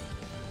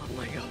 Oh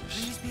my gosh.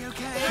 Please be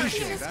okay. Thank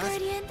you, Miss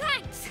Guardian.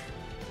 Thanks!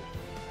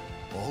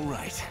 All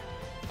right.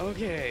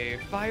 Okay,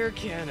 fire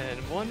cannon,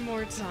 one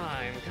more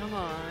time, come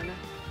on.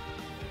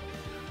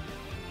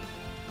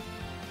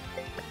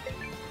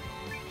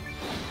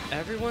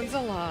 Everyone's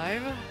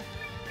alive.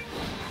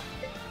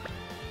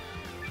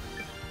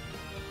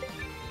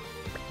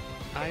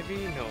 Ivy,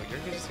 no, you're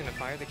just gonna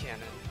fire the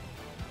cannon.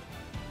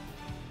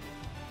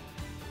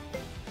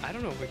 I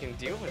don't know if we can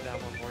deal with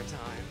that one more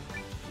time.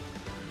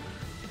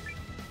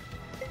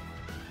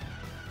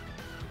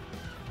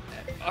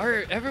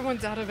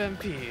 Everyone's out of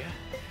MP.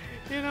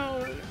 You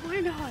know, why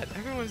not?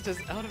 Everyone's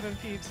just out of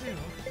MP too.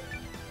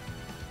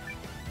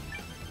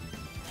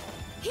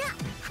 Yeah.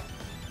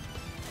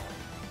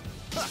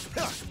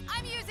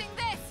 I'm using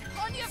this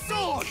on your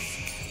feet.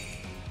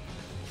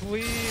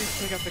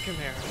 Please pick up the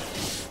Chimera.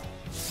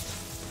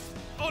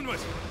 Onward!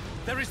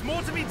 There is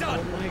more to be done!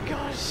 Oh my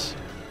gosh.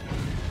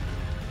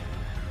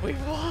 We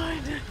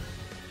won!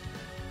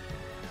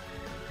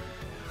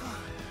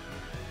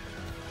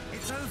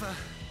 It's over.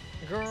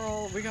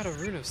 Girl, we got a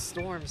Rune of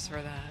Storms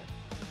for that.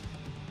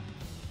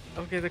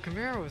 Okay, the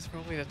Chimera was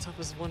probably the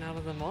toughest one out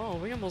of them all.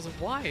 We almost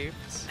wiped.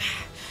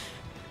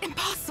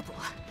 Impossible!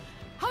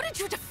 How did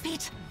you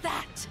defeat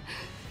that?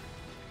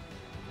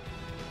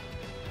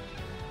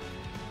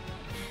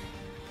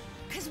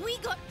 Cause we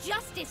got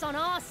justice on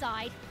our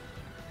side.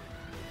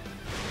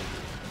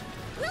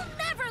 We'll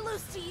never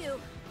lose to you!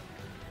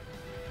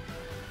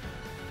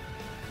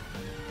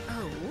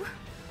 Oh,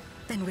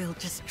 then we'll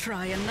just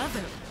try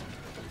another.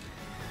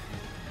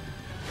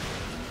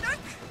 Nope!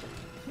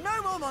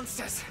 No more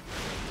monsters!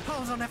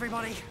 Hold on,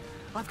 everybody.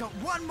 I've got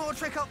one more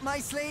trick up my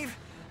sleeve,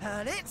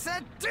 and it's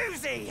a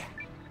doozy!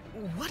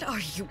 What are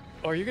you?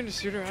 Are you gonna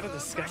shoot her out of the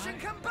sky? Compression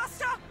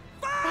combustor,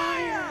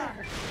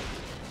 fire!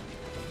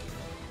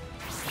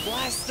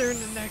 Blast her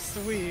into next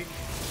week.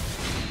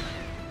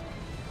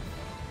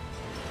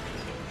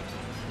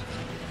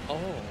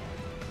 Oh.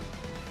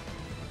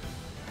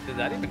 Did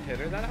that even hit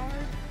her that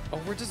hard? Oh,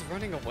 we're just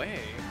running away.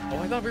 Oh,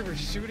 I thought we were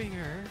shooting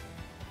her.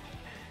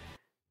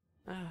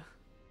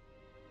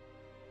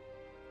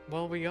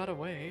 Well, we got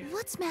away.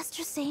 What's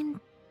Master Seign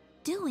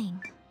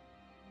doing?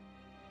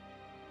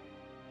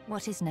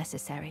 What is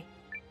necessary?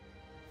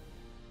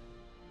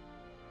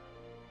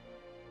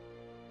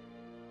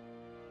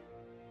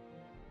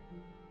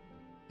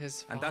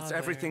 His father. And that's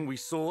everything we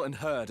saw and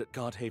heard at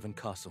Guardhaven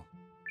Castle.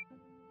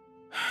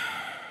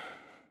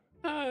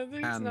 I think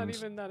he's not And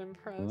even that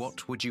impressed.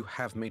 What would you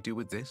have me do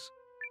with this?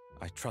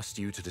 I trust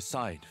you to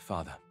decide,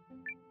 Father.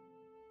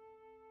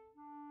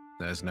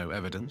 There's no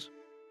evidence.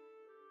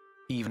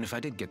 Even if I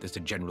did get this to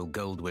General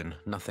Goldwyn,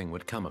 nothing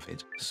would come of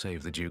it,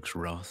 save the Duke's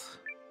wrath.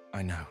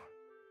 I know.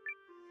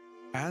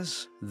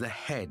 As the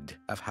head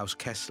of House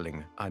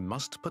Kessling, I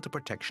must put the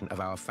protection of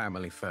our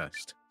family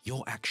first.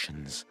 Your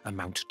actions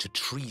amount to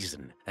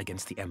treason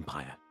against the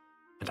Empire,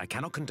 and I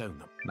cannot condone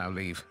them. Now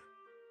leave,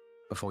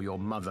 before your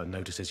mother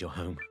notices you're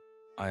home.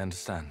 I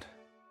understand.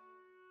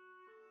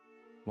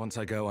 Once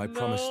I go, I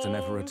promise to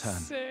never return.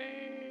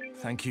 Seign.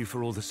 Thank you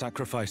for all the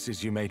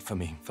sacrifices you made for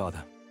me,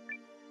 Father.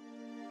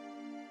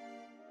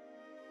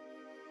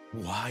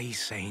 Why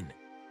Seign?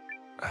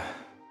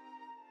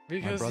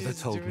 My brother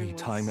told me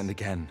time and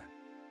again.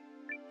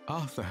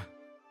 Arthur.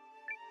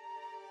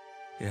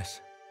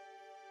 Yes.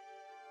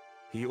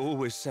 He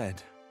always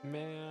said,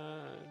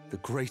 Man. the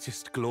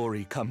greatest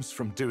glory comes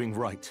from doing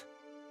right.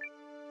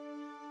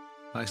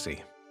 I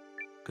see.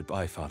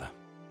 Goodbye, Father.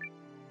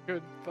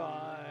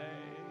 Goodbye.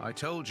 I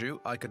told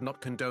you I could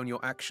not condone your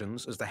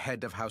actions as the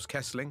head of House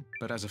Kessling,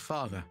 but as a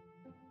father,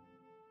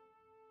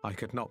 I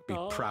could not be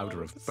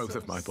prouder of both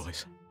of my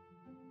boys.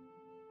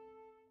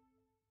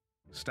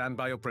 Stand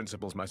by your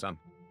principles, my son.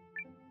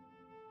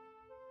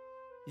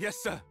 Yes,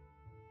 sir.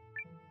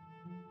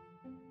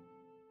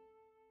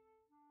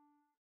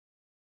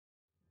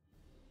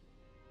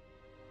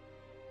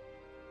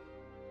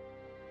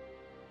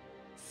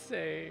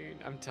 Seign.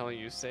 I'm telling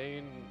you,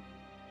 Seign.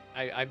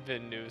 I've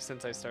been new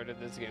since I started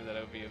this game that I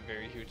would be a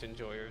very huge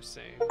enjoyer of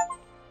Seign.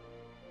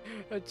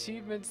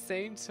 Achievement: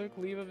 Seign took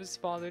leave of his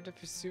father to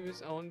pursue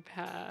his own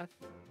path.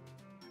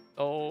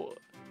 Oh.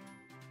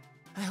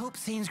 I hope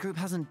Seign's group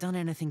hasn't done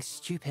anything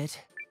stupid.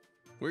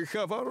 We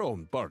have our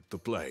own part to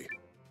play.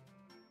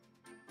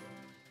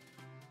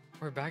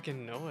 We're back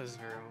in Nowa's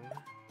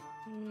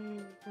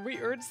room. We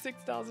earned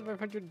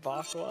 6,500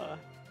 bakwa.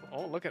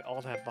 Oh, look at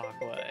all that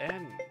bakwa.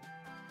 And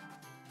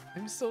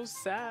I'm so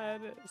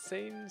sad.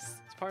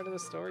 Seign's part of the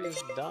story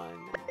is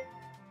done.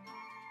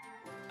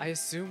 I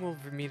assume we'll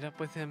meet up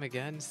with him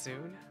again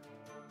soon.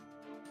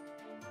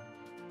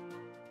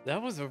 That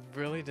was a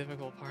really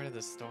difficult part of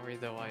the story,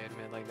 though, I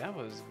admit. Like, that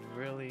was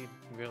really,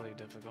 really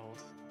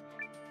difficult.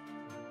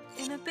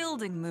 In a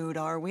building mood,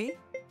 are we?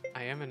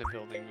 I am in a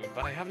building mood,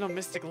 but I have no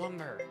mystic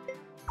lumber.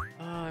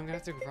 I'm gonna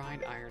have to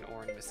grind iron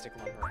ore and mystic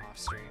lumber off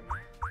stream.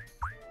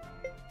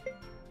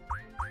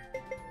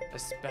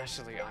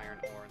 Especially iron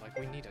ore. Like,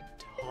 we need a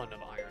ton of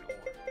iron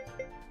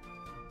ore.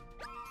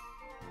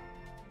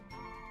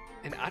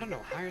 And I don't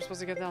know how you're supposed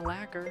to get that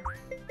lacquer.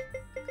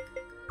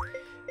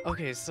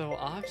 Okay, so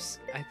ops,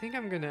 I think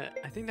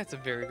that's a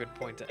very good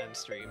point to end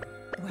stream.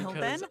 Well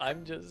because then.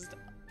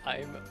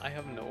 I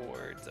have no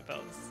words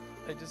about,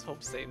 I just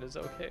hope Seign is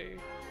okay,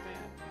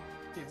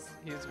 man.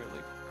 He's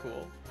really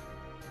cool.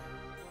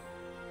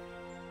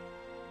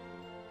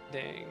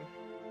 Dang.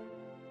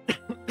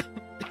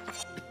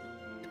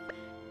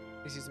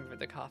 Excuse me for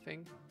the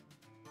coughing.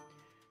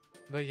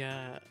 But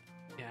yeah,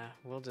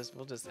 we'll just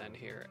end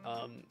here.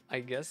 I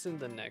guess in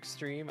the next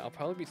stream, I'll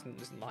probably be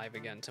live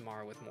again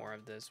tomorrow with more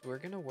of this. We're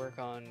gonna work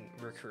on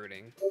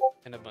recruiting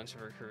and a bunch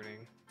of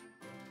recruiting.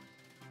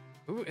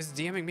 Who is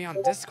DMing me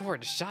on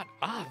Discord? Shut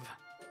up!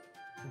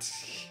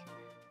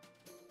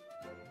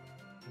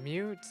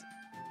 Mute.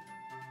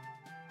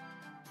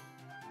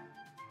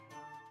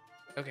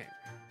 Okay.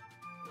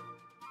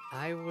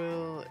 I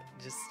will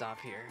just stop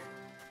here.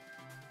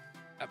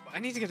 I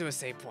need to get to a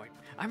save point.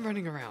 I'm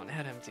running around,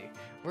 head empty.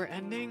 We're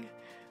ending.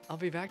 I'll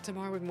be back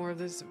tomorrow with more of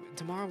this.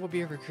 Tomorrow will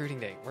be a recruiting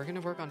day. We're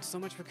gonna work on so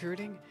much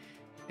recruiting.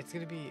 It's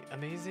gonna be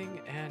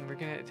amazing, and we're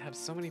gonna have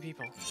so many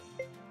people.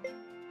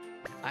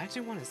 I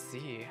actually want to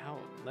see how.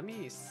 Let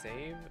me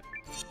save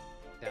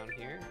down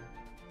here.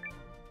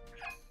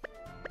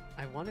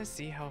 I want to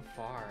see how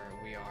far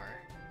we are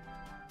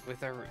with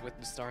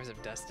the Stars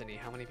of Destiny.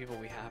 How many people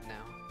we have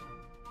now?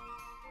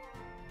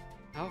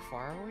 How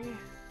far are we?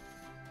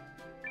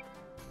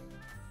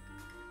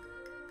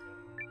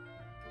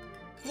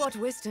 What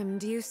wisdom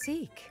do you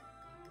seek?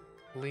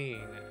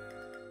 Lean.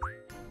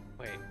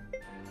 Wait.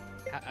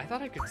 I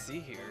thought I could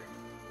see here.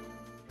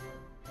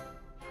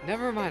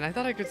 Never mind, I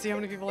thought I could see how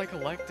many people I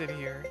collected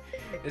here.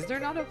 Is there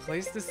not a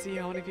place to see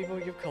how many people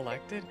you've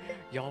collected?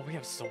 Y'all, we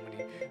have so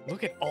many.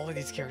 Look at all of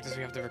these characters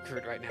we have to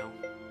recruit right now.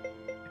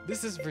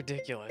 This is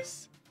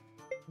ridiculous.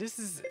 This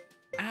is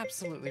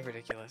absolutely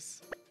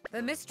ridiculous.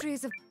 The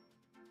mysteries of...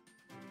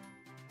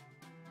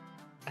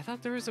 I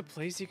thought there was a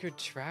place you could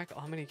track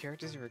how many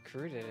characters you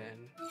recruited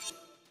in.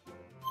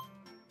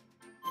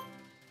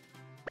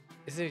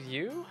 Is it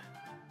you?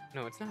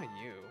 No, it's not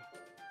you.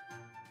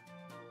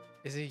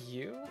 Is it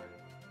you?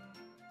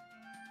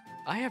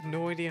 I have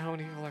no idea how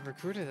many people I've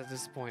recruited at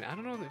this point. I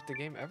don't know if the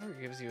game ever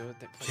gives you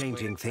a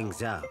Changing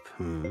things up,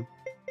 hmm?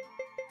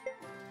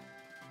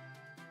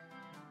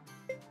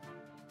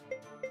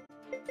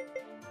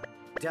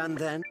 Done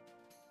then?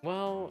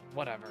 Well,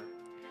 whatever.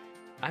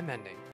 I'm ending.